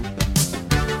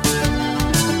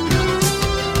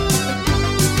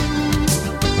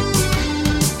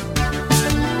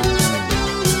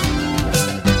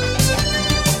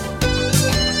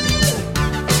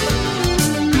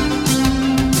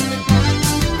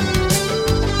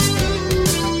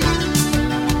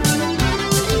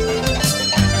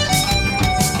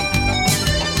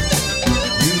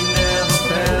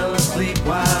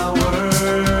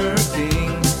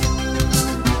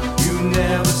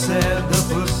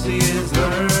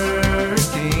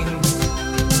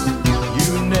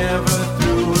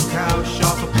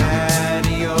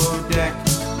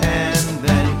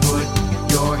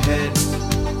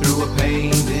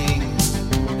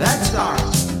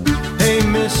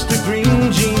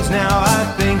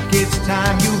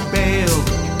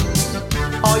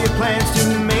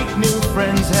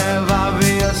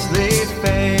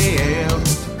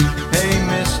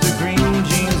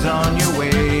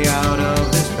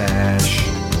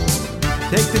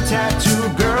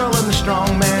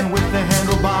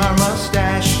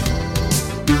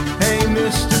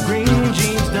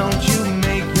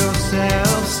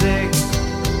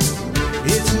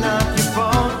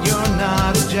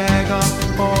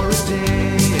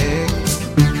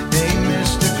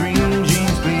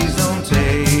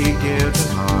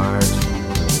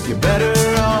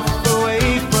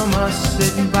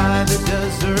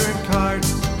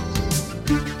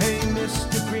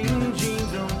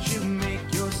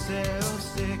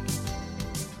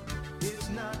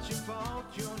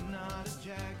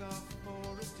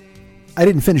 I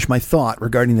didn't finish my thought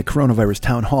regarding the coronavirus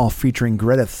town hall featuring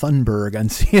Greta Thunberg on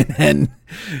CNN.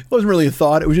 It wasn't really a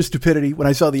thought. It was just stupidity when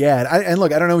I saw the ad. And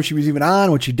look, I don't know if she was even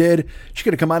on, what she did. She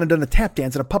could have come on and done a tap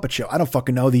dance at a puppet show. I don't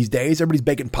fucking know these days. Everybody's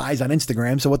baking pies on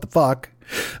Instagram, so what the fuck?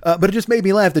 But it just made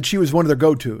me laugh that she was one of their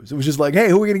go-tos. It was just like, hey,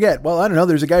 who are we going to get? Well, I don't know.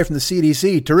 There's a guy from the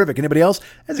CDC. Terrific. Anybody else?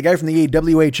 There's a guy from the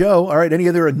WHO. All right. Any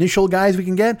other initial guys we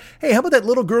can get? Hey, how about that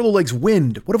little girl who likes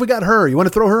wind? What if we got her? You want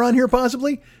to throw her on here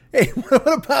possibly? Hey, what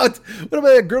about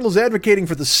that girl who's advocating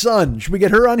for the sun? Should we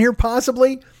get her on here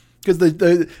possibly? Because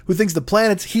the who thinks the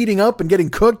planet's heating up and getting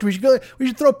cooked? We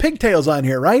should throw pigtails on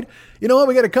here, right? You know what?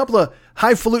 We got a couple of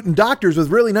highfalutin doctors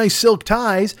with really nice silk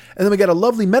ties, and then we got a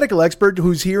lovely medical expert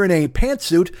who's here in a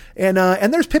pantsuit, and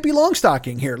there's Pippi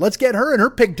Longstocking here. Let's get her and her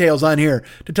pigtails on here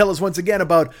to tell us once again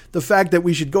about the fact that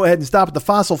we should go ahead and stop at the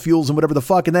fossil fuels and whatever the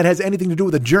fuck, and that has anything to do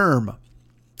with a germ.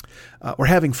 We're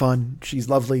having fun. She's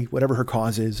lovely. Whatever her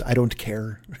cause is, I don't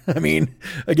care. I mean,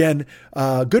 again,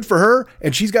 good for her.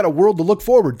 And she's got a world to look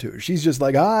forward to. She's just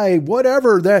like,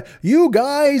 whatever that you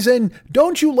guys. And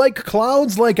don't you like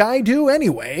clouds like I do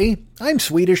anyway? I'm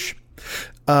Swedish.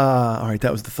 All right.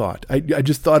 That was the thought. I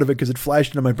just thought of it because it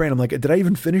flashed into my brain. I'm like, did I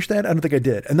even finish that? I don't think I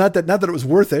did. And not that it was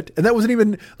worth it. And that wasn't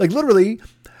even like literally.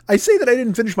 I say that I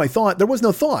didn't finish my thought. There was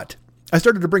no thought. I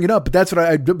started to bring it up, but that's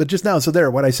what but just now. So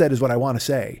there, what I said is what I want to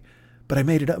say. But I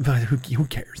made it up. Who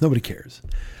cares? Nobody cares.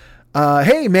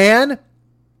 Hey, man.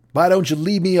 Why don't you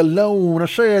leave me alone? I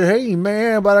said, hey,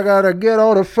 man, but I got to get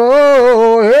on the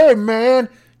phone. Hey, man.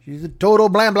 She's a total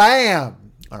blam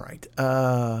blam. All right.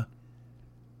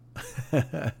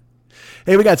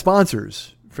 Hey, we got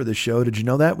sponsors for this show. Did you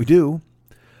know that? We do.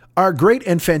 Our great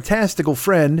and fantastical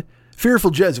friend,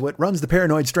 Fearful Jesuit, runs the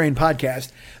Paranoid Strain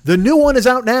podcast. The new one is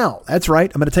out now. That's right.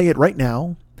 I'm going to tell you it right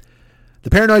now. The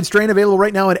Paranoid Strain available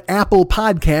right now at Apple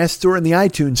Podcasts or in the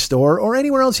iTunes Store or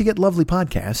anywhere else you get lovely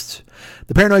podcasts.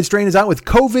 The Paranoid Strain is out with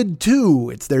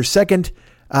COVID-2. It's their second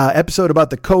episode about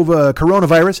the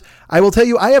coronavirus. I will tell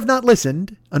you, I have not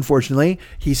listened, unfortunately.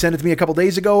 He sent it to me a couple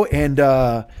days ago, and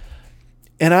I'm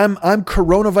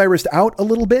coronavirused out a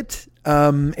little bit,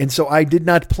 and so I did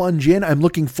not plunge in. I'm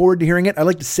looking forward to hearing it. I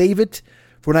like to save it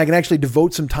for when I can actually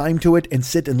devote some time to it and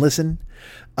sit and listen.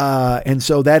 And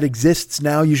so that exists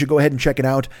now. You should go ahead and check it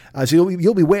out. So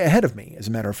you'll be way ahead of me, as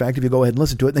a matter of fact, if you go ahead and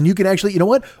listen to it. Then you can actually, you know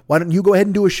what? Why don't you go ahead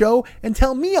and do a show and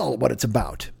tell me all what it's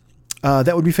about?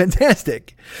 That would be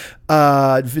fantastic.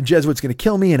 Jesuit's going to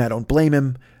kill me, and I don't blame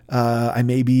him. I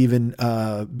may be even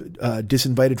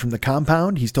disinvited from the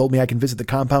compound. He's told me I can visit the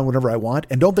compound whenever I want,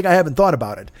 and don't think I haven't thought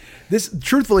about it. This,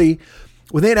 truthfully,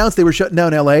 when they announced they were shutting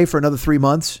down LA for another 3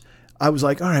 months, I was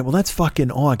like, all right, well, that's fucking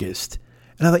August.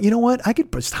 And I thought, you know what? I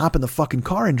could just hop in the fucking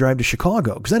car and drive to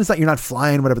Chicago. Because then it's not, you're not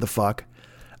flying, whatever the fuck.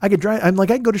 I could drive. I'm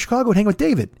like, I can go to Chicago and hang with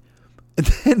David. And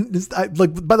then,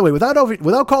 by the way,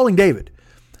 without calling David,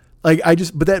 but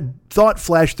that thought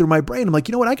flashed through my brain. I'm like,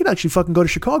 you know what? I could actually fucking go to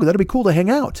Chicago. That'd be cool to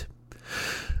hang out.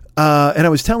 And I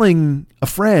was telling a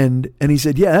friend, and he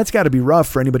said, yeah, that's got to be rough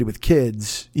for anybody with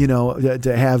kids, you know,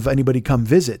 to have anybody come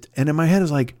visit. And in my head, I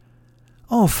was like,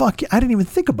 oh, fuck, I didn't even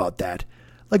think about that.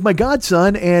 Like my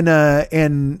godson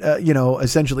and you know,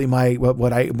 essentially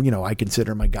what I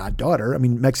consider my goddaughter. I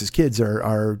mean, Mex's kids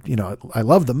are you know, I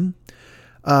love them,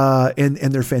 and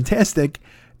they're fantastic,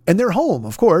 and they're home.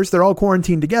 Of course, they're all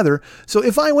quarantined together. So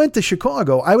if I went to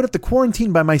Chicago, I would have to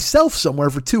quarantine by myself somewhere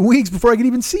for 2 weeks before I could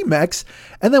even see Mex.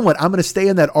 And then what? I'm going to stay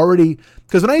in that already,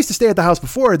 because when I used to stay at the house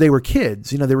before, they were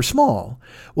kids. You know, they were small.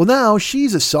 Well, now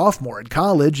she's a sophomore at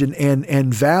college,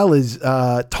 and Val is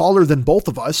taller than both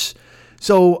of us.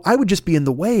 So I would just be in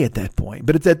the way at that point.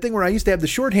 But it's that thing where I used to have the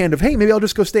shorthand of, hey, maybe I'll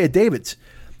just go stay at David's.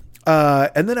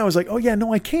 And then I was like, oh, yeah,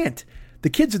 no, I can't. The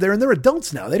kids are there and they're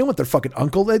adults now. They don't want their fucking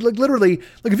uncle. They literally,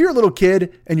 if you're a little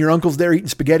kid and your uncle's there eating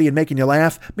spaghetti and making you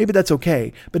laugh, maybe that's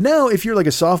okay. But now if you're like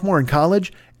a sophomore in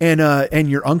college and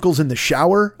your uncle's in the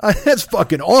shower, that's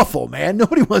fucking awful, man.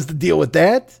 Nobody wants to deal with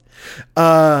that.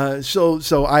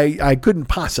 So I couldn't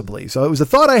possibly. So it was a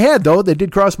thought I had, though, that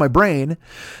did cross my brain.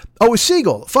 Oh, it was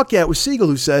Siegel. Fuck yeah, it was Siegel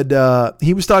who said,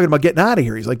 he was talking about getting out of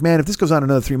here. He's like, man, if this goes on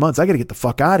another 3 months, I got to get the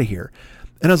fuck out of here.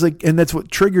 And I was like, and that's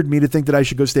what triggered me to think that I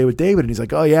should go stay with David. And he's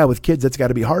like, oh yeah, with kids, that's got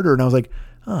to be harder. And I was like,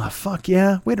 oh, fuck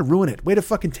yeah. Way to ruin it. Way to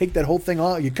fucking take that whole thing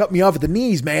off. You cut me off at the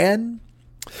knees, man.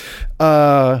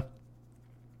 So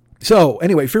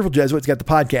anyway, Fearful Jesuit's got the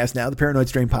podcast now, the Paranoid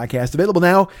Strain podcast, available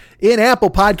now in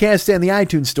Apple Podcasts and the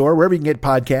iTunes Store, wherever you can get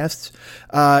podcasts.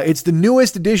 It's the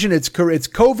newest edition. It's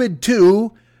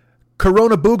COVID-2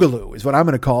 Corona Boogaloo is what I'm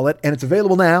going to call it. And it's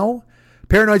available now.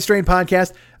 Paranoid Strain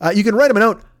podcast. You can write them a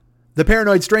note.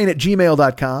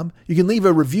 theparanoidstrain@gmail.com. You can leave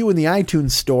a review in the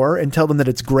iTunes store and tell them that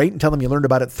it's great and tell them you learned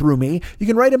about it through me. You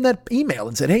can write him that email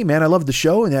and say, hey, man, I love the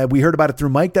show. And we heard about it through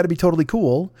Mike. That'd be totally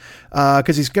cool.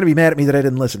 Because he's going to be mad at me that I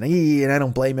didn't listen. And I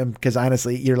don't blame him because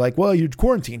honestly, you're like, well, you're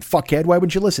quarantined, fuckhead. Why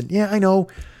wouldn't you listen? Yeah, I know.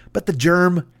 But the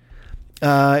germ,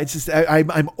 it's just,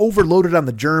 I'm overloaded on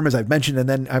the germ, as I've mentioned. And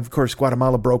then, of course,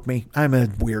 Guatemala broke me. I'm a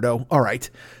weirdo. All right.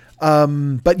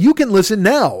 But you can listen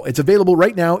now. It's available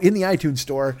right now in the iTunes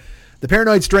store. The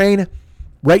Paranoid Strain,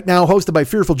 right now hosted by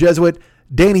Fearful Jesuit,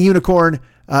 Danny Unicorn,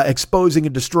 exposing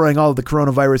and destroying all of the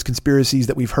coronavirus conspiracies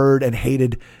that we've heard and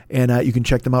hated. And you can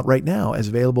check them out right now as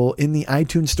available in the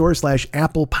iTunes store /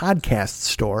 Apple Podcast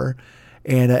store.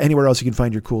 And anywhere else you can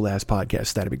find your cool ass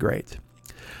podcasts. That'd be great.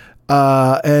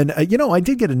 I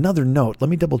did get another note.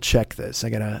 Let me double check this. I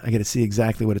gotta see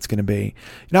exactly what it's going to be.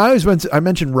 I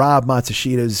mentioned Rob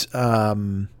Matsushita's,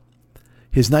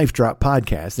 his Knife Drop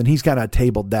podcast, and he's kind of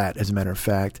tabled that, as a matter of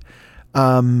fact.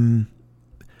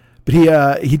 But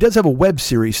he does have a web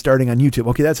series starting on YouTube.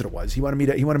 Okay, that's what it was. He wanted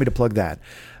me to plug that.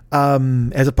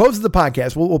 As opposed to the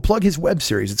podcast, we'll plug his web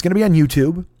series. It's going to be on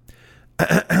YouTube.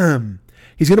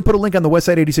 He's going to put a link on the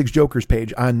Westside 86 Jokers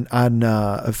page on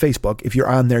Facebook. If you're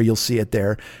on there, you'll see it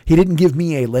there. He didn't give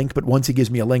me a link, but once he gives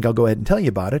me a link, I'll go ahead and tell you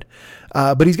about it.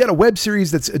 But he's got a web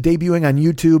series that's debuting on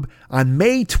YouTube on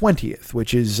May 20th,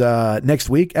 which is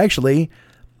next week. Actually,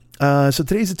 so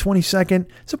today's the 22nd.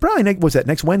 So probably,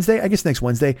 next Wednesday? I guess next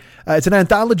Wednesday. It's an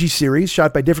anthology series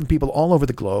shot by different people all over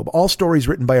the globe. All stories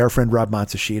written by our friend Rob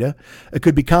Matsushita. It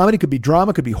could be comedy, could be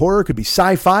drama, could be horror, could be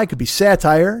sci-fi, could be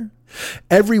satire.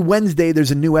 Every Wednesday,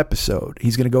 there's a new episode.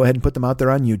 He's going to go ahead and put them out there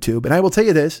on YouTube. And I will tell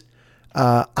you this,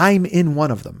 I'm in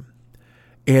one of them.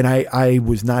 And I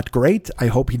was not great. I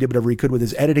hope he did whatever he could with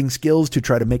his editing skills to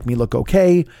try to make me look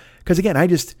okay. Because again,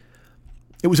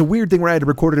 it was a weird thing where I had to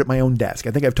record it at my own desk.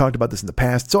 I think I've talked about this in the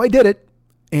past. So I did it.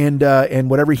 And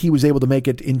whatever he was able to make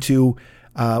it into,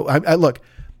 look,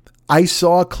 I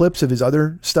saw clips of his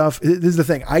other stuff. This is the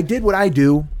thing. I did what I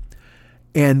do.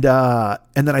 And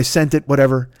then I sent it,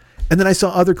 whatever. And then I saw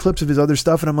other clips of his other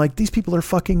stuff, and I'm like, these people are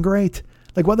fucking great.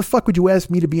 Like, why the fuck would you ask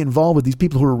me to be involved with these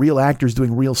people who are real actors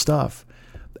doing real stuff?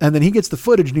 And then he gets the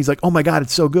footage, and he's like, oh my God,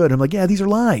 it's so good. I'm like, yeah, these are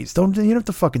lies. You don't have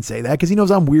to fucking say that, because he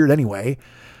knows I'm weird anyway.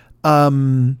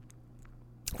 Whatever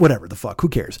the fuck, who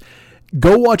cares?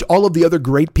 Go watch all of the other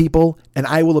great people, and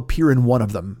I will appear in one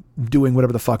of them doing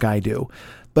whatever the fuck I do.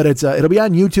 But it'll be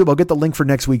on YouTube. I'll get the link for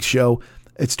next week's show.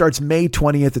 It starts May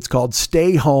 20th. It's called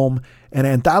Stay Home, an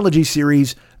anthology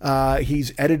series.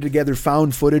 He's edited together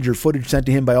found footage or footage sent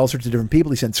to him by all sorts of different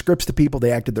people. He sent scripts to people.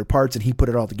 They acted their parts and he put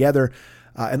it all together.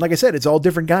 And like I said, it's all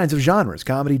different kinds of genres,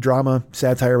 comedy, drama,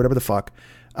 satire, whatever the fuck.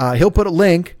 He'll put a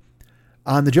link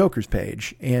on the Jokers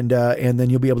page and then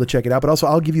you'll be able to check it out. But also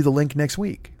I'll give you the link next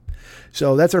week.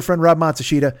 So that's our friend Rob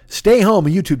Matsushita. Stay Home, a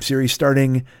YouTube series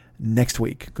starting next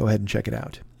week. Go ahead and check it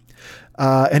out.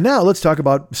 And now let's talk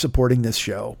about supporting this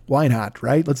show. Why not,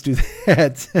 right? Let's do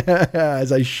that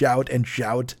as I shout and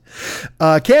shout.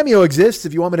 Cameo exists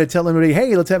if you want me to tell anybody,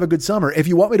 hey, let's have a good summer. If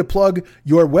you want me to plug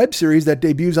your web series that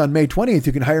debuts on May 20th,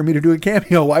 you can hire me to do a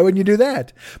cameo. Why wouldn't you do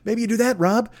that? Maybe you do that,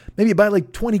 Rob. Maybe you buy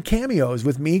like 20 cameos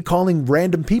with me calling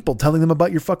random people, telling them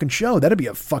about your fucking show. That'd be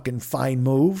a fucking fine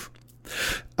move.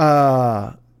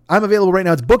 I'm available right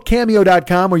now. It's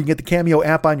bookcameo.com where you can get the Cameo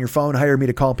app on your phone, hire me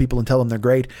to call people and tell them they're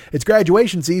great. It's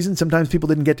graduation season. Sometimes people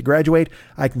didn't get to graduate.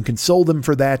 I can console them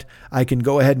for that. I can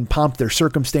go ahead and pomp their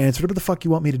circumstance. Whatever the fuck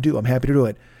you want me to do, I'm happy to do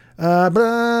it. That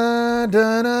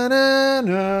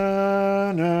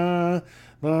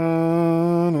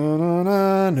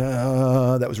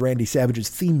was Randy Savage's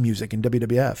theme music in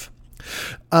WWF.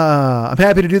 I'm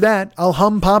happy to do that. I'll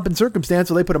hum, pomp, and circumstance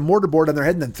while they put a mortarboard on their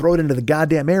head and then throw it into the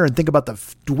goddamn air and think about the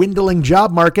dwindling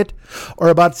job market or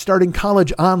about starting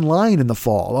college online in the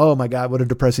fall. Oh my God, what a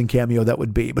depressing cameo that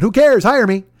would be. But who cares? Hire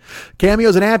me.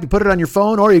 Cameo's an app. You put it on your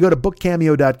phone or you go to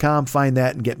bookcameo.com, find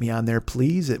that and get me on there,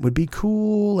 please. It would be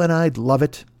cool and I'd love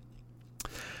it.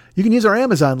 You can use our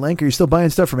Amazon link. Are you still buying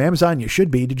stuff from Amazon? You should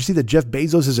be. Did you see that Jeff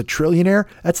Bezos is a trillionaire?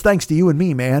 That's thanks to you and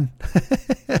me, man.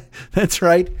 That's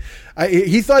right.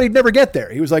 He thought he'd never get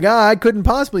there. He was like, I couldn't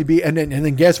possibly be. And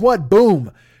then guess what?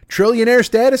 Boom. Trillionaire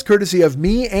status courtesy of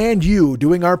me and you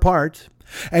doing our part.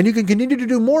 And you can continue to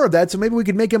do more of that. So maybe we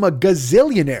could make him a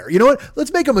gazillionaire. You know what?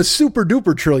 Let's make him a super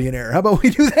duper trillionaire. How about we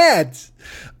do that?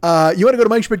 You want to go to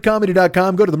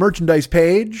MikeSchmidtComedy.com, go to the merchandise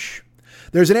page.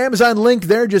 There's an Amazon link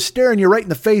there just staring you right in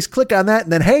the face. Click on that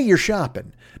and then, hey, you're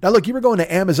shopping. Now, look, you were going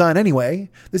to Amazon anyway.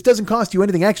 This doesn't cost you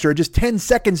anything extra, just 10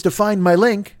 seconds to find my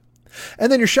link.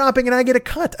 And then you're shopping and I get a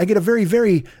cut. I get a very,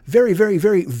 very, very, very,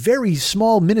 very, very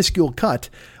small, minuscule cut.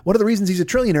 One of the reasons he's a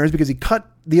trillionaire is because he cut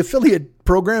the affiliate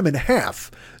program in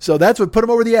half. So that's what put him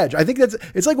over the edge. I think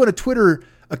it's like when a Twitter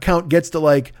account gets to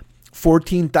like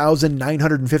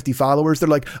 14,950 followers. They're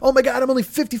like, oh my God, I'm only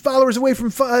 50 followers away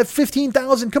from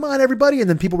 15,000. Come on, everybody. And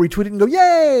then people retweet it and go,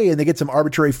 yay. And they get some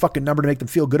arbitrary fucking number to make them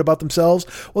feel good about themselves.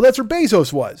 Well, that's where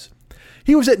Bezos was.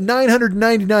 He was at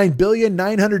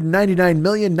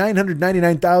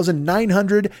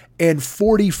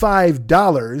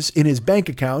 $999,999,945 in his bank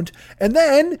account. And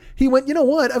then he went, you know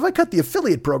what? If I cut the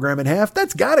affiliate program in half,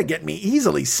 that's got to get me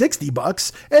easily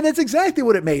 $60. And that's exactly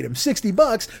what it made him,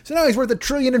 $60. So now he's worth $1.005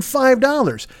 trillion.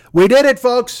 We did it,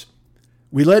 folks.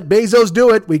 We let Bezos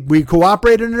do it. We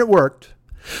cooperated and it worked.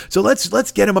 So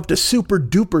let's get him up to super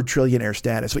duper trillionaire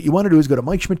status. What you want to do is go to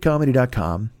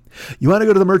MikeSchmidtComedy.com. You want to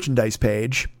go to the merchandise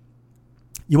page.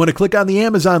 You want to click on the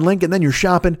Amazon link and then you're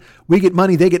shopping. We get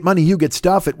money. They get money. You get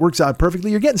stuff. It works out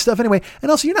perfectly. You're getting stuff anyway. And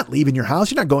also you're not leaving your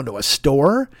house. You're not going to a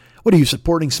store. What are you,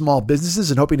 supporting small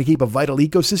businesses and hoping to keep a vital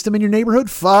ecosystem in your neighborhood?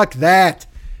 Fuck that.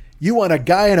 You want a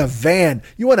guy in a van.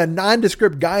 You want a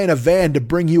nondescript guy in a van to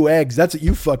bring you eggs. That's what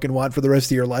you fucking want for the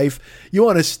rest of your life. You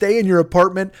want to stay in your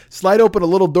apartment, slide open a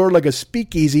little door like a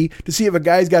speakeasy to see if a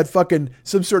guy's got fucking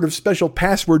some sort of special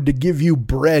password to give you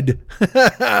bread.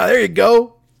 There you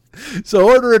go. So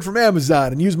order it from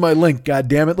Amazon and use my link. God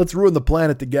damn it. Let's ruin the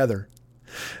planet together.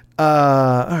 All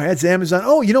right. That's Amazon.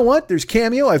 Oh, you know what? There's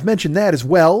Cameo. I've mentioned that as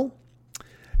well.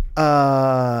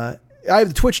 I have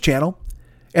the Twitch channel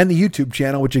and the YouTube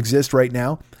channel, which exists right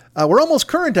now. We're almost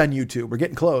current on YouTube. We're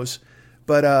getting close.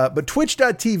 But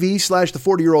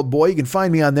twitch.tv/the40year-old-boy. You can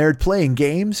find me on there playing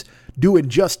games, doing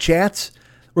just chats.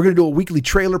 We're going to do a weekly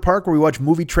trailer park where we watch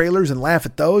movie trailers and laugh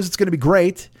at those. It's going to be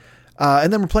great.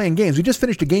 And then we're playing games. We just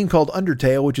finished a game called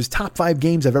Undertale, which is top 5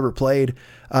 games I've ever played.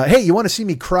 Hey, you want to see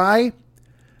me cry?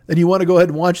 Then you want to go ahead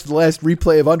and watch the last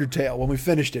replay of Undertale when we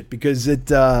finished it, because it...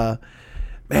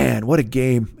 man, what a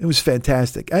game. It was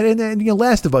fantastic. And you know,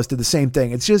 Last of Us did the same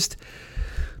thing. It's just,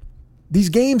 these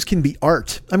games can be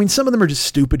art. I mean, some of them are just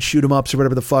stupid shoot 'em ups or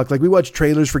whatever the fuck. Like we watch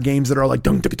trailers for games that are like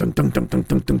dunk dunk dunk dunk dunk dunk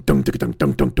dunk dunk dunk dunk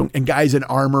dunk dunk dunk and guys in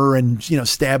armor and, you know,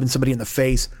 stabbing somebody in the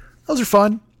face. Those are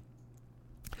fun.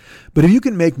 But if you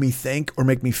can make me think or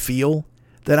make me feel,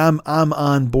 that I'm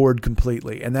on board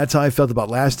completely. And that's how I felt about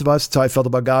Last of Us. That's how I felt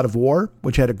about God of War,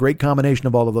 which had a great combination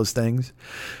of all of those things.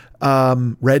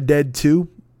 Red Dead 2.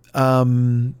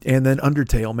 And then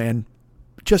Undertale, man,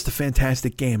 just a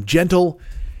fantastic game. Gentle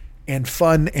and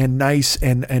fun and nice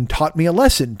and taught me a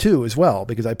lesson too, as well,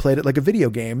 because I played it like a video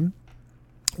game,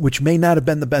 which may not have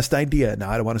been the best idea.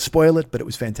 Now I don't want to spoil it, but it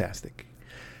was fantastic.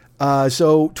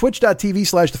 So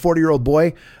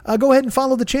twitch.tv/the40year-old-boy, go ahead and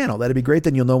follow the channel. That'd be great.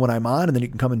 Then you'll know when I'm on and then you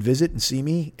can come and visit and see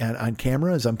me on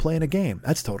camera as I'm playing a game.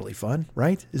 That's totally fun,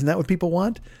 right? Isn't that what people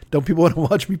want? Don't people want to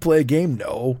watch me play a game?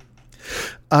 No.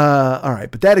 All right,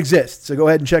 but that exists. So go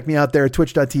ahead and check me out there at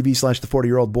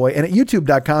twitch.tv/the40year-old-boy and at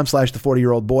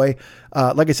youtube.com/the40year-old-boy.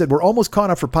 Like I said, we're almost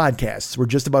caught up for podcasts. We're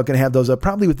just about going to have those up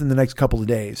probably within the next couple of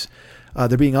days.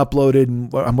 They're being uploaded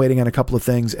and I'm waiting on a couple of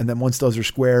things. And then once those are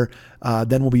square,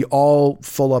 then we'll be all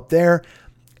full up there.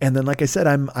 And then, like I said,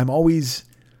 I'm always,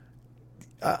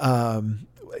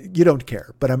 you don't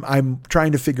care, but I'm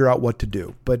trying to figure out what to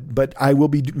do, but I will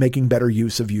be making better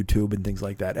use of YouTube and things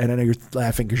like that. And I know you're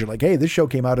laughing because you're like, hey, this show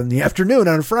came out in the afternoon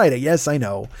on a Friday. Yes, I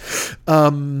know.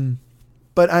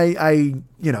 But I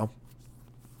got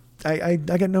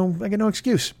no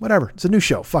excuse. Whatever. It's a new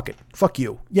show. Fuck it. Fuck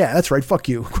you. Yeah, that's right. Fuck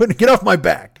you. Get off my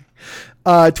back.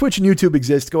 Twitch and YouTube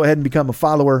exist. Go ahead and become a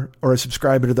follower or a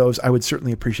subscriber to those. I would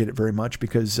certainly appreciate it very much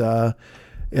because,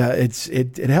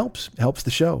 it helps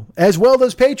the show, as well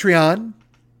as Patreon.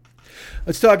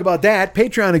 Let's talk about that.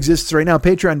 Patreon exists right now.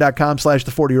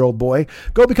 Patreon.com/the40year-old-boy.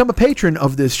 Go become a patron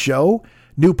of this show.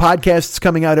 New podcasts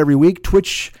coming out every week.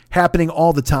 Twitch happening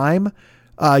all the time.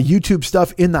 YouTube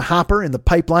stuff in the hopper, in the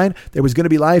pipeline. There was going to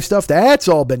be live stuff. That's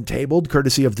all been tabled,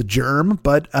 courtesy of the Germ.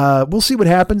 But we'll see what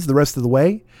happens the rest of the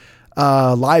way.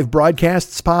 Live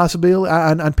broadcasts possibly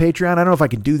on Patreon. I don't know if I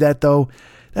can do that, though.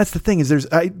 That's the thing is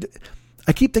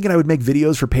I keep thinking I would make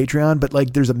videos for Patreon, but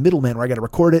like there's a middleman where I got to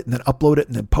record it and then upload it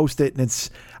and then post it. And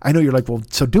I know you're like, well,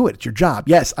 so do it. It's your job.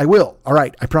 Yes, I will. All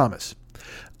right. I promise.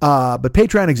 But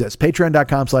Patreon exists.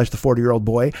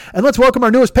 Patreon.com/the40year-old-boy. And let's welcome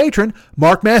our newest patron,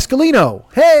 Mark Mascalino.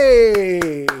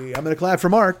 Hey, I'm going to clap for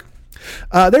Mark.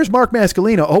 There's Mark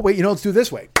Mascalino. Oh, wait, let's do it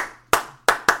this way.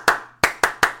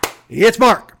 It's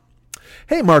Mark.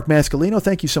 Hey, Mark Mascalino,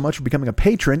 thank you so much for becoming a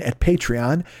patron at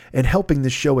Patreon and helping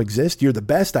this show exist. You're the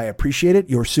best. I appreciate it.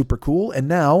 You're super cool. And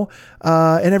now,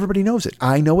 and everybody knows it.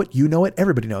 I know it. You know it.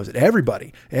 Everybody knows it.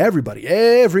 Everybody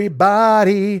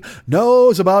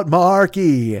knows about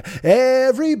Marky.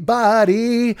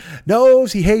 Everybody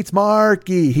knows he hates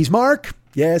Marky. He's Mark.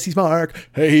 Yes, he's Mark.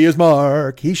 Hey, he is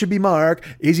Mark. He should be Mark.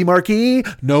 Is he Marky?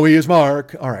 No, he is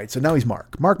Mark. All right, so now he's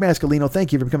Mark. Mark Mascalino,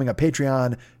 thank you for becoming a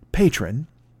Patreon patron.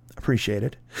 Appreciate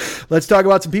it. Let's talk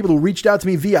about some people who reached out to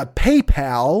me via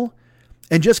PayPal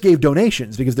and just gave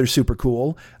donations because they're super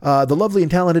cool. The lovely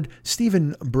and talented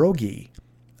Stephen Brogy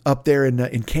up there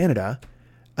in Canada.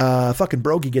 Fucking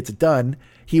Brogy gets it done.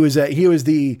 He was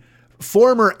the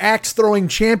former axe-throwing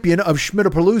champion of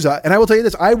Schmittapalooza. And I will tell you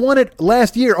this, I won it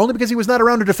last year only because he was not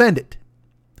around to defend it.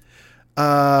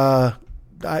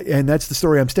 And that's the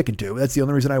story I'm sticking to. That's the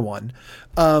only reason I won.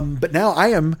 But now I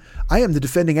am the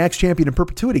defending axe champion in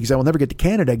perpetuity because I will never get to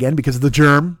Canada again because of the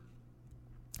germ.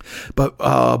 But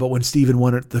when Stephen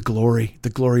won it, the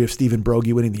glory of Stephen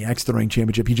Brogy winning the axe-throwing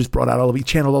championship, he just he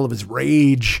channeled all of his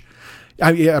rage.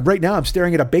 Right now I'm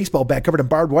staring at a baseball bat covered in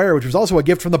barbed wire, which was also a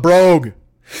gift from the Brogue.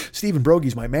 Stephen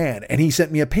Brogy's my man, and he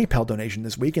sent me a PayPal donation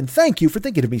this week. And thank you for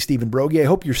thinking of me, Stephen Brogy. I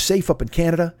hope you're safe up in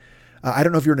Canada. I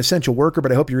don't know if you're an essential worker,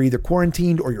 but I hope you're either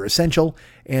quarantined or you're essential,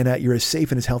 and you're as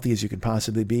safe and as healthy as you can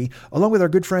possibly be, along with our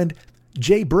good friend,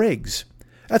 Jay Briggs.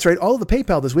 That's right. All of the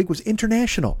PayPal this week was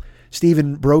international.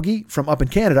 Stephen Brogy from up in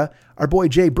Canada, our boy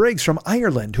Jay Briggs from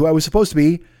Ireland, who I was supposed to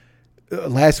be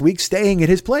last week staying at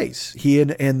his place, he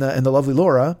and the lovely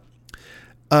Laura.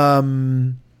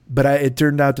 But it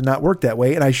turned out to not work that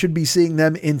way. And I should be seeing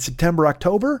them in September,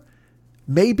 October,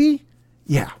 maybe.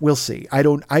 Yeah, we'll see. I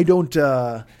don't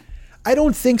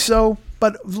think so.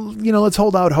 But, let's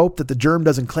hold out hope that the germ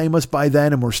doesn't claim us by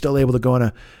then and we're still able to go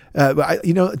on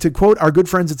to quote our good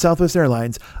friends at Southwest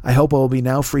Airlines, I hope I'll be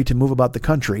now free to move about the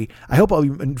country. I hope I'll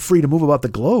be free to move about the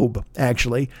globe,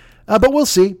 actually. But we'll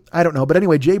see. I don't know. But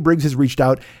anyway, Jay Briggs has reached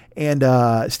out, and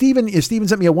Stephen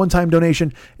sent me a one-time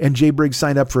donation, and Jay Briggs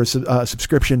signed up for a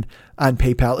subscription on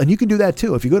PayPal. And you can do that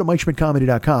too. If you go to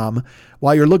MikeSchmidtComedy.com,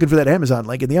 while you're looking for that Amazon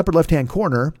link, in the upper left-hand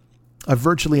corner of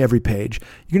virtually every page,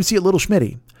 you're going to see a little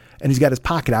Schmitty, and he's got his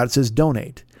pocket out. It says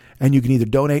donate. And you can either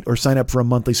donate or sign up for a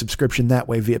monthly subscription that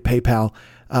way via PayPal.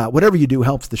 Whatever you do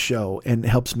helps the show and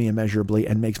helps me immeasurably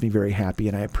and makes me very happy.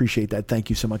 And I appreciate that. Thank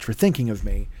you so much for thinking of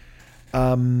me.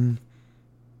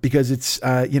 Because it's,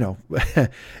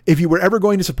 if you were ever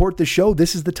going to support this show,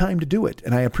 this is the time to do it.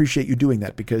 And I appreciate you doing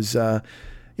that because,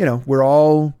 we're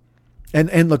all,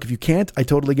 and look, if you can't, I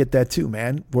totally get that too,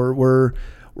 man. We're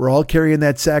all carrying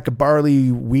that sack of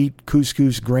barley, wheat,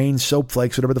 couscous, grains, soap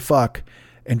flakes, whatever the fuck,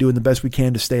 and doing the best we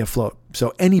can to stay afloat.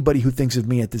 So anybody who thinks of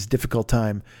me at this difficult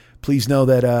time, please know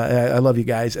that I love you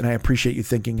guys and I appreciate you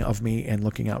thinking of me and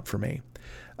looking out for me.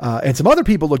 And some other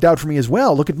people looked out for me as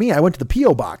well. Look at me. I went to the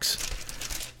P.O.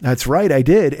 box. That's right. I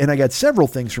did. And I got several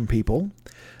things from people.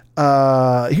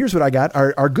 Here's what I got.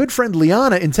 Our good friend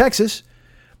Liana in Texas,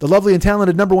 the lovely and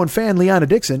talented #1 fan, Liana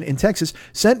Dixon in Texas,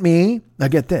 sent me, now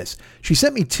get this. She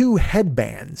sent me 2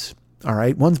 headbands. All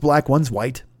right. One's black, one's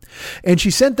white. And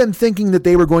she sent them thinking that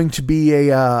they were going to be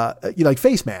a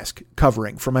face mask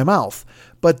covering for my mouth.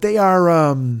 But they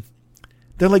are,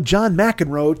 they're like John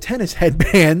McEnroe tennis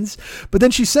headbands. But then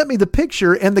she sent me the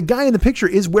picture, and the guy in the picture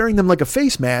is wearing them like a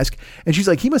face mask. And she's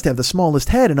like, he must have the smallest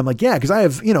head. And I'm like, yeah, because I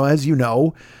have, as you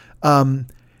know,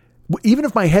 even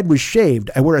if my head was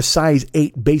shaved, I wear a size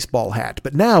 8 baseball hat.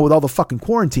 But now with all the fucking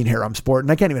quarantine hair I'm sporting,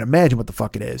 I can't even imagine what the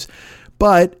fuck it is.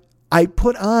 But I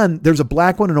put on, there's a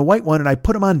black one and a white one, and I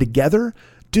put them on together.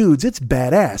 Dudes, it's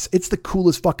badass. It's the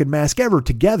coolest fucking mask ever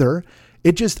together.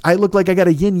 I look like I got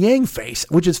a yin yang face,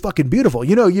 which is fucking beautiful.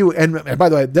 And by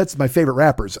the way, that's my favorite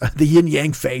rappers, the yin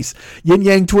yang face, Yin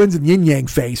Yang Twins and Yin Yang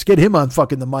Face. Get him on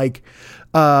fucking the mic.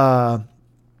 What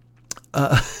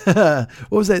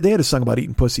was that? They had a song about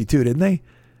eating pussy too, didn't they?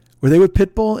 Were they with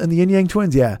Pitbull and the Yin Yang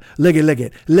Twins? Yeah. Lick it, lick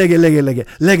it, lick it, lick it, lick it,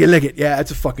 lick it, lick it. Yeah,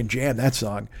 it's a fucking jam, that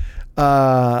song.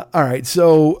 All right.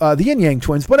 So, the Yin Yang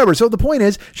Twins, whatever. So the point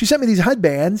is, she sent me these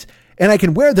headbands and I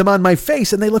can wear them on my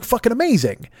face and they look fucking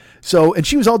amazing. So, and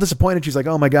she was all disappointed. She's like,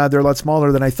 oh my God, they're a lot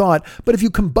smaller than I thought. But if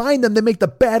you combine them, they make the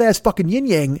badass fucking yin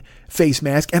yang face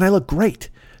mask and I look great.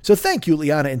 So thank you,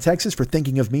 Liana in Texas, for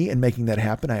thinking of me and making that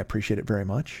happen. I appreciate it very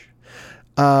much.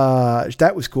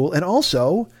 That was cool. And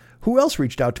also, who else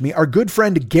reached out to me? Our good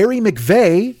friend, Gary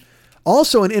McVeigh,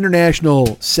 also an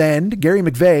international send. Gary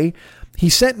McVeigh, he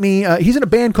sent me, he's in a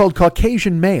band called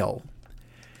Caucasian Male.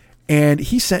 And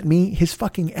he sent me his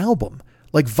fucking album,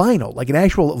 like vinyl, like an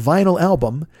actual vinyl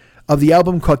album. of the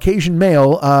album Caucasian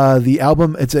Male. The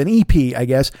album, it's an EP, I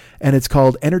guess, and it's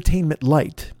called Entertainment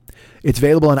Light. It's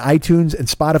available on iTunes and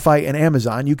Spotify and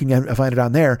Amazon. You can find it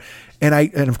on there.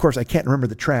 And of course, I can't remember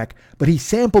the track, but he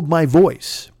sampled my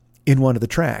voice in one of the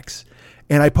tracks.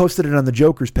 And I posted it on the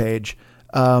Joker's page.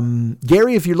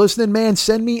 Gary, if you're listening, man,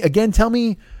 send me, again, tell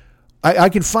me. I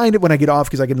can find it when I get off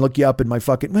because I can look you up in my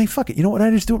fuck it. You know what? I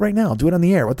just do it right now. I'll do it on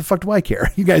the air. What the fuck do I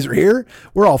care? You guys are here.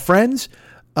 We're all friends.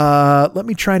 Let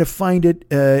me try to find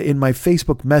it in my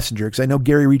Facebook Messenger because I know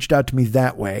Gary reached out to me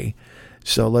that way.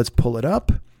 So let's pull it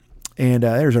up. And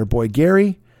there's our boy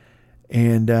Gary.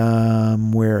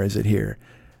 And where is it here?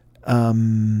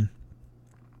 Oh,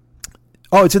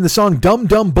 it's in the song Dum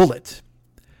Dum Bullet.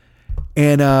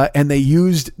 And they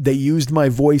used my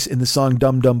voice in the song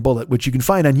Dum Dum Bullet, which you can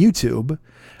find on YouTube.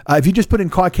 If you just put in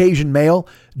Caucasian Male,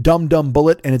 Dum Dum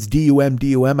Bullet, and it's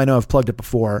DUM. I know I've plugged it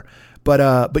before,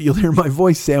 but you'll hear my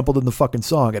voice sampled in the fucking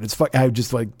song, and I was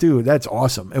just like, dude, that's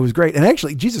awesome. It was great, and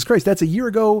actually, Jesus Christ, that's a year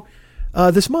ago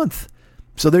this month.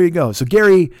 So there you go. So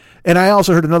Gary, and I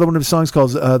also heard another one of his songs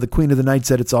called "The Queen of the Night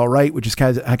Said It's All Right," which is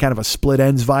kind of a split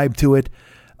ends vibe to it.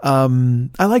 I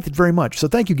liked it very much. So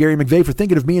thank you, Gary McVeigh, for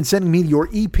thinking of me and sending me your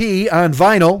EP on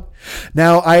vinyl.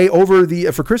 Now,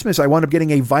 for Christmas, I wound up getting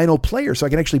a vinyl player so I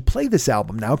can actually play this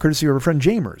album now, courtesy of our friend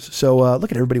Jamers. So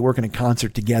look at everybody working in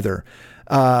concert together.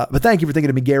 But thank you for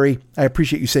thinking of me, Gary. I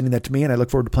appreciate you sending that to me, and I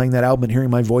look forward to playing that album and hearing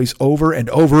my voice over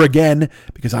and over again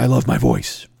because I love my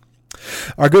voice.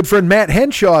 Our good friend Matt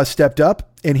Henshaw stepped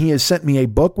up, and he has sent me a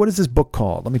book. What is this book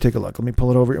called? Let me take a look. Let me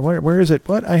pull it over. Where is it?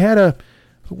 What?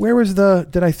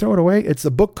 Did I throw it away? It's the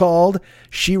book called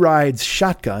She Rides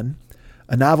Shotgun,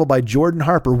 a novel by Jordan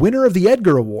Harper, winner of the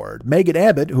Edgar Award. Megan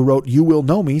Abbott, who wrote You Will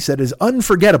Know Me, said it is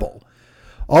unforgettable.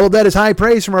 All of that is high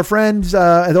praise from our friends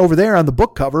over there on the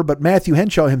book cover, but Matthew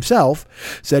Henshaw himself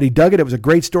said he dug it. It was a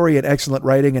great story and excellent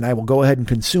writing, and I will go ahead and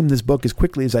consume this book as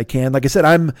quickly as I can. Like I said,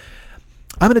 I'm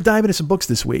going to dive into some books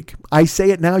this week. I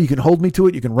say it now. You can hold me to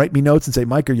it. You can write me notes and say,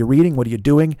 Mike, are you reading? What are you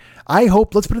doing?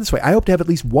 Let's put it this way. I hope to have at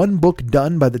least one book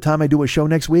done by the time I do a show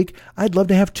next week. I'd love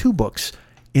to have 2 books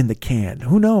in the can.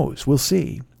 Who knows? We'll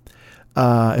see.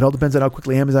 It all depends on how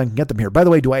quickly Amazon can get them here. By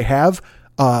the way, do I have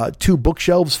 2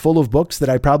 bookshelves full of books that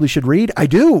I probably should read? I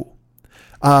do.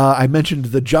 I mentioned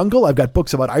The Jungle. I've got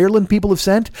books about Ireland people have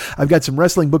sent. I've got some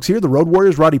wrestling books here. The Road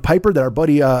Warriors, Roddy Piper, that our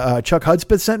buddy Chuck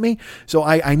Hudspeth sent me. So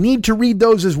I need to read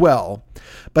those as well.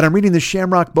 But I'm reading the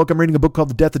Shamrock book. I'm reading a book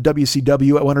called The Death of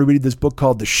WCW. I want to read this book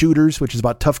called The Shooters, which is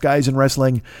about tough guys in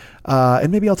wrestling.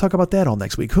 And maybe I'll talk about that all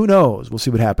next week. Who knows? We'll see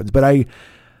what happens. But I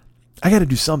got to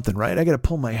do something, right? I got to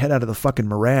pull my head out of the fucking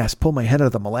morass, pull my head out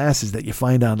of the molasses that you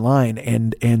find online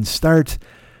and start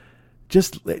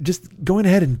just going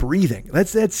ahead and breathing.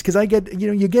 That's because I get,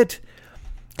 you get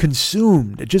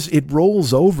consumed. It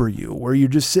rolls over you where you're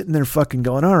just sitting there fucking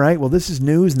going, all right, well, this is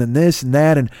news and then this and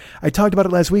that. And I talked about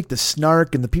it last week, the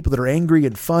snark and the people that are angry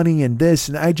and funny and this.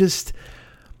 And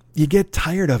you get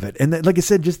tired of it. And like I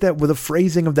said, just that with the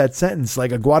phrasing of that sentence,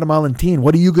 like a Guatemalan teen,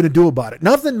 what are you going to do about it?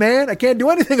 Nothing, man. I can't do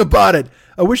anything about it.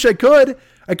 I wish I could.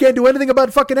 I can't do anything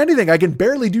about fucking anything. I can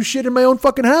barely do shit in my own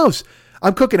fucking house.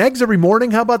 I'm cooking eggs every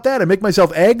morning. How about that? I make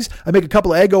myself eggs. I make a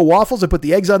couple of Eggo waffles. I put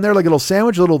the eggs on there like a little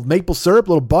sandwich, a little maple syrup, a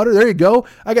little butter. There you go.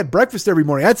 I got breakfast every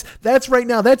morning. That's right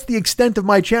now. That's the extent of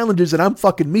my challenges, and I'm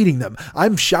fucking meeting them.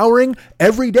 I'm showering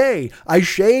every day. I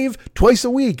shave twice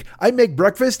a week. I make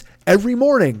breakfast every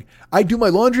morning. I do my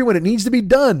laundry when it needs to be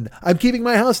done. I'm keeping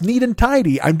my house neat and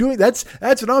tidy. That's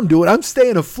what I'm doing. I'm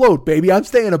staying afloat, baby. I'm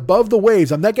staying above the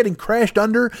waves. I'm not getting crashed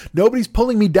under. Nobody's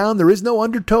pulling me down. There is no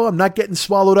undertow. I'm not getting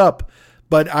swallowed up.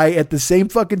 But at the same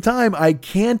fucking time, I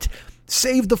can't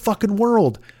save the fucking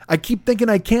world. I keep thinking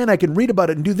I can read about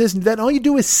it and do this and that. And all you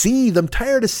do is seethe. I'm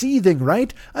tired of seething,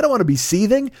 right? I don't want to be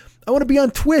seething. I want to be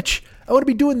on Twitch. I want to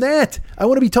be doing that. I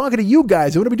want to be talking to you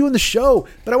guys. I want to be doing the show.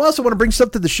 But I also want to bring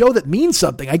stuff to the show that means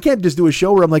something. I can't just do a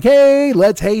show where I'm like, hey,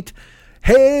 let's hate.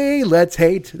 Hey, let's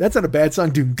hate. That's not a bad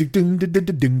song.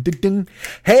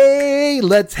 Hey,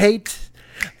 let's hate.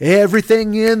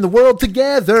 Everything in the world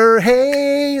together.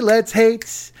 Hey, let's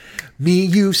hate. Me,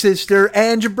 you, sister,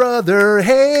 and your brother.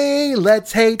 Hey,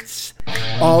 let's hate.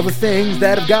 All the things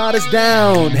that have got us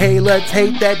down. Hey, let's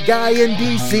hate that guy in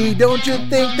DC. Don't you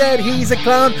think that he's a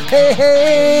clown?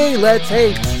 Hey, let's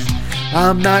hate.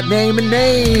 I'm not naming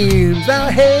names. Now,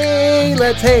 hey,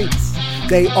 let's hate.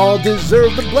 They all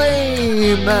deserve the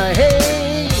blame.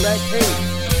 Hey, let's hate.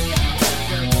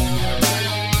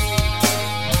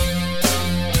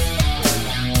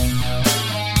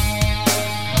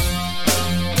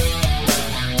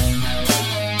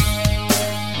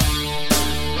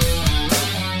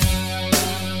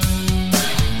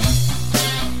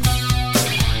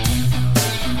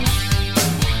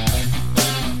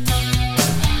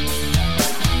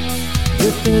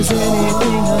 If there's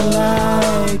anything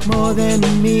I like more than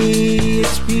me,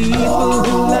 it's people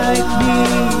who like me.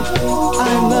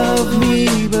 I love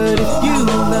me, but if you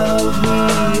love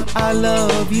me, I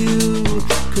love you.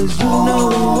 'Cause you know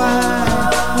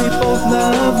why, we both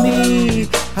love me.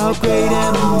 How great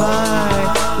am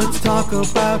I? Let's talk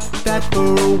about that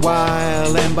for a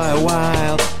while. And by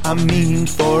while, I mean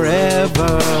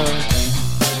forever.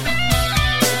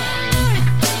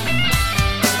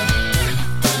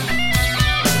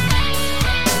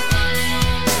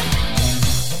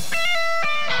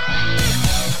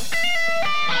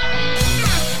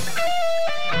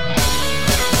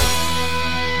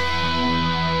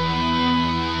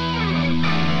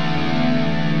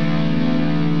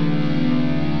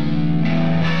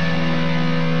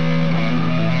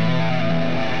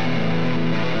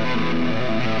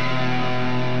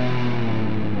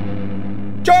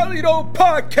 Charlie Doe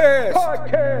Podcast.